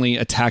 but he's only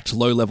attacked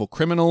low-level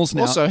criminals.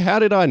 Now, also, how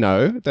did I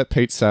know that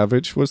Pete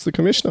Savage was the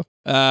commissioner?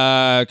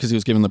 Because he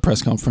was given the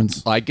press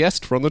conference. I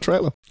guessed from the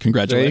trailer.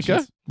 Congratulations. There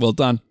you go. Well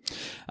done.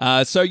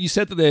 So you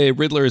said that the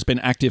Riddler has been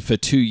active for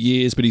 2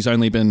 years, but he's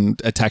only been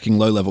attacking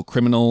low-level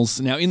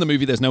criminals. Now, in the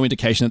movie, there's no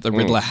indication that the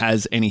Riddler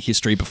has any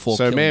history before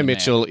killing Mayor the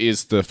Mitchell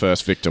is the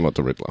first victim of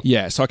the Riddler.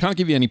 Yeah, so I can't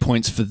give you any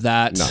points for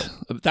that. No.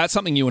 That's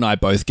something you and I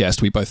both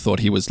guessed. We both thought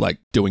he was like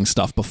doing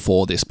stuff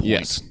before this point,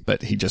 Yes.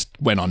 but he just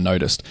went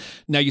unnoticed.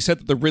 Now, you said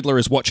that the Riddler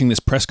is watching this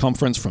press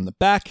conference from the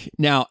back.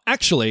 Now,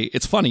 actually,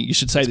 it's funny. You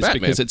should say this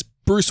Batman. because it's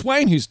Bruce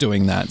Wayne who's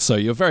doing that. So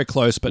you're very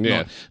close, but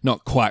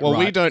not quite Well,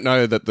 right. we don't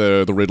know that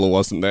the Riddler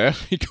wasn't there.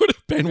 He could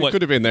have been. He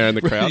could have been there in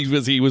the crowd.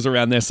 He was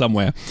around there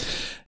somewhere.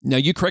 Now,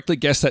 you correctly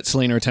guessed that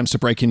Selina attempts to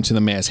break into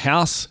the mayor's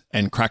house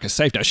and crack a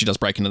safe. Now, she does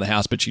break into the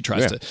house, but she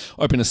tries to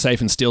open a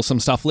safe and steal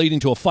some stuff, leading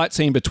to a fight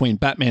scene between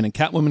Batman and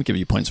Catwoman. Give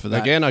you points for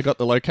that. Again, I got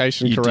the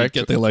location You correct. did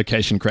get the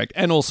location correct.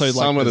 And also, like,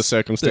 Some of the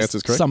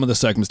circumstances correct. Some of the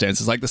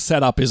circumstances. Like, the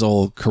setup is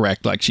all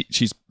correct. Like,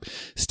 she's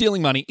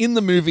stealing money. In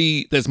the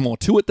movie, there's more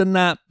to it than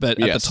that, but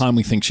at the time,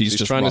 we think she's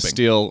just trying robbing. to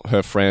steal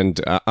her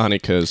friend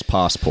Annika's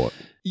passport.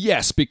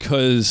 Yes,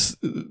 because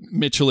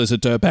Mitchell is a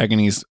dirtbag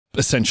and he's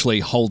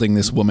essentially holding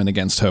this woman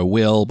against her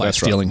will by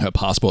stealing her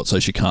passport so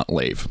she can't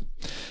leave.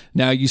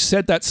 Now, you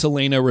said that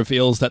Selina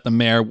reveals that the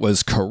mayor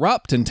was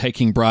corrupt and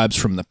taking bribes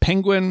from the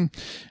Penguin,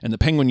 and the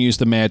Penguin used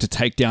the mayor to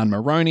take down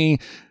Maroni.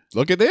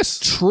 Look at this.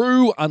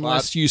 True,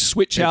 unless you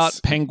switch out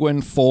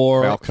Penguin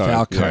for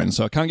Falcone. Yeah.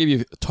 So I can't give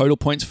you total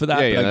points for that,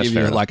 but I'll give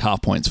you like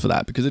half points for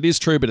that because it is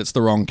true, but it's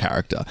the wrong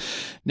character.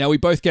 Now, we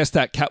both guessed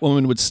that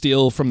Catwoman would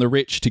steal from the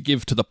rich to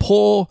give to the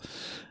poor.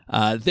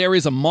 There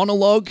is a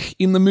monologue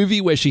in the movie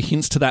where she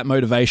hints to that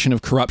motivation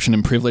of corruption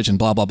and privilege and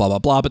blah, blah, blah, blah,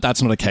 blah, but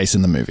that's not a case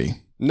in the movie.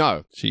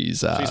 No.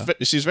 She's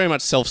very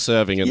much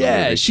self-serving in the movie.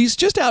 Yeah, she's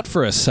just out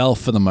for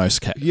herself for the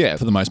most part. She's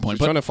point.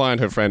 trying to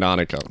find her friend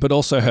Annika. But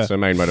also That's her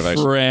main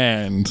motivation.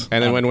 friend.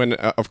 And then when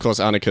of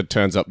course, Annika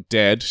turns up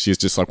dead, she's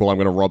just like, well, I'm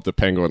going to rob the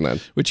Penguin then.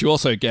 Which you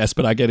also guessed,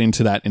 but I get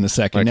into that in a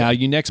second. Okay. Now,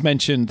 you next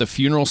mentioned the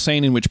funeral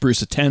scene in which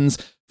Bruce attends.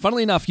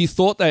 Funnily enough, you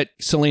thought that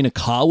Selina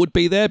Carr would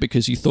be there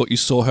because you thought you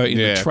saw her in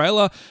the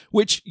trailer,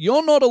 which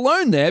you're not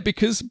alone there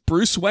because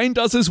Bruce Wayne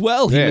does as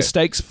well. He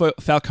mistakes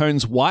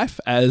Falcone's wife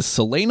as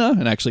Selina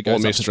and actually goes Or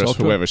up to mistress, talk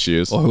to her. whoever she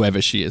is. Or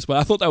whoever she is. But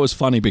I thought that was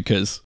funny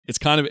because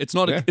it's not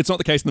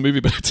the case in the movie,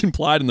 but it's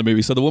implied in the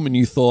movie. So the woman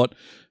you thought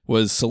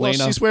was Selina.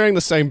 Well, she's wearing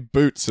the same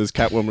boots as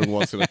Catwoman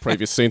was in the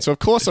previous scene, so of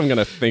course I'm going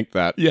to think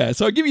that. Yeah,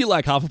 so I'll give you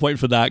like half a point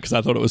for that because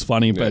I thought it was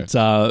funny. But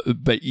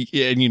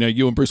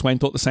you and Bruce Wayne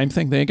thought the same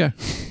thing. There you go.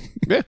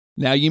 Yeah.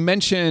 Now, you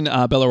mentioned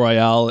Bella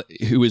Royale,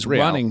 who is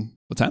running...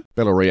 What's that?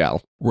 Bella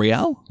Real.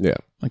 Real? Yeah.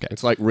 Okay.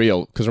 It's like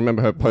real, because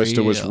remember her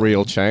poster was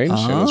real change,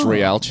 and it was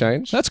real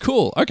change. That's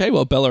cool. Okay,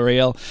 well, Bella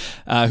Real,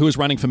 who is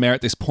running for mayor at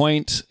this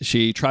point,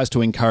 she tries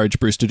to encourage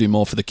Bruce to do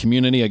more for the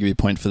community. I'll give you a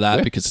point for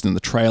that because it's in the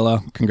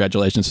trailer.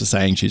 Congratulations for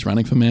saying she's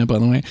running for mayor, by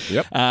the way.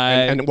 Yep.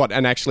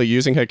 And actually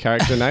using her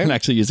character name? And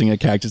actually using her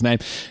character's name.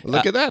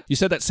 Look at that. You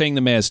said that seeing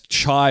the mayor's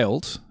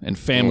child and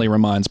family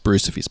reminds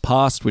Bruce of his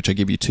past, which I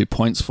give you 2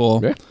 points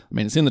for. Yeah. I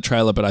mean, it's in the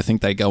trailer, but I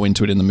think they go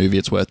into it in the movie.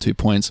 It's worth 2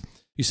 points.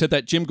 You said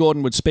that Jim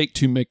Gordon would speak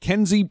to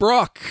Mackenzie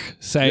Brock,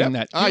 saying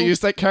that... I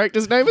used that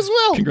character's name as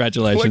well.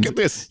 Congratulations. Look at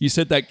this. You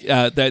said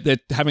that they're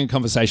having a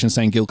conversation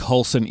saying Gil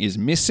Coulson is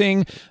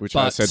missing. Which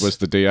I said was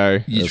the DA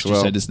as well.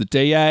 You said is the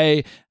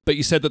DA. But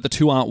you said that the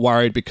two aren't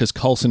worried because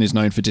Coulson is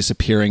known for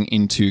disappearing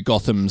into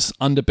Gotham's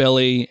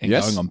underbelly and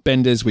going on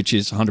benders, which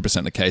is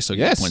 100% the case. So you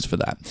get points for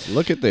that.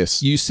 Look at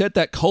this. You said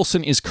that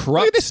Coulson is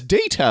corrupt. Look at this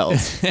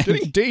details.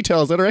 Getting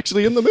details that are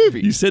actually in the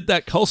movie. You said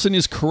that Coulson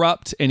is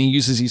corrupt and he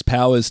uses his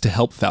powers to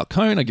help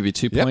Falcone. I'll give you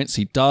 2 points.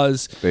 He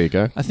does. There you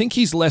go. I think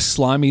he's less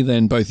slimy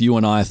than both you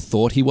and I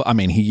thought he was. I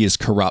mean, he is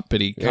corrupt,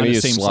 but he kind of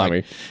seems slimy.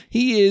 like...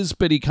 He is,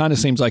 but he kind of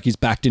seems like he's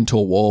backed into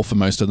a wall for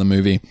most of the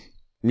movie.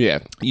 Yeah.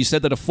 You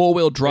said that a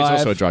four-wheel drive...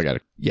 He's also a drug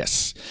addict.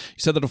 Yes. You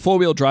said that a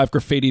four-wheel drive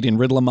graffitied in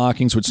Riddler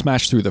markings would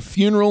smash through the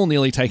funeral,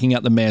 nearly taking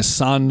out the mayor's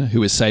son,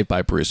 who is saved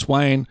by Bruce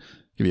Wayne.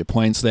 Give you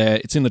points there.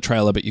 It's in the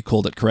trailer, but you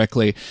called it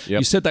correctly. Yep.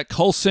 You said that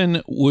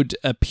Coulson would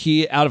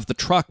appear out of the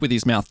truck with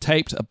his mouth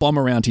taped, a bomb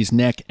around his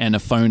neck, and a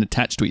phone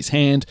attached to his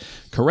hand.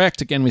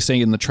 Correct. Again, we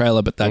see it in the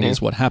trailer, but that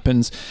is what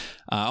happens.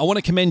 I want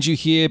to commend you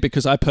here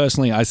because I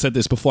said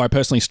this before, I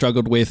personally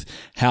struggled with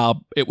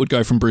how it would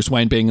go from Bruce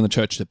Wayne being in the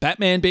church to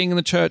Batman being in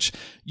the church.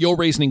 Your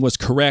reasoning was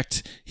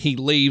correct. He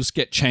leaves,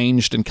 get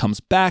changed, and comes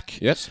back.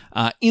 Yes.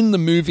 In the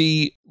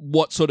movie,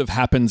 what sort of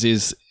happens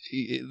is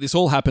this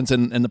all happens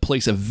and the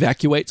police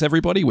evacuates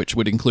everybody, which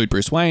would include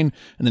Bruce Wayne,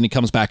 and then he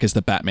comes back as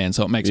the Batman,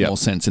 so it makes more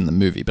sense in the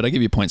movie. But I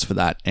give you points for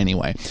that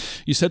anyway.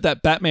 You said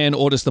that Batman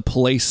orders the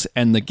police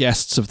and the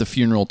guests of the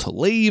funeral to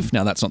leave.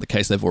 Now, that's not the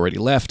case. They've already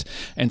left.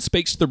 And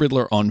speaks to the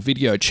Riddler on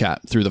video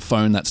chat through the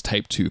phone that's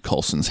taped to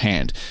Coulson's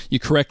hand. You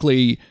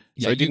correctly...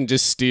 So he didn't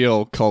just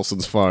steal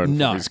Coulson's phone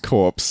from his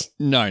corpse.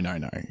 No.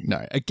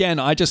 Again,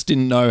 I just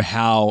didn't know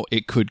how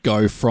it could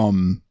go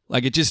from...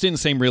 Like, it just didn't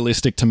seem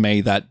realistic to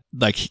me that,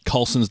 like,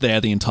 Coulson's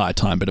there the entire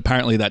time, but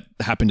apparently that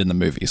happened in the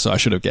movie, so I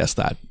should have guessed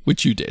that,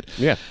 which you did.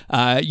 Yeah.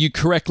 You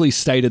correctly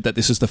stated that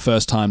this is the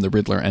first time the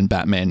Riddler and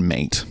Batman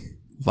meet.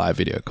 via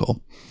video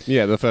call.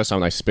 Yeah, the first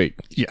time they speak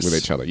Yes. with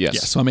each other. Yes.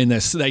 Yes. So, I mean, they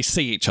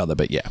see each other,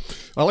 but yeah.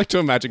 I like to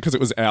imagine, because it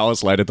was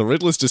hours later, the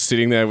Riddler's just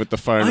sitting there with the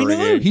phone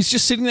ringing. He's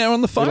just sitting there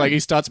on the phone. Like, he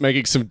starts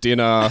making some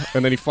dinner,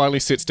 and then he finally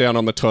sits down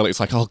on the toilet. He's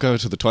like, I'll go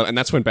to the toilet. And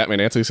that's when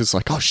Batman answers. He's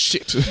like, oh,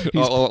 shit.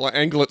 I'll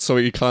angle it so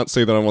you can't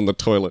see that I'm on the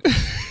toilet.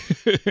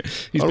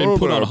 He's been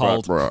put on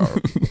hold.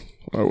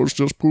 I was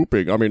just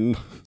pooping. I mean...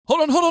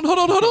 Hold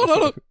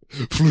on.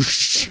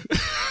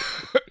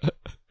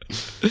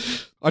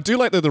 I do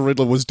like that the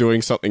Riddler was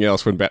doing something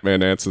else when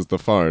Batman answers the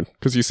phone,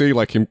 because you see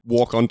like him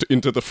walk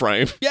into the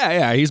frame.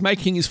 Yeah. He's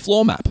making his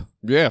floor map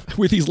Yeah,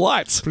 with his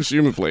lights.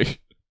 presumably.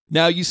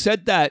 Now, you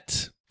said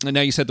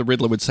the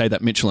Riddler would say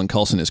that Mitchell and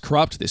Coulson is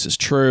corrupt. This is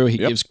true. He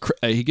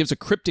gives a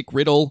cryptic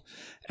riddle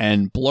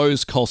and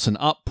blows Coulson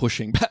up,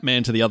 pushing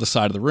Batman to the other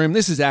side of the room.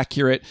 This is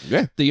accurate.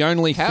 Yeah. The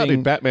only How thing...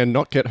 did Batman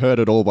not get hurt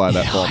at all by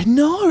that I bomb?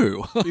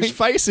 know. His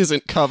face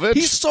isn't covered.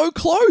 He's so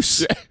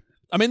close. Yeah.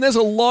 I mean, there's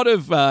a lot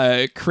of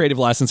creative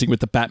licensing with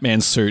the Batman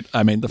suit.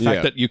 I mean, the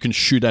fact that you can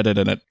shoot at it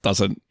and it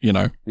doesn't,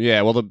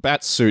 Yeah, well, the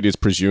bat suit is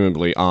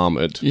presumably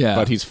armored,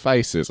 but his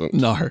face isn't.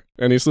 No.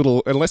 And his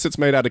little, unless it's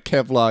made out of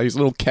Kevlar, his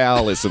little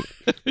cowl isn't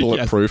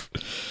bulletproof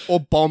or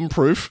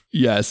bomb-proof.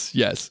 Yes.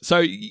 So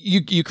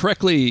you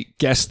correctly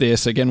guessed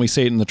this. Again, we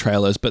see it in the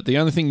trailers, but the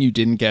only thing you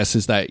didn't guess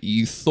is that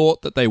you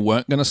thought that they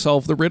weren't going to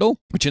solve the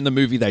riddle, which in the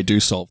movie they do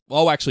solve.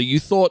 Oh, actually,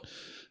 you thought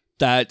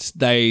that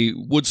they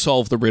would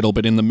solve the riddle,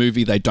 but in the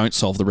movie they don't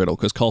solve the riddle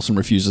because Coulson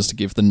refuses to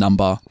give the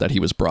number that he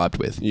was bribed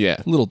with. Yeah.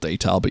 Little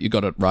detail, but you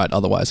got it right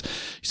otherwise.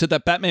 You said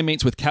that Batman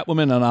meets with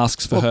Catwoman and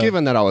asks for her... Well,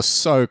 given that I was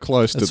so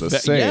close to the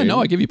scene... Yeah, no,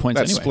 I give you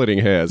points that's anyway. Splitting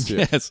hairs.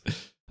 Yeah. Yes.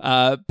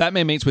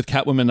 Batman meets with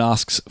Catwoman and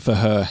asks for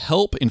her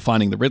help in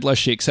finding the Riddler.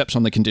 She accepts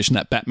on the condition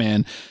that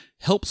Batman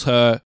helps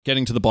her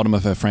getting to the bottom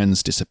of her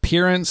friend's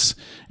disappearance,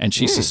 and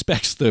she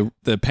suspects the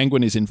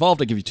Penguin is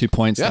involved. I give you 2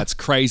 points. Yeah. That's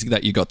crazy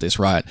that you got this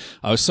right.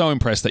 I was so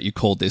impressed that you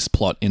called this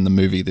plot in the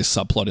movie, this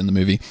subplot in the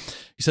movie.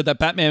 You said that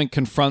Batman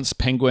confronts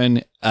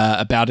Penguin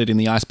about it in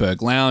the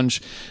Iceberg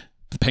Lounge.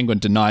 The Penguin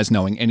denies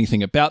knowing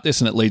anything about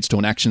this, and it leads to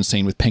an action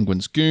scene with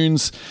Penguin's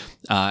goons.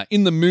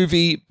 In the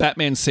movie,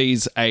 Batman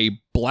sees a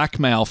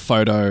blackmail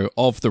photo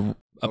of the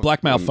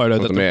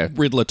the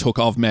Riddler took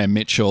of Mayor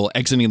Mitchell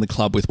exiting the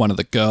club with one of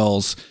the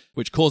girls,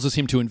 which causes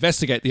him to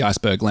investigate the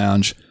Iceberg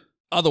Lounge.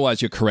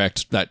 Otherwise, you're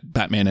correct that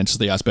Batman enters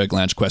the Iceberg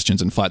Lounge,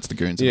 questions and fights the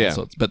goons and all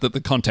sorts. But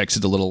the context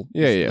is a little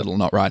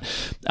not right.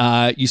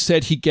 You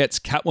said he gets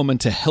Catwoman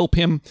to help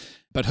him,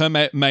 but her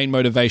main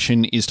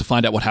motivation is to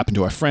find out what happened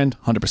to her friend.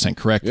 100%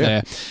 correct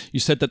there. You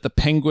said that the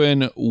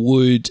Penguin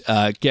would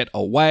get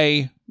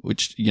away,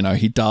 which,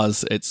 he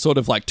does. It's sort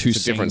of like two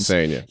scenes. Different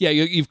scene, yeah. Yeah,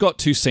 you've got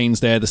two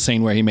scenes there. The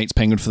scene where he meets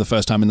Penguin for the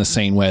first time and the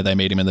scene where they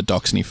meet him in the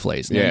docks and he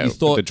flees. Now, you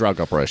thought, the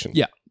drug operation.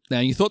 Yeah. Now,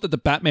 you thought that the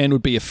Batman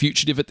would be a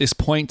fugitive at this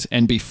point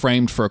and be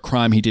framed for a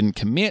crime he didn't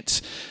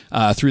commit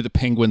through the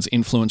Penguin's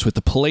influence with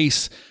the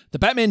police. The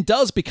Batman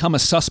does become a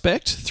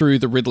suspect through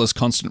the Riddler's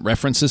constant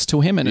references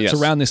to him, and it's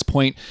around this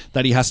point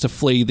that he has to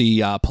flee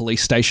the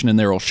police station and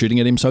they're all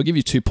shooting at him. So I'll give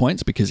you 2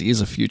 points because he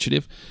is a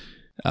fugitive.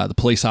 The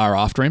police are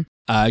after him.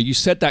 You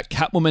said that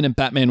Catwoman and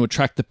Batman would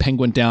track the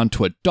Penguin down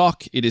to a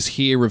dock. It is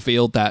here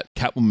revealed that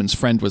Catwoman's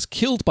friend was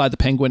killed by the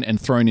Penguin and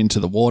thrown into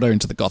the water,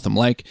 into the Gotham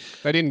Lake.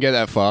 They didn't get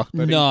that far.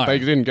 They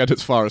didn't get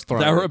as far as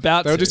throwing They were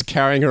about They were just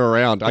carrying her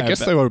around. I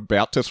guess they were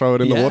about to throw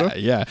it in the water.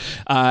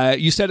 Yeah.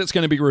 You said it's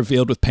going to be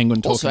revealed with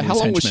Penguin talking to his how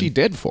long was henchmen. she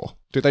dead for?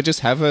 Did they just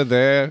have her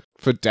there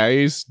for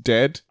days,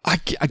 dead? I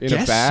in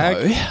guess a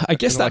bag? so. I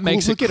guess that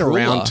makes it get cooler.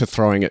 around to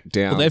throwing it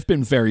down. Well, they've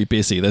been very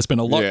busy. There's been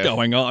a lot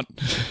going on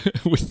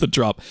with the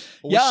drop.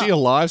 Was she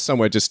alive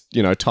somewhere, just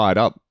tied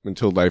up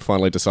until they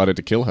finally decided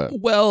to kill her?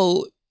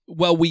 Well,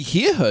 we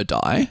hear her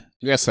die.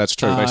 Yes, that's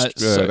true.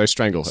 They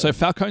strangle her. So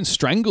Falcone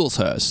strangles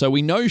her. So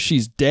we know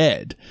she's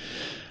dead.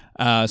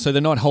 So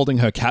they're not holding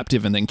her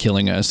captive and then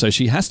killing her. So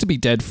she has to be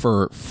dead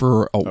for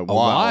a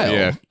while.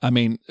 Yeah. I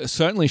mean,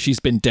 certainly she's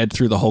been dead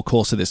through the whole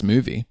course of this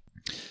movie.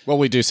 Well,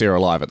 we do see her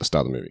alive at the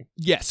start of the movie.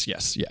 Yes.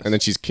 And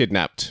then she's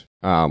kidnapped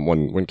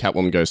when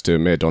Catwoman goes to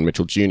Mayor Don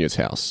Mitchell Jr.'s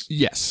house.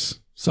 Yes.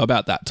 So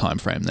about that time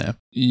frame there.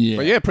 Yeah.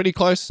 But yeah, pretty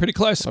close. Pretty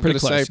close.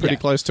 Pretty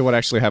close to what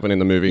actually happened in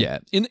the movie. Yeah.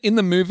 In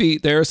the movie,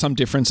 there are some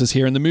differences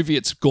here. In the movie,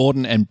 it's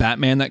Gordon and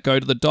Batman that go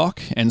to the dock,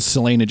 and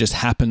Selina just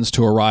happens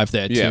to arrive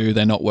there too. Yeah.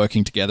 They're not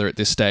working together at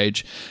this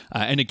stage.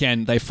 And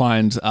again, they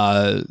find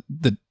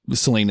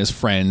Selina's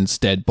friend's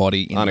dead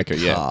body in Annika,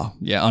 the car.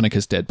 Yeah,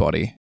 Annika's dead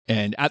body.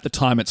 And at the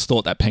time, it's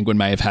thought that Penguin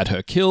may have had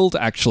her killed.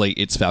 Actually,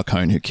 it's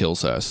Falcone who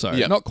kills her. So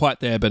not quite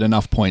there, but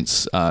enough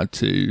points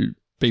to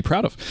be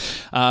proud of.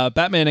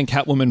 Batman and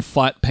Catwoman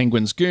fight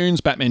Penguin's goons.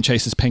 Batman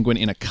chases Penguin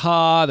in a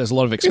car. There's a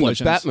lot of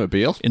explosions. In the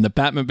Batmobile? In the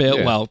Batmobile.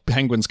 Yeah. Well,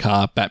 Penguin's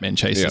car. Batman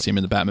chases him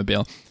in the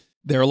Batmobile.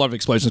 There are a lot of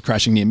explosions,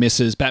 crashing near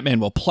misses. Batman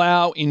will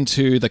plow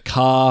into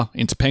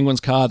Penguin's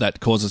car. That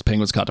causes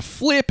Penguin's car to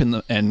flip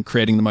and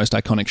creating the most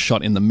iconic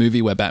shot in the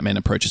movie where Batman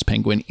approaches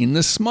Penguin in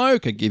the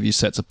smoke. I give you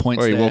sets of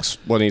points there. Or he walks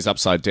when he's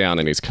upside down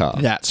in his car.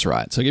 That's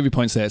right. So I give you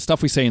points there.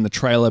 Stuff we see in the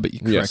trailer, but you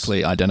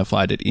correctly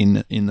identified it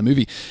in the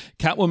movie.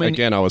 Catwoman.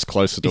 Again, I was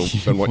closer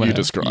than what you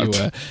described.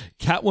 You were.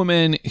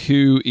 Catwoman,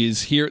 who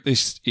is here at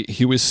this,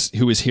 who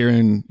is here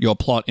in your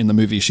plot in the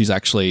movie, she's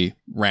actually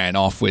ran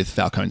off with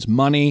Falcone's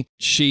money.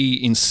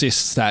 She insists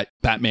that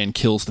Batman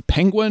kills the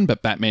Penguin,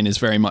 but Batman is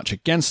very much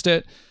against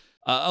it.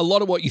 A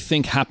lot of what you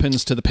think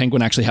happens to the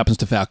Penguin actually happens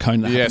to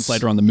Falcone. That happens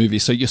later on in the movie.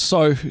 So you're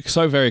so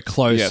very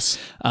close. Yes.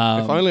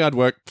 If only I'd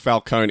worked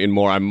Falcone in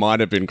more, I might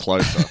have been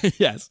closer.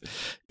 Yes.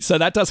 So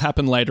that does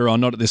happen later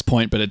on, not at this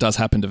point, but it does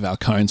happen to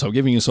Falcone. So I'm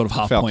giving you sort of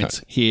half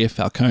points here.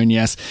 Falcone,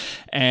 yes.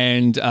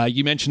 And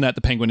you mentioned that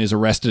the Penguin is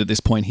arrested at this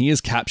point. He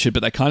is captured,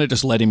 but they kind of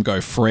just let him go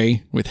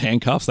free with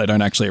handcuffs. They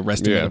don't actually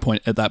arrest him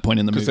at that point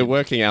in the movie. Because they're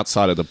working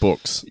outside of the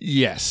books.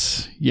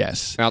 Yes.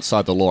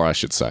 Outside the law, I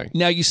should say.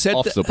 Now you said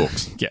off the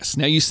books. Yes.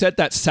 Now you said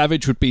that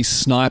Savage would be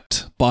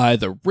sniped by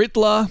the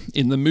Riddler.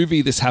 In the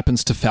movie, this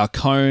happens to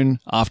Falcone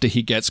after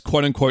he gets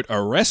quote-unquote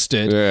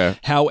arrested. Yeah.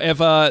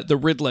 However, the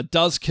Riddler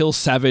does kill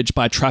Savage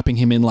by trapping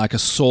him in like a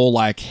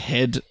saw-like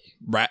head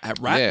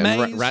rat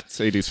maze. Rats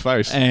eat his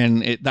face.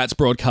 And that's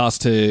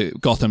broadcast to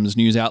Gotham's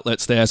news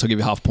outlets there, so I'll give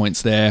you half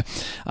points there.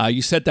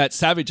 You said that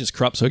Savage is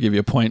corrupt, so I'll give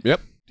you a point.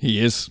 Yep. He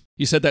is.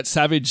 You said that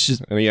Savage...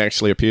 And he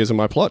actually appears in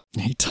my plot.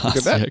 He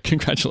does. Yeah,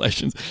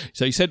 congratulations.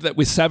 So you said that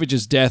with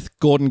Savage's death,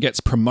 Gordon gets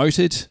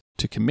promoted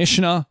to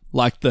commissioner,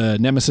 like the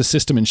Nemesis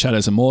system in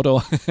Shadows of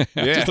Mordor.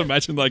 Just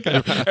imagine like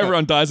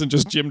everyone dies and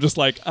just Jim just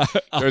like...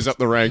 goes up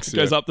the ranks.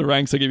 Goes up the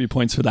ranks. I'll give you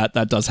points for that.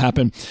 That does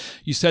happen.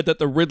 You said that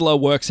the Riddler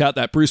works out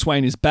that Bruce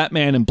Wayne is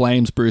Batman and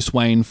blames Bruce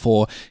Wayne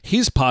for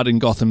his part in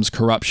Gotham's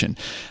corruption.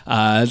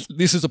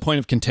 This is a point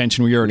of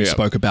contention. We already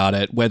spoke about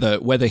it,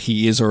 whether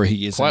he is or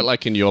he isn't. Quite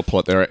like in your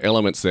plot, there are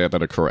elements there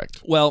that are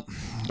correct. Well...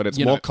 But it's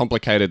more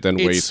complicated than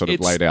we sort of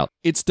laid out.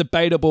 It's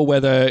debatable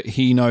whether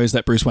he knows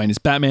that Bruce Wayne is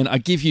Batman. I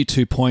give you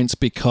 2 points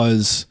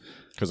because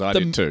I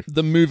did too.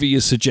 The movie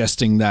is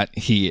suggesting that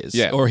he is,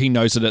 or he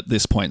knows it at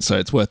this point, so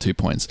it's worth 2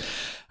 points.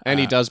 And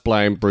he does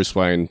blame Bruce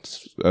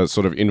Wayne's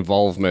sort of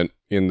involvement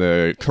in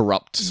the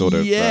corrupt sort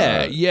of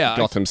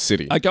Gotham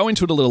City. I go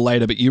into it a little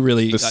later, but you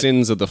really... The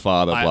sins of the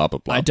father, blah,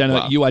 blah,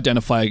 blah. You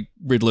identify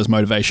Riddler's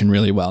motivation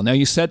really well. Now,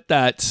 you said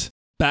that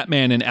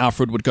Batman and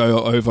Alfred would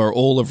go over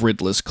all of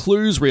Riddler's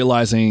clues,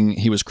 realizing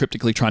he was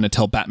cryptically trying to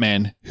tell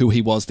Batman who he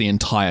was the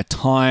entire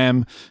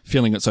time,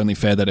 feeling it's only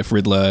fair that if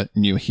Riddler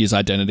knew his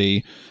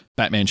identity,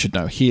 Batman should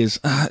know his.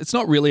 It's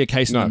not really a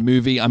case in the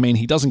movie. I mean,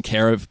 he doesn't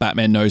care if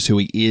Batman knows who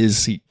he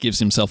is. He gives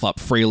himself up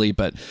freely,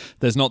 but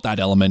there's not that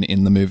element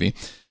in the movie.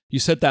 You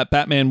said that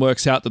Batman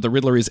works out that the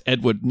Riddler is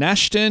Edward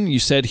Nashton. You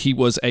said he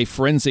was a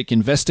forensic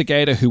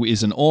investigator who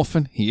is an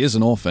orphan. He is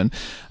an orphan.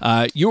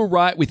 You were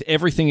right with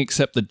everything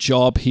except the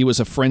job. He was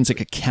a forensic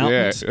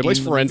accountant. Yeah, at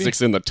least forensics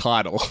in the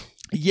title.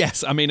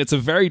 Yes, I mean, it's a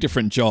very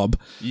different job.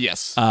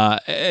 Yes.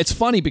 It's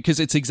funny because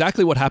it's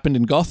exactly what happened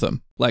in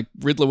Gotham. Like,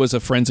 Riddler was a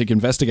forensic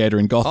investigator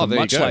in Gotham,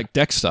 much like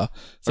Dexter.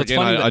 So again,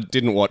 I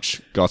didn't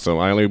watch Gotham.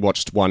 I only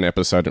watched one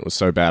episode. It was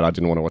so bad, I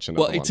didn't want to watch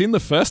another one. Well, it's in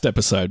the first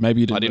episode. Maybe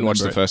you didn't I didn't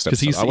watch the first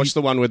episode. I watched watched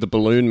the one where the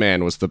balloon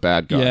man was the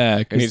bad guy.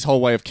 Yeah. And his whole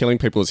way of killing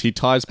people is he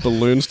ties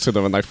balloons to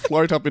them and they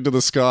float up into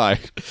the sky.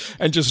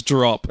 And just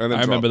drop. And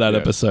I remember that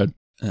episode.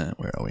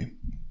 Where are we?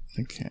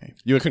 Okay.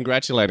 You were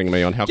congratulating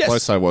me on how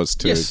close I was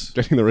to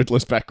getting the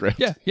Riddler's background.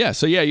 Yeah.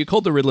 So, you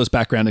called the Riddler's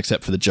background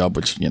except for the job,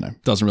 which,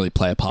 doesn't really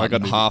play a part. I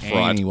got half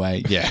right.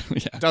 Anyway, yeah.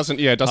 Doesn't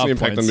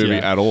impact the movie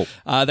at all.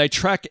 They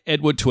track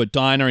Edward to a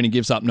diner and he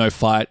gives up no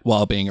fight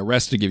while being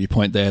arrested. Give you a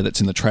point there that's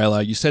in the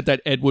trailer. You said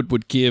that Edward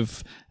would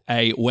give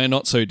a "we're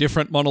not so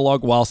different"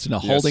 monologue whilst in a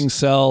holding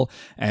cell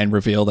and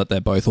reveal that they're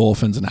both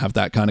orphans and have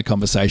that kind of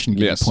conversation.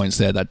 Give you points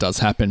there. That does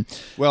happen.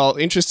 Well,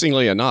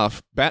 interestingly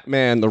enough,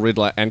 Batman, the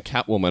Riddler, and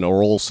Catwoman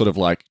are all sort of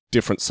like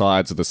different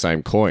sides of the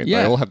same coin.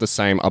 Yeah. They all have the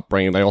same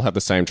upbringing. They all have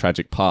the same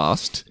tragic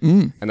past.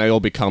 And they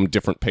all become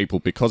different people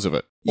because of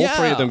it. All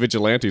three of them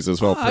vigilantes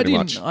as well, pretty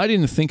much. I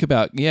didn't think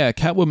about... Yeah,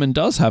 Catwoman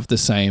does have the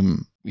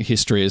same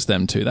history as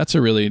them too. That's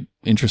a really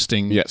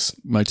interesting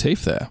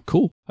motif there.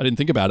 Cool. I didn't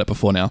think about it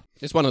before now.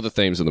 It's one of the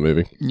themes of the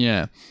movie.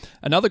 Yeah.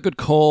 Another good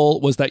call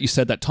was that you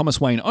said that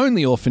Thomas Wayne owned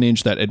the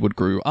orphanage that Edward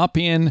grew up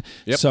in,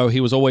 so he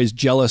was always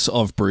jealous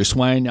of Bruce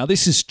Wayne. Now,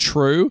 this is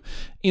true.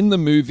 In the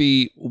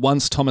movie,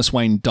 once Thomas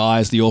Wayne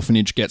dies, the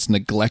orphanage gets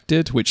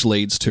neglected, which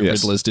leads to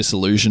Riddler's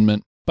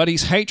disillusionment. But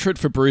his hatred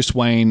for Bruce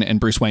Wayne and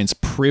Bruce Wayne's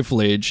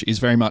privilege is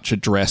very much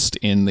addressed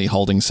in the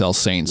holding cell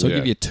scene. So I'll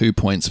give you 2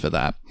 points for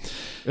that.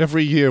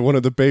 Every year, one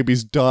of the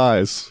babies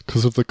dies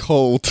because of the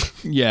cold.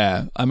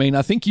 Yeah. I mean,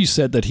 I think you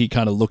said that he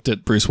kind of looked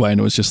at Bruce Wayne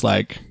and was just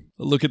like,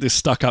 look at this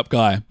stuck-up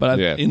guy. But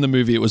in the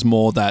movie, it was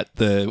more that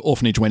the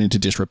orphanage went into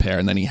disrepair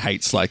and then he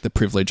hates, like, the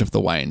privilege of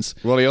the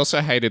Waynes. Well, he also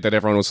hated that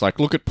everyone was like,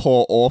 look at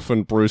poor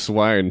orphan Bruce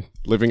Wayne.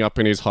 living up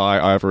in his high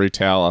ivory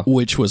tower.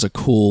 Which was a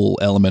cool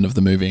element of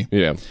the movie.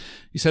 Yeah.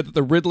 You said that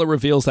the Riddler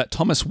reveals that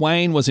Thomas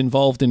Wayne was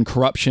involved in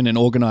corruption and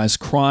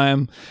organized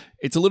crime.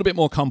 It's a little bit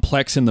more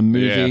complex in the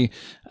movie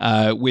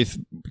with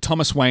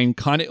Thomas Wayne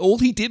all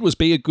he did was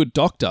be a good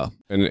doctor.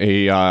 And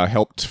he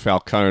helped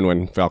Falcone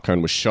when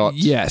Falcone was shot.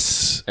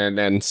 Yes. And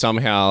then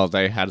somehow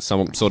they had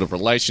some sort of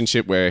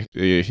relationship where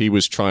he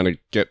was trying to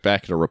get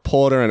back at a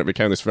reporter, and it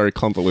became this very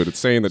convoluted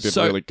scene that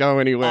didn't really go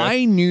anywhere.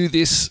 I knew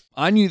this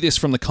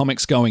from the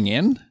comics going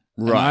in.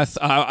 Right.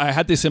 I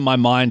had this in my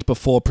mind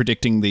before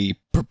predicting the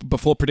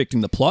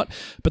plot,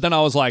 but then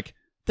I was like,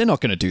 they're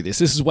not going to do this.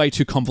 This is way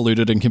too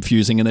convoluted and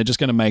confusing, and they're just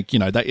going to make,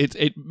 that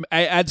it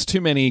adds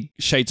too many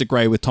shades of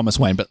grey with Thomas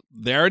Wayne. But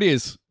there it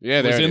is.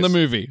 Yeah, there it was in the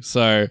movie.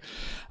 So,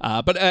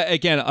 but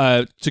again,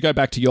 to go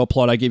back to your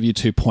plot, I give you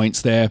 2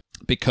 points there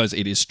because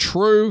it is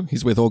true.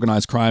 He's with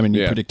organized crime, and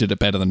you predicted it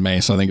better than me,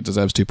 so I think it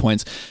deserves 2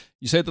 points.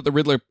 You said that the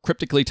Riddler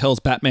cryptically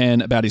tells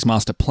Batman about his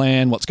master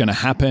plan, what's going to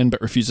happen,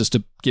 but refuses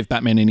to give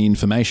Batman any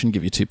information.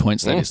 Give you 2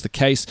 points. That is the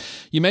case.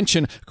 You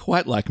mentioned,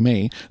 quite like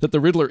me, that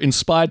the Riddler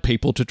inspired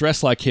people to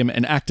dress like him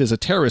and act as a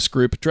terrorist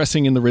group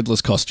dressing in the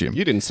Riddler's costume.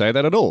 You didn't say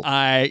that at all.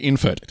 I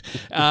inferred it.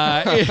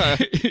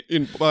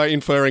 By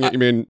inferring it, you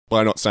mean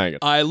by not saying it?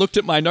 I looked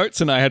at my notes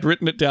and I had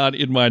written it down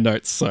in my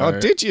notes. So. Oh,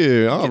 did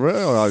you? Oh,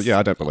 really? Yeah,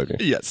 I don't believe you.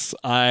 Yes.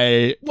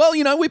 Well,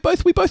 we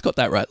both got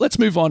that right. Let's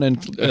move on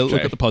and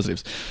look at the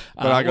positives.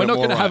 But we're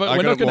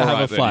not going to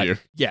have a fight.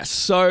 Yes.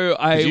 So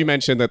you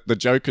mentioned that the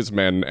Joker's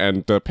men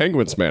and the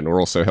Penguin's men were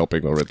also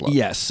helping the Riddler.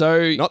 Yes.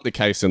 So not the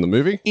case in the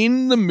movie.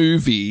 In the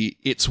movie,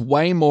 it's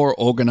way more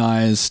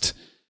organized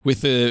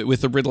with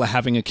the Riddler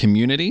having a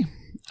community.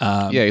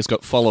 He's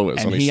got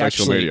followers on his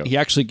social media. He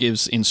actually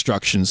gives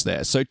instructions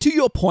there. So to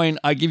your point,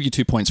 I give you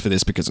 2 points for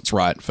this because it's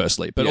right,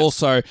 firstly. But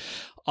also,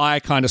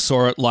 I kind of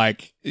saw it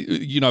like,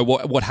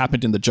 what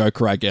happened in the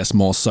Joker, I guess,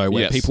 more so,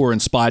 where people were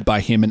inspired by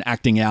him and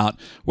acting out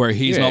where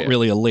he's not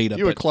really a leader.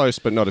 You were close,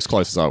 but not as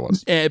close as I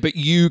was. Yeah, but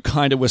you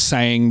kind of were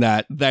saying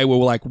that they were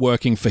like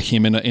working for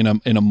him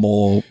in a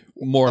more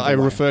of I a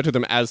way. refer to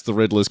them as the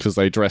Riddlers because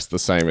they dress the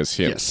same as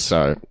him. Yes.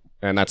 So,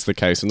 and that's the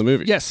case in the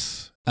movie.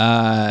 Yes.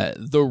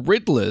 The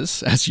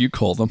Riddlers, as you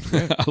call them,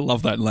 I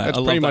love that name. That's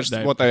pretty much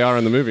what they are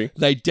in the movie.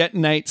 They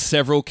detonate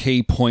several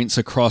key points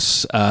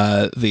across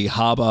the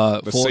harbour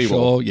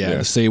foreshore,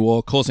 the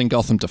seawall, causing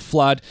Gotham to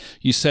flood.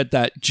 You said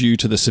that due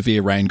to the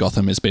severe rain,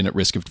 Gotham has been at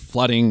risk of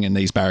flooding, and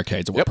these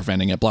barricades are what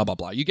preventing it. Blah blah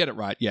blah. You get it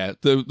right. Yeah,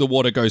 the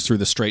water goes through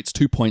the streets.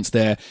 2 points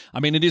there.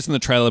 I mean, it is in the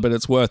trailer, but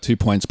it's worth 2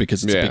 points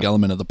because it's a big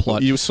element of the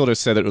plot. You sort of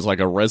said it was like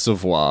a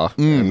reservoir,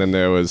 and then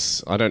there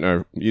was I don't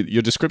know.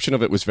 Your description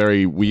of it was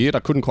very weird. I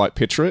couldn't quite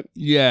picture it.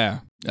 Yeah.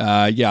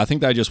 I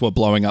think they just were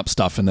blowing up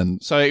stuff and then...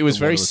 So it was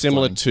very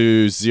similar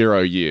to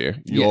Zero Year,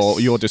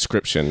 your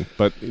description,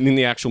 but in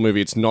the actual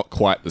movie, it's not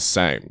quite the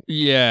same.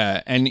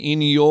 Yeah, and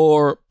in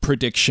your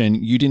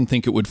prediction, you didn't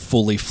think it would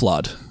fully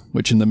flood,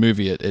 which in the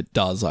movie it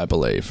does, I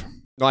believe.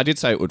 No, I did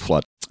say it would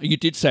flood. You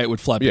did say it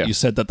would flood, but you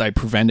said that they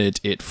prevented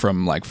it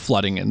from like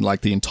flooding and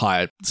like the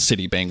entire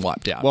city being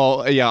wiped out.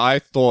 Well, yeah, I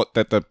thought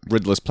that the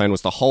Riddler's plan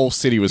was the whole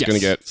city was going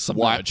to get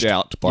wiped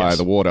out by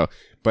the water.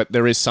 But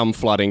there is some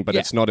flooding, but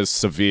it's not as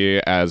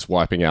severe as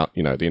wiping out,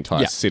 the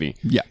entire city.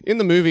 Yeah. In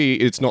the movie,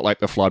 it's not like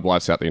the flood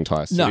wipes out the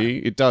entire city.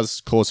 No. It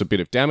does cause a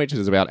bit of damage.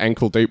 There's about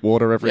ankle-deep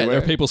water everywhere. Yeah,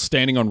 there are people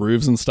standing on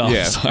roofs and stuff.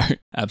 Yeah. So,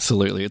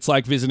 absolutely. It's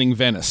like visiting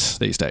Venice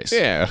these days.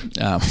 Yeah.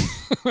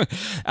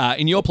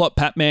 In your plot,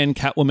 Batman,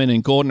 Catwoman,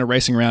 and Gordon are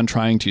racing around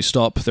trying to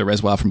stop the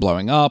reservoir from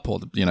blowing up or,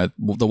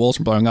 the walls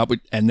from blowing up,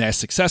 and they're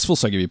successful,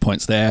 so I give you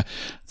points there.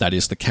 That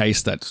is the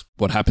case. That's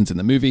what happens in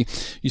the movie.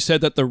 You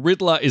said that the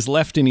Riddler is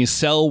left in his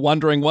cell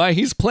wondering why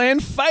his plan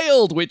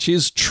failed, which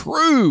is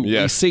true.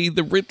 Yes. We see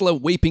the Riddler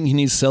weeping in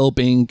his cell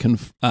being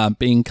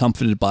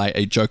comforted by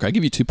a Joker. I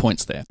give you 2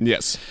 points there.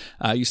 Yes.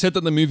 You said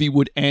that the movie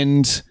would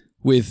end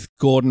with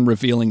Gordon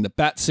revealing the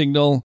bat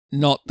signal.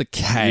 Not the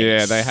case.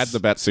 Yeah, they had the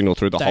bat signal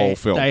through the whole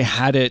film. They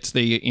had it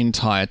the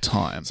entire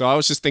time. So I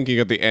was just thinking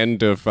at the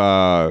end of,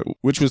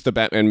 which was the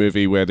Batman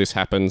movie where this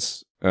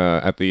happens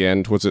at the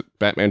end? Was it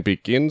Batman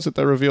Begins that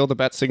they reveal the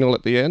bat signal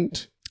at the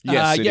end?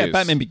 Yes, it is.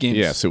 Batman Begins.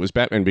 Yes, it was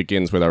Batman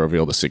Begins where they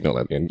reveal the signal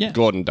at the end. Yeah.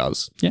 Gordon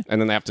does. Yeah.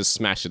 And then they have to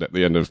smash it at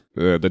the end of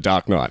The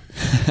Dark Knight.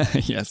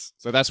 Yes.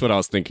 So that's what I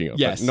was thinking of.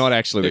 Yes. But not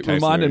actually the case. It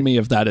reminded me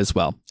of that as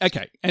well.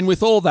 Okay. And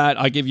with all that,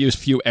 I give you a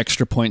few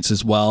extra points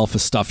as well for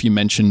stuff you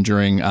mentioned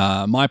during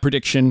my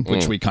prediction,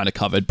 which we kind of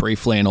covered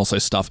briefly, and also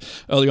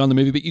stuff earlier on in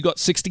the movie. But you got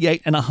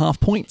 68.5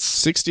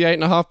 points.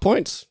 68.5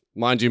 points.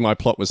 Mind you, my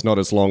plot was not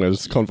as long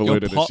as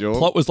convoluted as yours.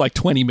 Plot was like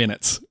 20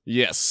 minutes.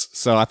 Yes.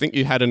 So I think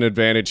you had an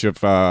advantage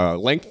of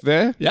length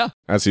there. Yeah.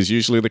 As is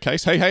usually the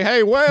case.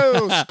 Hey,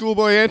 whoa,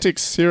 schoolboy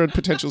antics here and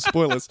potential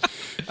spoilers.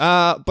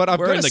 But I've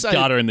We're in the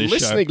gutter in this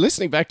show.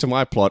 Listening back to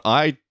my plot,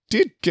 I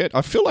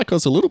feel like I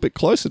was a little bit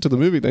closer to the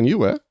movie than you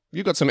were.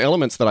 You got some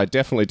elements that I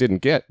definitely didn't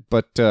get,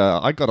 but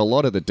I got a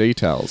lot of the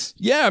details.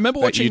 Yeah, I remember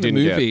watching the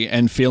movie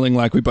and feeling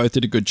like we both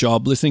did a good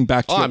job. Listening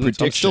back to your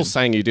prediction. I'm still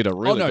saying you did a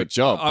really good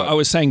job. I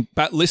was saying,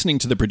 listening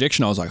to the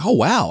prediction, I was like, oh,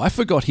 wow, I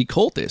forgot he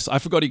called this. I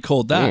forgot he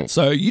called that.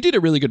 So you did a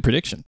really good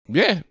prediction.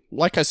 Yeah.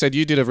 Like I said,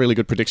 you did a really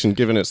good prediction,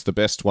 given it's the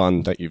best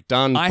one that you've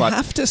done. I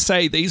have to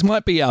say, these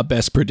might be our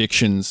best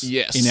predictions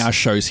in our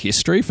show's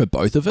history for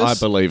both of us. I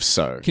believe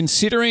so.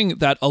 Considering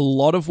that a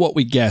lot of what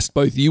we guessed,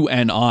 both you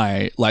and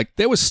I, like,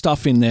 there was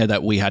stuff in there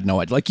that we had no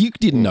idea. Like, you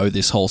didn't know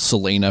this whole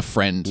Selena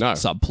friend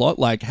subplot.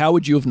 Like, how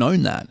would you have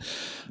known that?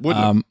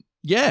 Wouldn't.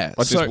 Yeah.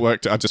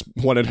 I just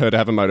wanted her to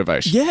have a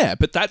motivation. Yeah,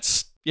 but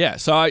that's... Yeah,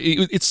 so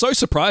it's so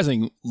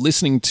surprising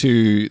listening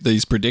to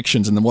these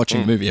predictions and then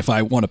watching the movie if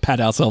I want to pat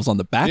ourselves on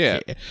the back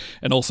here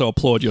and also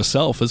applaud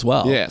yourself as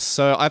well. Yeah,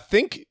 so I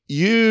think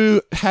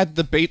you had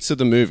the beats of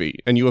the movie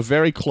and you were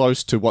very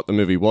close to what the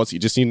movie was.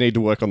 You need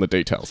to work on the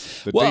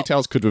details. The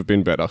details could have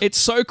been better. It's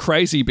so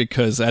crazy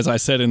because, as I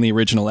said in the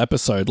original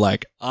episode,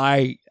 like,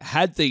 I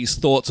had these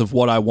thoughts of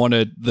what I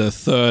wanted the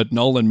third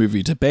Nolan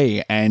movie to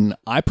be, and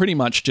I pretty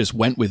much just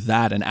went with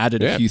that and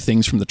added a few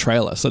things from the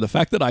trailer. So the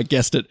fact that I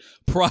guessed it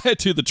prior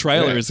to the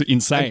trailer is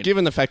insane. And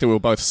given the fact that we were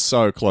both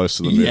so close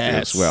to the movie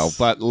as well.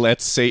 But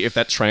let's see if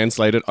that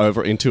translated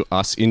over into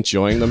us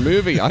enjoying the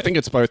movie. I think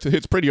it's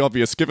pretty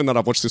obvious, given that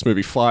I've watched this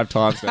movie 5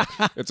 times now.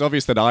 It's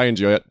obvious that I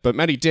enjoy it. But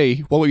Matty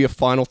D, what were your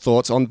final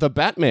thoughts on The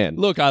Batman?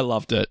 Look, I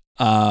loved it.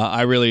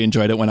 I really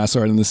enjoyed it when I saw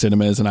it in the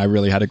cinemas, and I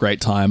really had a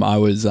great time. I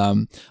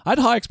had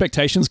high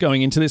expectations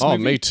going into this movie. Oh,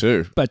 me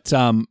too. But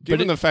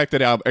given the fact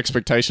that our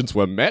expectations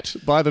were met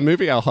by the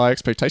movie, our high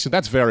expectations,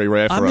 that's very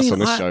rare for us on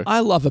this show. I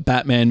love a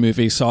Batman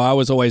movie, so I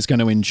was always going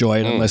to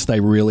enjoy it unless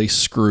they really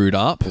screwed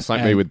up. It's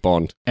like me with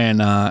Bond.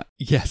 And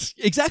yes,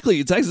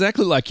 exactly. It's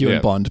exactly like you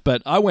and Bond.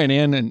 But I went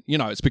in, and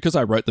it's because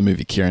I wrote the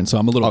movie, Kieran, so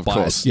I'm a little biased.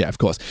 Course. Yeah, of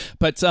course.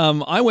 But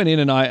I went in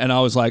and I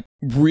was like,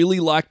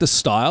 really liked the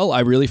style. I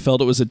really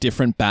felt it was a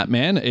different Batman.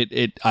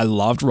 I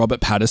loved Robert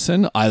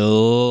Pattinson. I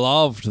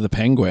loved the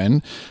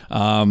Penguin.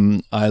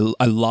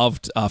 I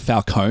loved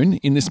Falcone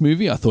in this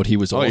movie. I thought he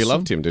was awesome. Oh, you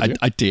loved him, did you?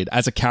 I did.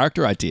 As a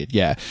character, I did,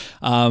 yeah.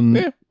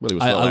 Really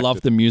was I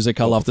loved the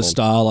music. I loved the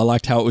style. I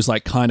liked how it was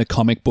like kind of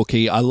comic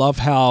booky. I love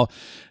how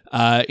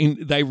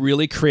they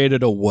really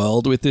created a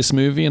world with this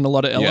movie and a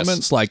lot of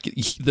elements. Like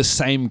the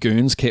same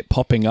goons kept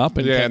popping up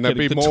and and there'd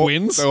be the more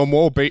twins. They were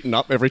more beaten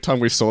up every time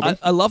we saw them.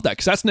 I love that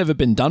because that's never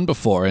been done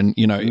before, and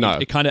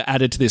it kind of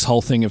added to this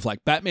whole thing of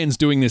like Batman's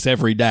doing this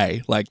every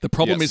day. Like the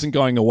problem isn't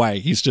going away.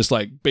 He's just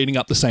like beating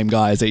up the same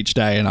guys each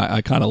day, and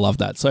I kind of love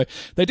that. So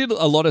they did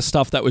a lot of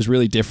stuff that was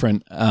really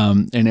different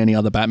in any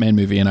other Batman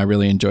movie, and I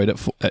really enjoyed it.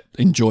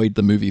 Enjoyed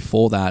the movie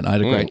for that. And I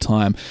had a great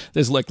time.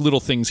 There's like little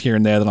things here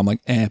and there that I'm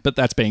like, but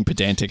that's being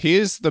pedantic.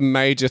 Here's the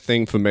major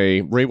thing for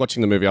me,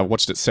 rewatching the movie, I've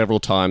watched it several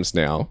times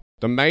now.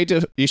 The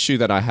major issue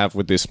that I have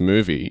with this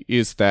movie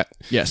is that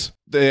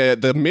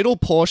the middle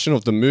portion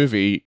of the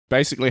movie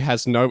basically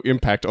has no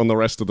impact on the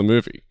rest of the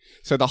movie.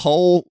 So the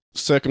whole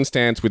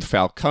circumstance with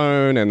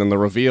Falcone and then the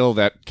reveal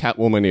that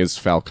Catwoman is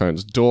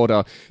Falcone's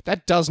daughter,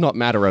 that does not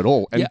matter at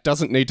all and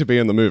doesn't need to be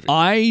in the movie.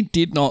 I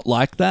did not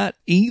like that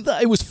either.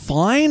 It was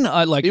fine.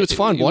 It was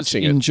fine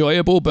watching it.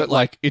 Enjoyable, but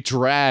like it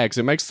drags.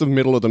 It makes the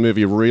middle of the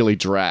movie really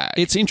drag.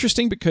 It's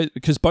interesting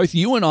because both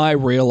you and I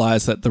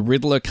realize that the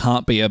Riddler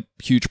can't be a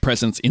huge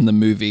presence in the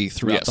movie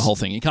throughout the whole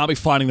thing. You can't be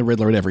fighting the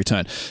Riddler at every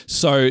turn.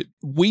 So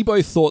we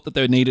both thought that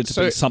there needed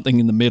to be something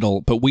in the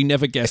middle, but we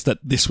never guessed that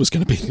this was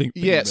going to be the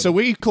middle. So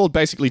we called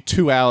basically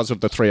 2 hours of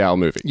the 3-hour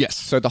movie. Yes.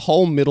 So the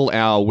whole middle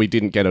hour we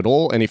didn't get at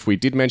all, and if we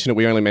did mention it,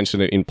 we only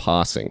mentioned it in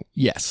passing.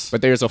 Yes.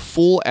 But there's a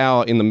full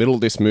hour in the middle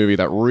of this movie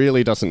that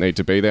really doesn't need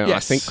to be there, and I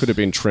think could have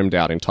been trimmed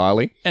out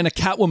entirely. And a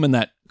Catwoman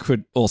that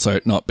could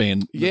also not be in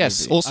the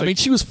movie. Also, I mean,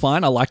 she was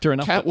fine. I liked her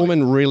enough.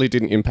 Catwoman really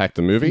didn't impact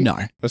the movie. No.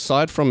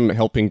 Aside from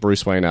helping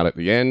Bruce Wayne out at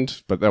the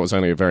end, but that was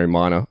only a very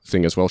minor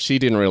thing as well. She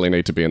didn't really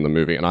need to be in the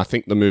movie, and I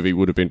think the movie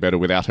would have been better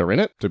without her in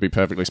it, to be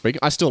perfectly speaking.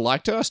 I still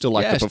liked her. I still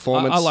liked the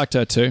performance. I liked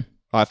her too.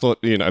 I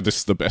thought, this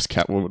is the best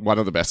Catwoman. One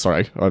of the best,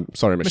 sorry. I'm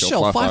sorry,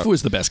 Michelle Pfeiffer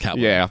was the best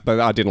Catwoman. Yeah, but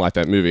I didn't like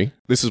that movie.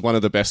 This is one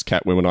of the best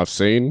Catwomen I've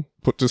seen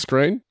put to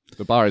screen.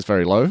 The bar is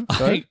very low.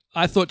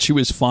 I thought she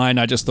was fine.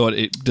 I just thought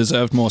it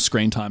deserved more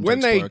screen time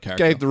when to explore they a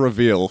character. gave the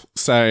reveal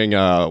saying,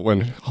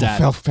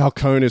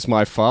 Falcone is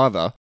my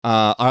father,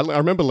 I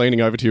remember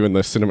leaning over to you in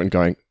the cinema and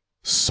going,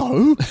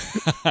 so?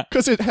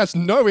 Because it has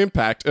no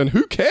impact, and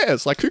who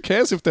cares? Like, who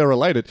cares if they're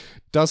related?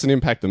 Doesn't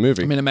impact the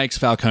movie. I mean, it makes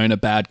Falcone a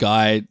bad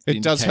guy.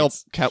 It does help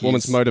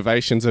Catwoman's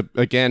motivations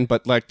again,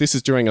 but like this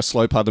is during a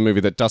slow part of the movie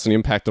that doesn't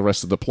impact the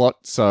rest of the plot,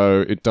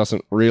 so it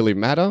doesn't really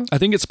matter. I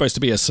think it's supposed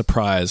to be a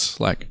surprise,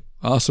 like,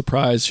 oh,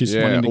 surprise, she's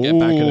wanting to get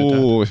back at her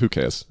dad. Who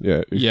cares?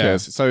 Yeah, who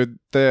cares? So,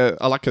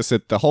 like I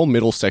said, the whole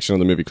middle section of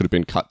the movie could have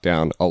been cut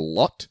down a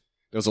lot.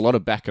 There was a lot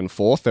of back and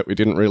forth that we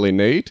didn't really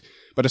need.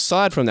 But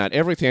aside from that,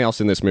 everything else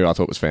in this movie I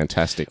thought was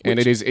fantastic. And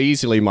it is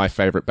easily my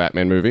favorite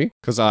Batman movie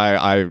because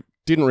I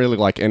didn't really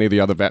like any of the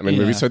other Batman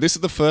movies. So this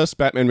is the first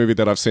Batman movie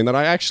that I've seen that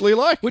I actually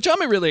like. Which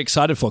I'm really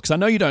excited for, because I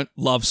know you don't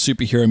love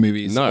superhero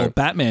movies or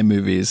Batman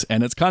movies,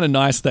 and it's kind of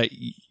nice that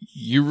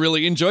you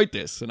really enjoyed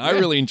this, and I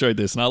really enjoyed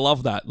this, and I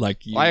love that.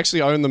 I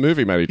actually own the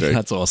movie, Matty D.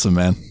 That's awesome,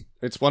 man.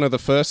 It's one of the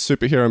first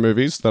superhero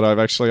movies that I've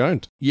actually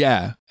owned.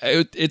 Yeah,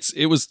 it's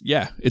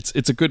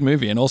a good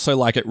movie, and also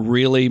like it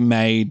really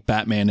made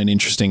Batman an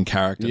interesting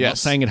character. Yes. Not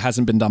saying it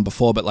hasn't been done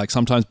before, but like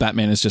sometimes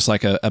Batman is just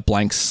like a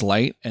blank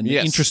slate, and the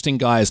interesting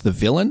guy is the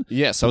villain.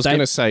 Yes, I was going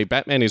to say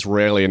Batman is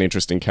rarely an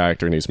interesting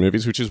character in his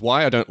movies, which is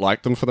why I don't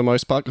like them for the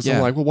most part. Because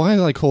I'm like, well, why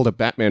are they called a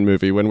Batman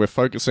movie when we're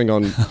focusing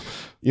on,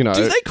 you know?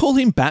 Do they call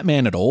him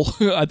Batman at all?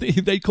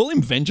 They call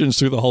him Vengeance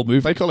through the whole movie.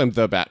 They call him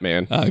the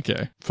Batman.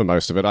 Okay, for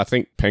most of it, I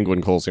think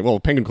Penguin calls him. Well,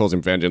 Penguin calls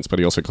him Vengeance, but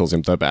he also calls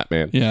him the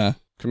Batman. Yeah.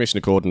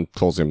 Commissioner Gordon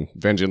calls him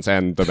Vengeance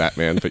and the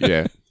Batman, but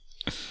yeah.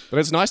 But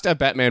it's nice to have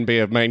Batman be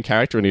a main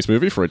character in his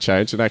movie for a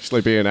change and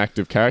actually be an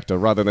active character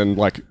rather than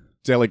like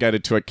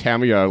delegated to a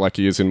cameo like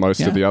he is in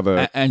most of the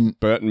other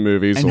Burton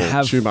movies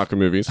or Schumacher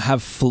movies.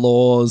 Have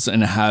flaws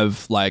and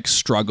have like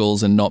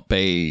struggles and not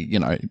be, you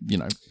know.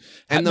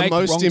 And the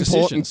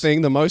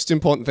most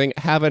important thing,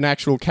 have an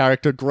actual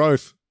character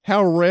growth.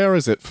 How rare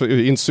is it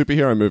in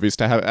superhero movies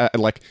to have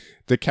like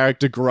the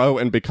character grow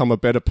and become a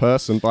better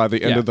person by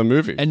the end of the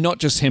movie? And not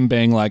just him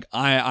being like,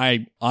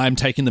 I'm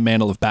taking the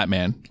mantle of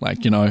Batman.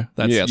 Like, you know,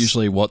 that's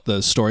usually what the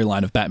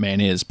storyline of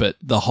Batman is. But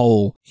the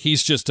whole,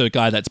 he's just a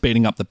guy that's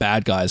beating up the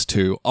bad guys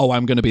to,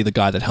 I'm going to be the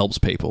guy that helps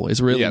people is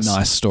a really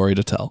nice story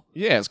to tell.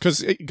 Yes,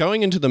 because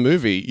going into the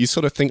movie, you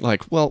sort of think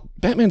like, well,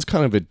 Batman's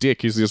kind of a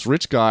dick. He's this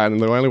rich guy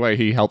and the only way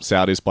he helps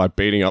out is by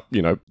beating up,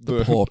 you know,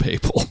 the poor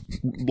people.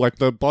 Like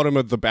the bottom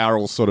of the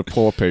barrel sort of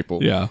poor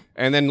people. Yeah.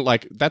 And then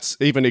like that's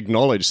even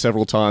acknowledged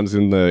several times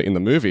in the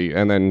movie.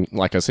 And then,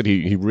 like I said,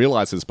 he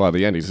realizes by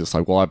the end, he's just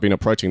like, well, I've been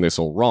approaching this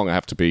all wrong. I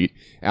have to be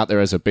out there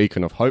as a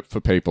beacon of hope for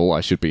people.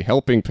 I should be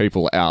helping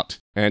people out.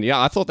 And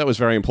yeah, I thought that was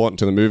very important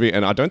to the movie,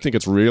 and I don't think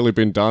it's really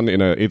been done in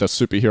either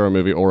superhero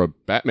movie or a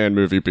Batman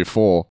movie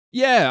before.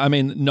 Yeah, I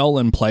mean,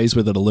 Nolan plays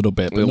with it a little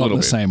bit, but not in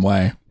the same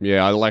way.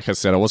 Yeah, like I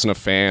said, I wasn't a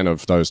fan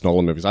of those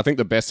Nolan movies. I think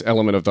the best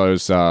element of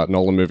those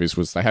Nolan movies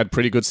was they had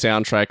pretty good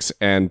soundtracks,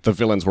 and the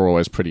villains were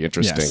always pretty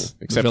interesting. Yes,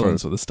 except the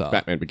villains for were the star.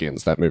 Batman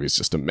Begins. That movie's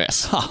just a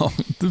mess. Oh,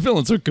 the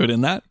villains are good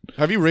in that.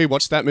 Have you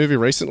rewatched that movie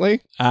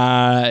recently?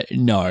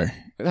 No.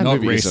 That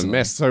movie is a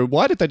mess. So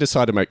why did they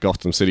decide to make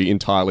Gotham City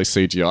entirely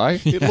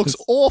CGI? It looks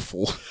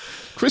awful.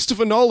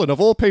 Christopher Nolan,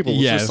 of all people,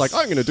 was just like,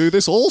 I'm going to do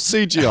this all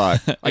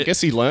CGI. I guess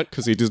he learnt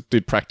because he just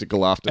did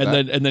practical after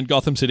that. And then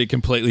Gotham City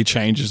completely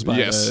changes by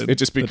it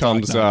just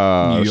becomes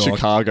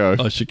Chicago.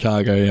 Oh,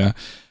 Chicago, yeah.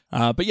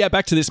 But yeah,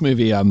 back to this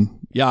movie. I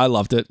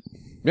loved it.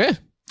 Yeah.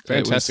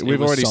 Fantastic.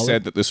 We've already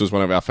said that this was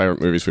one of our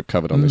favorite movies we've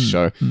covered on this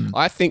show.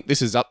 I think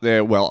this is up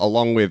there,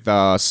 along with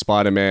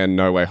Spider-Man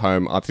No Way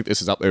Home, I think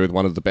this is up there with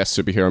one of the best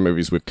superhero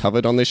movies we've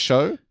covered on this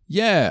show.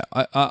 Yeah,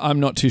 I'm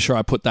not too sure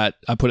I put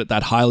it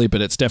that highly,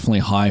 but it's definitely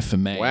high for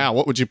me. Wow,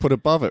 what would you put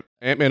above it?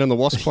 Ant-Man and the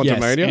Wasp: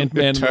 Quantumania? Yes,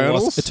 Ant-Man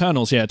Eternals?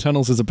 Eternals, yeah.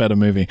 Eternals is a better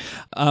movie.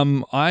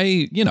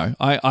 I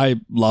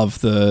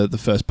love the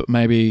first, but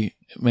maybe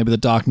the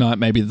Dark Knight,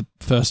 maybe the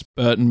first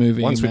Burton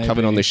movie. Ones we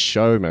covered on this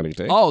show, Matty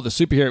D. Oh, the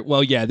superhero.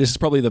 Well, yeah, this is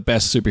probably the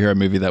best superhero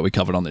movie that we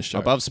covered on this show.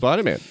 Above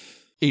Spider-Man.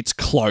 It's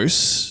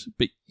close,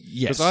 but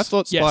yes. Because I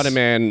thought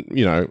Spider-Man,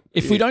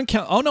 if we don't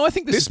count... Oh, no, I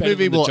think this is better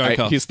movie than the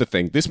Joker. Here's the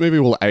thing. This movie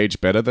will age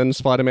better than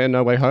Spider-Man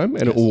No Way Home,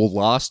 and it will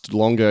last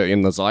longer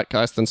in the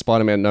zeitgeist than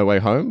Spider-Man No Way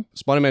Home.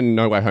 Spider-Man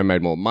No Way Home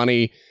made more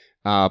money.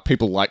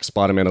 People like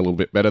Spider-Man a little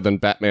bit better than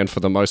Batman for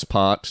the most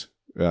part.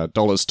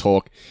 Dollars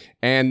talk.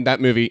 And that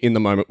movie, in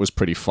the moment, was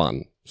pretty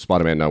fun.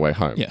 Spider-Man No Way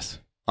Home. Yes.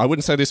 I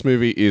wouldn't say this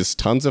movie is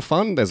tons of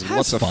fun. There's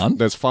lots of fun.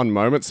 There's fun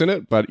moments in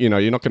it, but you're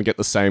not going to get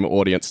the same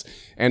audience.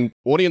 And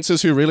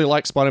audiences who really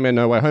like Spider-Man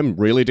No Way Home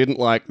really didn't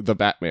like the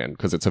Batman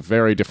because it's a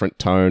very different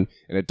tone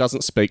and it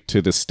doesn't speak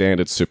to the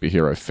standard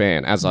superhero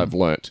fan, as I've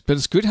learnt. But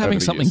it's good having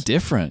something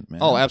different,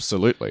 man. Oh,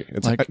 absolutely.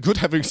 It's good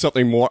having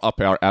something more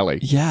up our alley.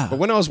 Yeah. But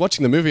when I was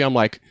watching the movie, I'm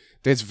like,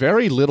 there's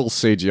very little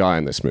CGI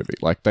in this movie.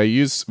 Like, they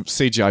use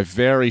CGI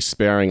very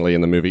sparingly in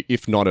the movie,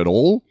 if not at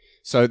all.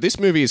 So this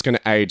movie is going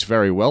to age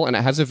very well, and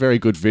it has a very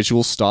good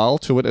visual style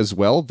to it as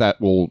well that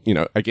will,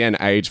 again,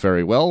 age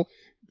very well.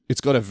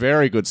 It's got a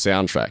very good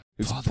soundtrack.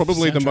 It's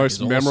probably the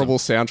most memorable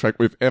soundtrack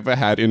we've ever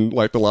had in,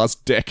 the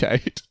last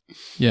decade.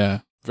 Yeah.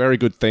 Very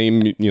good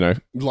theme,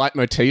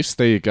 leitmotifs,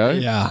 there you go.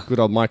 Yeah. Good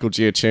old Michael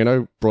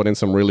Giacchino brought in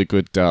some really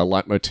good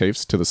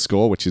leitmotifs to the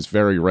score, which is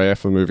very rare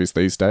for movies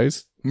these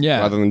days.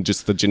 Yeah. Rather than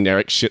just the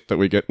generic shit that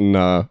we get in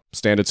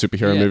standard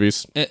superhero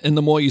movies. And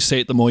the more you see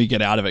it, the more you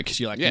get out of it because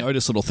you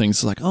notice little things.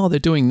 It's like, oh, they're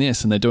doing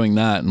this and they're doing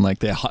that and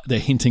they're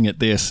hinting at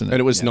this. And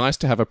it was nice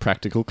to have a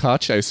practical car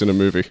chase in a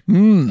movie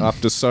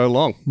after so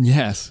long.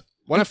 Yes.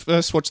 When I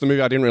first watched the movie,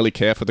 I didn't really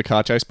care for the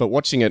car chase, but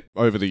watching it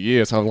over the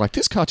years, I'm like,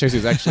 this car chase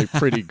is actually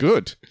pretty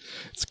good.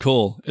 It's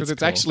cool. Because it's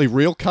cool. actually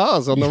real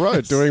cars on the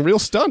road doing real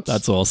stunts.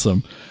 That's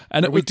awesome.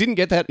 And we didn't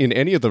get that in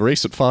any of the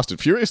recent Fast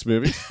and Furious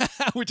movies.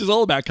 which is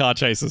all about car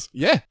chases.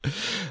 Yeah.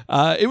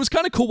 It was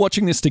kind of cool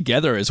watching this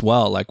together as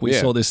well. Like we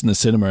saw this in the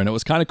cinema, and it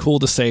was kind of cool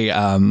to see,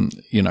 a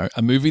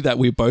movie that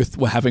we both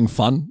were having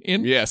fun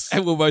in. Yes.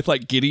 And we were both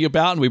like giddy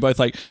about, and we both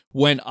like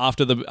went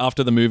after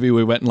the movie.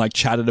 We went and like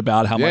chatted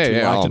about how much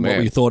we liked and what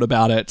we thought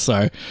about it.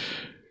 So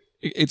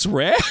it's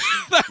rare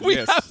that we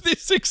have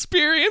this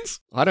experience.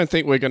 I don't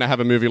think we're going to have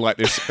a movie like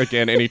this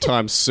again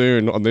anytime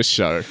soon on this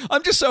show.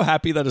 I'm just so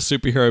happy that a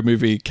superhero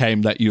movie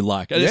came that you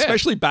like, and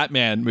especially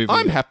Batman movie.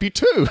 I'm happy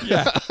too.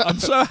 Yeah, I'm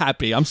so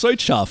happy. I'm so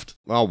chuffed.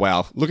 Oh,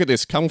 wow. Look at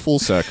this. Come full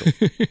circle.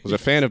 I was a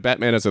fan of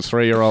Batman as a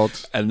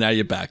 3-year-old. And now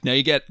you're back. Now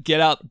you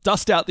get out,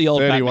 dust out the old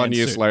 31 Batman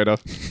years suit. later.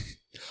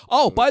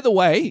 Oh, by the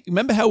way,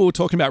 remember how we were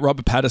talking about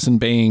Robert Pattinson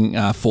being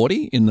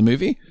 40 in the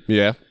movie?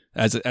 Yeah.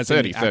 As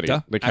 30, an actor.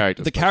 30. The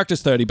character's the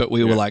character's 30, but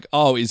we were like,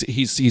 oh,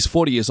 he's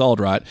 40 years old,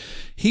 right?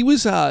 He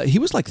was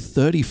like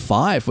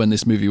 35 when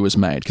this movie was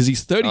made, because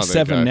he's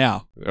 37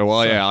 now.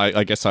 Well, yeah,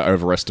 I guess I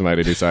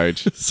overestimated his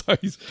age.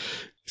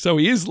 So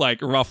he is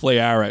like roughly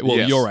our age. Well,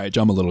 your age.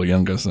 I'm a little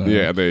younger. So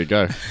yeah, there you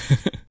go.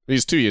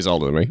 He's 2 years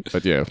older than me,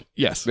 but yeah.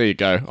 Yes. There you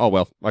go. Oh,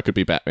 well, I could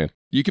be Batman.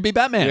 You could be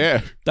Batman.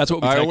 Yeah. That's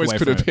what we I take always away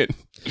could from have it.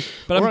 been.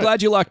 But I'm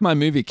glad you liked my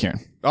movie, Kieran.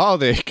 Oh,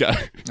 there you go.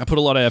 I put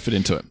a lot of effort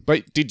into it.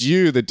 But did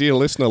you, the dear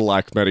listener,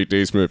 like Matty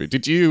D's movie?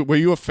 Were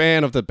you a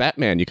fan of the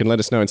Batman? You can let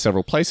us know in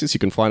several places. You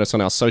can find us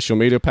on our social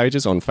media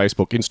pages on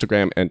Facebook,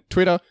 Instagram, and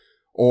Twitter.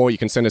 Or you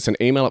can send us an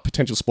email at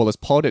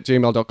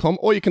potentialspoilerspod@gmail.com,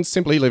 or you can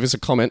simply leave us a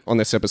comment on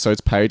this episode's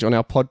page on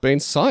our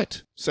Podbean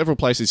site. Several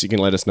places you can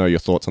let us know your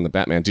thoughts on the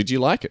Batman. Did you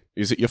like it?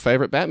 Is it your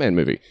favourite Batman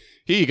movie?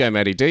 Here you go,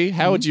 Matty D.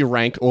 How would you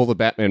rank all the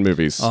Batman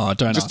movies? Oh,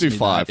 don't just ask do me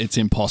 5. That. It's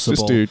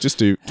impossible. Just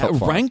do top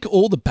 5. Rank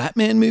all the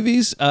Batman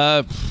movies?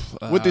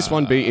 Would this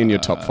one be in your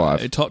top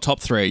 5? Top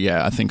 3,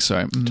 yeah, I think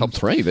so. Top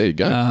 3, there you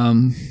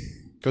go.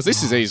 Because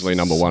this is easily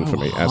number 1 for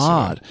me.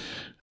 Hard.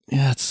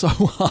 Yeah, it's so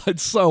hard.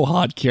 It's so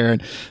hard,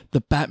 Kieran.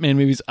 The Batman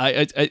movies.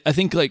 I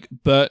think like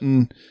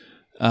Burton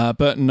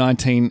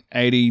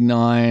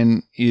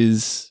 1989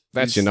 is.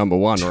 That's your number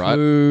 1, right?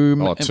 2.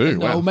 Oh, 2.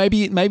 No, Wow.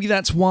 maybe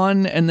that's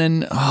 1, and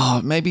then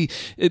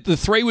the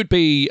 3 would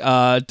be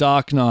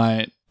Dark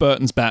Knight,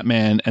 Burton's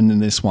Batman, and then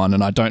this one,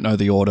 and I don't know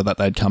the order that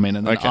they'd come in.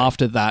 And then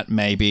after that,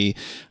 maybe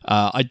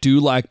I do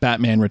like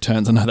Batman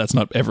Returns. I know that's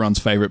not everyone's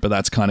favorite, but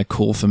that's kind of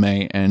cool for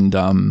me. And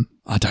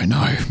I don't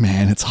know,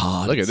 man. It's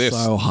hard. Look at this.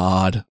 So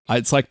hard.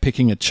 It's like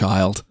picking a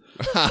child.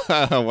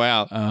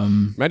 Wow.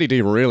 Matty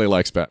D really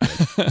likes Batman.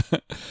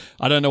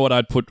 I don't know what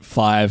I'd put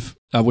 5.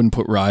 I wouldn't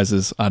put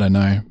Rises. I don't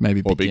know.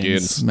 Maybe Or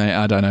Begins.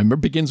 I don't know.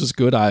 Begins was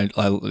good.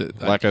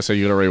 Like I said,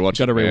 you got to rewatch it.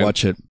 Got to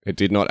rewatch it. It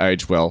did not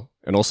age well.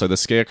 And also, the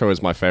Scarecrow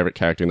is my favorite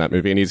character in that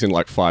movie, and he's in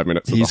like 5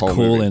 minutes of the whole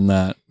movie. He's cool in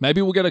that.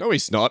 Maybe we'll get a. No,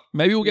 he's not.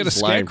 Maybe we'll get a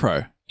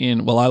Scarecrow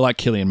in. Well, I like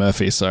Cillian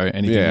Murphy, so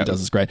anything he does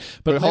is great.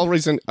 But the whole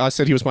reason I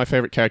said he was my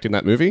favorite character in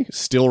that movie,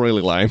 still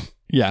really lame.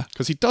 Yeah.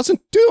 Because he doesn't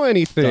do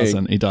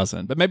anything. He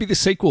doesn't. But maybe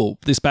this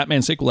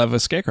Batman sequel, will have a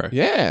Scarecrow.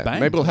 Yeah. Bang.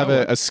 Maybe it'll have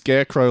a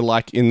Scarecrow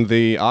like in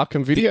the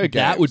Arkham video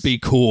game. That would be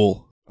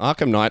cool.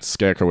 Arkham Knight's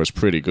Scarecrow was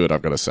pretty good,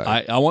 I've got to say.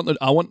 I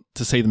want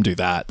to see them do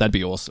that. That'd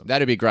be awesome.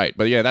 That'd be great.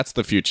 But yeah, that's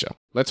the future.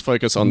 Let's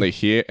focus on the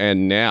here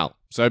and now.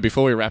 So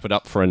before we wrap it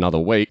up for another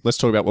week, let's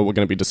talk about what we're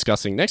going to be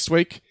discussing next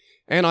week.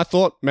 And I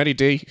thought, Matty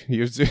D,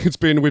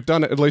 we've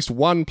done at least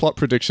one plot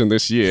prediction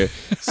this year.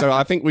 So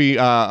I think we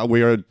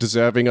are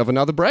deserving of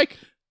another break.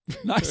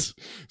 Nice.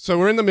 So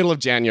we're in the middle of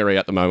January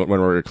at the moment when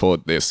we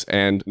record this,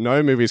 and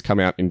no movies come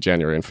out in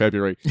January and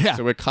February. Yeah.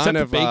 So we're kind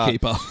of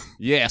Beekeeper.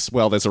 Yes.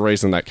 Well, there's a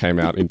reason that came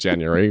out in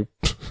January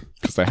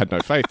because they had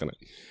no faith in it.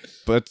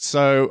 But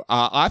so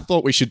I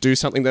thought we should do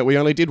something that we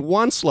only did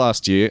once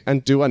last year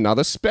and do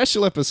another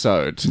special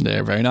episode.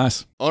 Yeah, very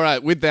nice. All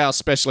right, with our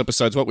special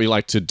episodes, what we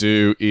like to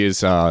do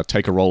is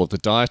take a roll of the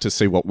die to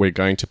see what we're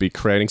going to be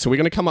creating. So we're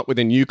going to come up with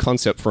a new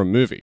concept for a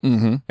movie.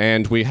 Mm-hmm.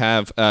 And we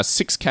have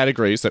 6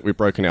 categories that we've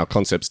broken our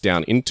concepts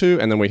down into,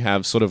 and then we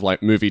have sort of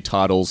like movie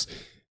titles.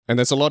 And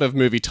there's a lot of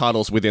movie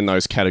titles within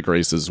those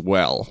categories as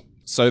well.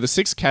 So the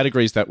 6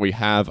 categories that we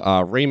have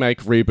are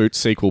remake, reboot,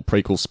 sequel,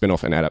 prequel,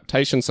 spin-off, and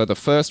adaptation. So the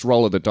first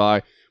roll of the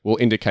die will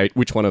indicate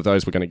which one of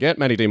those we're going to get.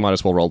 Matty D might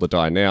as well roll the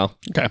die now.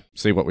 Okay.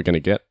 See what we're going to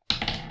get.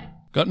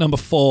 Got number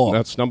 4.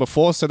 That's number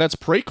 4, so that's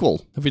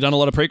prequel. Have we done a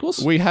lot of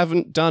prequels? We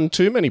haven't done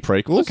too many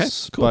prequels, Okay,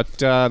 cool.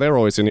 but they're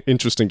always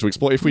interesting to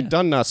explore. If we'd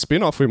done a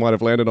spin-off, we might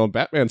have landed on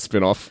Batman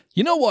spin-off.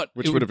 You know what?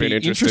 Which It would have been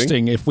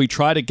interesting. if we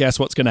try to guess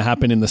what's going to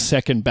happen in the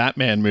second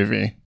Batman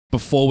movie.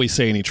 before we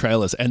see any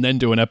trailers and then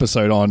do an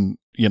episode on,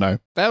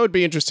 That would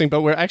be interesting,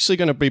 but we're actually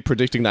going to be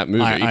predicting that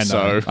movie, I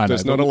know,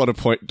 there's not a lot of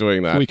point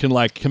doing that. we can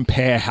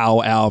compare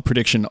how our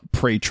prediction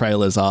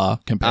pre-trailers are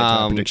compared to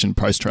our prediction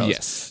post-trailers.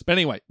 Yes. But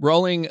anyway,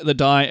 rolling the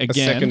die A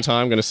again. second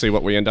time, going to see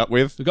what we end up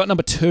with. We've got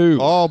number 2.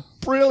 Oh,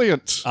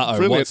 brilliant. Uh-oh,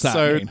 Brilliant. what's that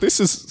So mean? this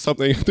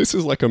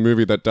is like a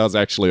movie that does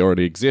actually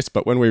already exist,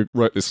 but when we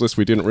wrote this list,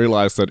 we didn't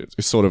realize that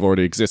it sort of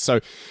already exists. So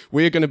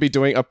we're going to be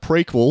doing a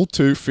prequel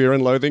to Fear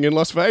and Loathing in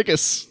Las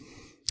Vegas.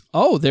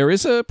 Oh, there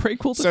is a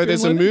prequel to So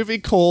there's a movie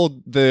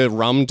called The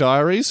Rum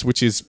Diaries,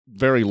 which is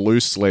very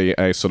loosely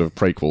a sort of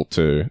prequel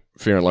to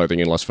Fear and Loathing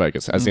in Las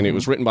Vegas, as in it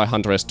was written by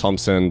Hunter S.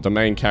 Thompson. The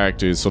main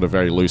character is sort of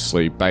very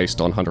loosely based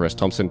on Hunter S.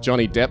 Thompson.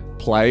 Johnny Depp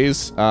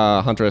plays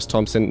Hunter S.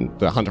 Thompson,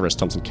 the Hunter S.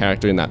 Thompson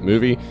character in that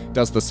movie,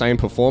 does the same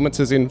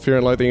performances in Fear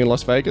and Loathing in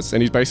Las Vegas,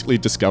 and he's basically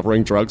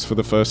discovering drugs for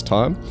the first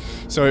time.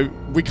 So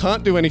we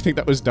can't do anything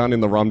that was done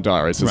in The Rum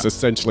Diaries, is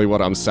essentially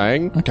what I'm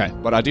saying. Okay.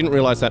 But I didn't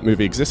realize that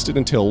movie existed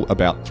until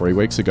about 3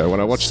 weeks ago when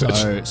I watched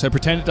it. So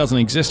pretend it doesn't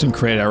exist and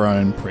create our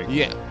own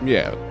prequel.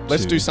 Yeah.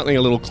 Let's do something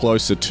a little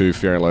closer to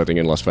Fear and Loathing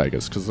in Las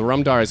Vegas, because The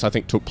Rum Diaries, I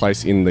think, took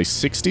place in the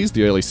 60s,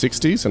 the early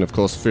 60s, and of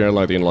course, Fear and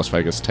Loathing in Las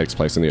Vegas takes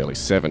place in the early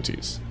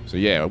 70s. So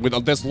yeah,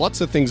 there's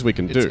lots of things we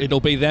can do. It'll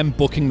be them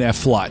booking their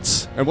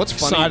flights. And what's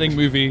funny? Exciting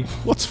movie.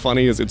 What's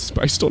funny is it's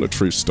based on a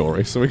true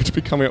story, so we're going to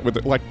be coming up with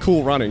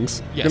Cool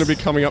Runnings. Yes. We're going to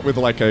be coming up with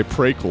a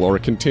prequel or a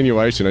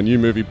continuation, a new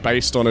movie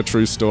based on a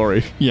true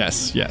story.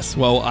 Yes.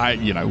 Well,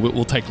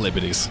 we'll take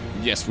liberties.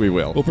 Yes, we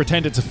will. We'll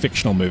pretend it's a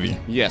fictional movie.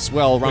 Yes,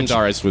 well, Rum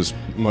Diaries was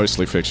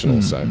mostly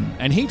fictional, so.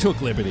 And he took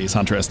liberties,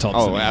 Hunter S.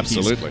 Thompson. Oh,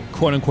 absolutely. His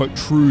quote-unquote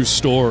true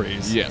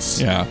stories. Yes.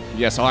 Yeah.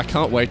 Yes, I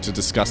can't wait to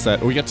discuss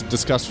that. We get to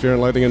discuss Fear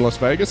and Loathing in Las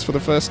Vegas for the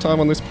first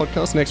time on this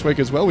podcast next week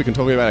as well. We can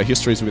talk about our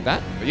histories with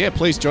that. But yeah,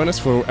 please join us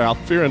for our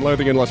Fear and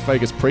Loathing in Las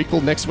Vegas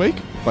prequel next week.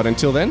 But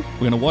until then,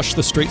 We're going to wash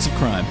the streets of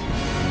crime.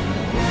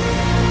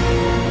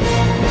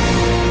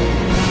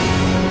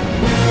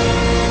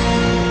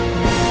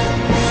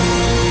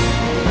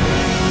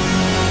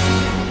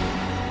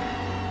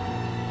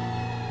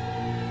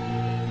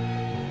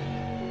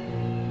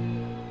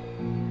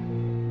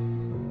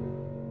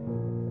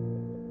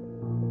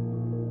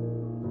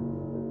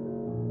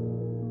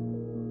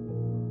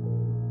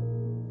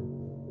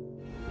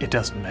 It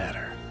doesn't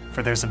matter,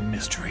 for there's a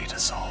mystery to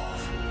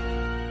solve.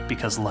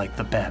 Because like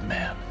the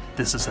Batman,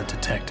 this is a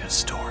detective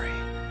story,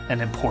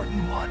 an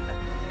important one,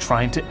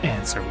 trying to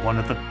answer one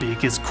of the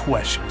biggest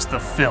questions the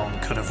film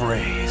could have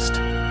raised.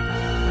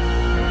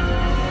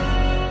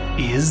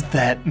 Is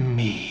that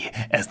me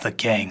as the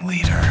gang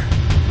leader?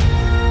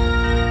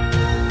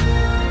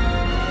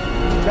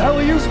 The hell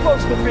are you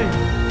supposed to be?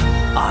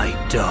 I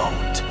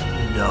don't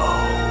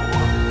know.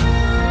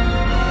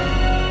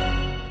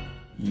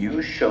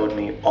 You showed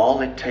me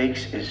all it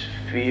takes is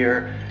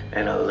fear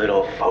and a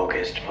little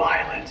focused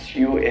violence.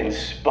 You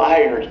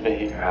inspired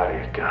me. You're out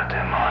of your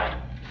goddamn mind.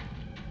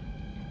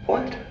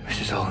 What?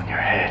 This is all in your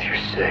head. You're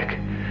sick.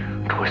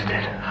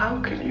 Twisted. How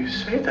can you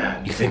say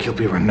that? You think you'll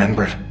be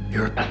remembered?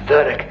 You're a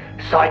pathetic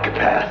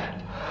psychopath.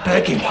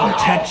 Begging for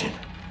attention.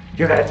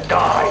 You're gonna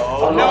die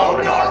alone. No!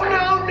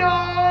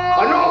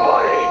 A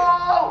nobody!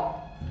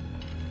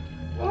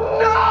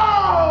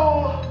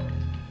 No!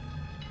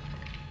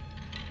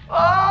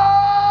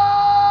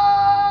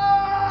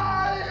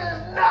 This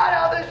is not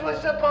how this was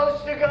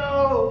supposed to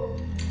go!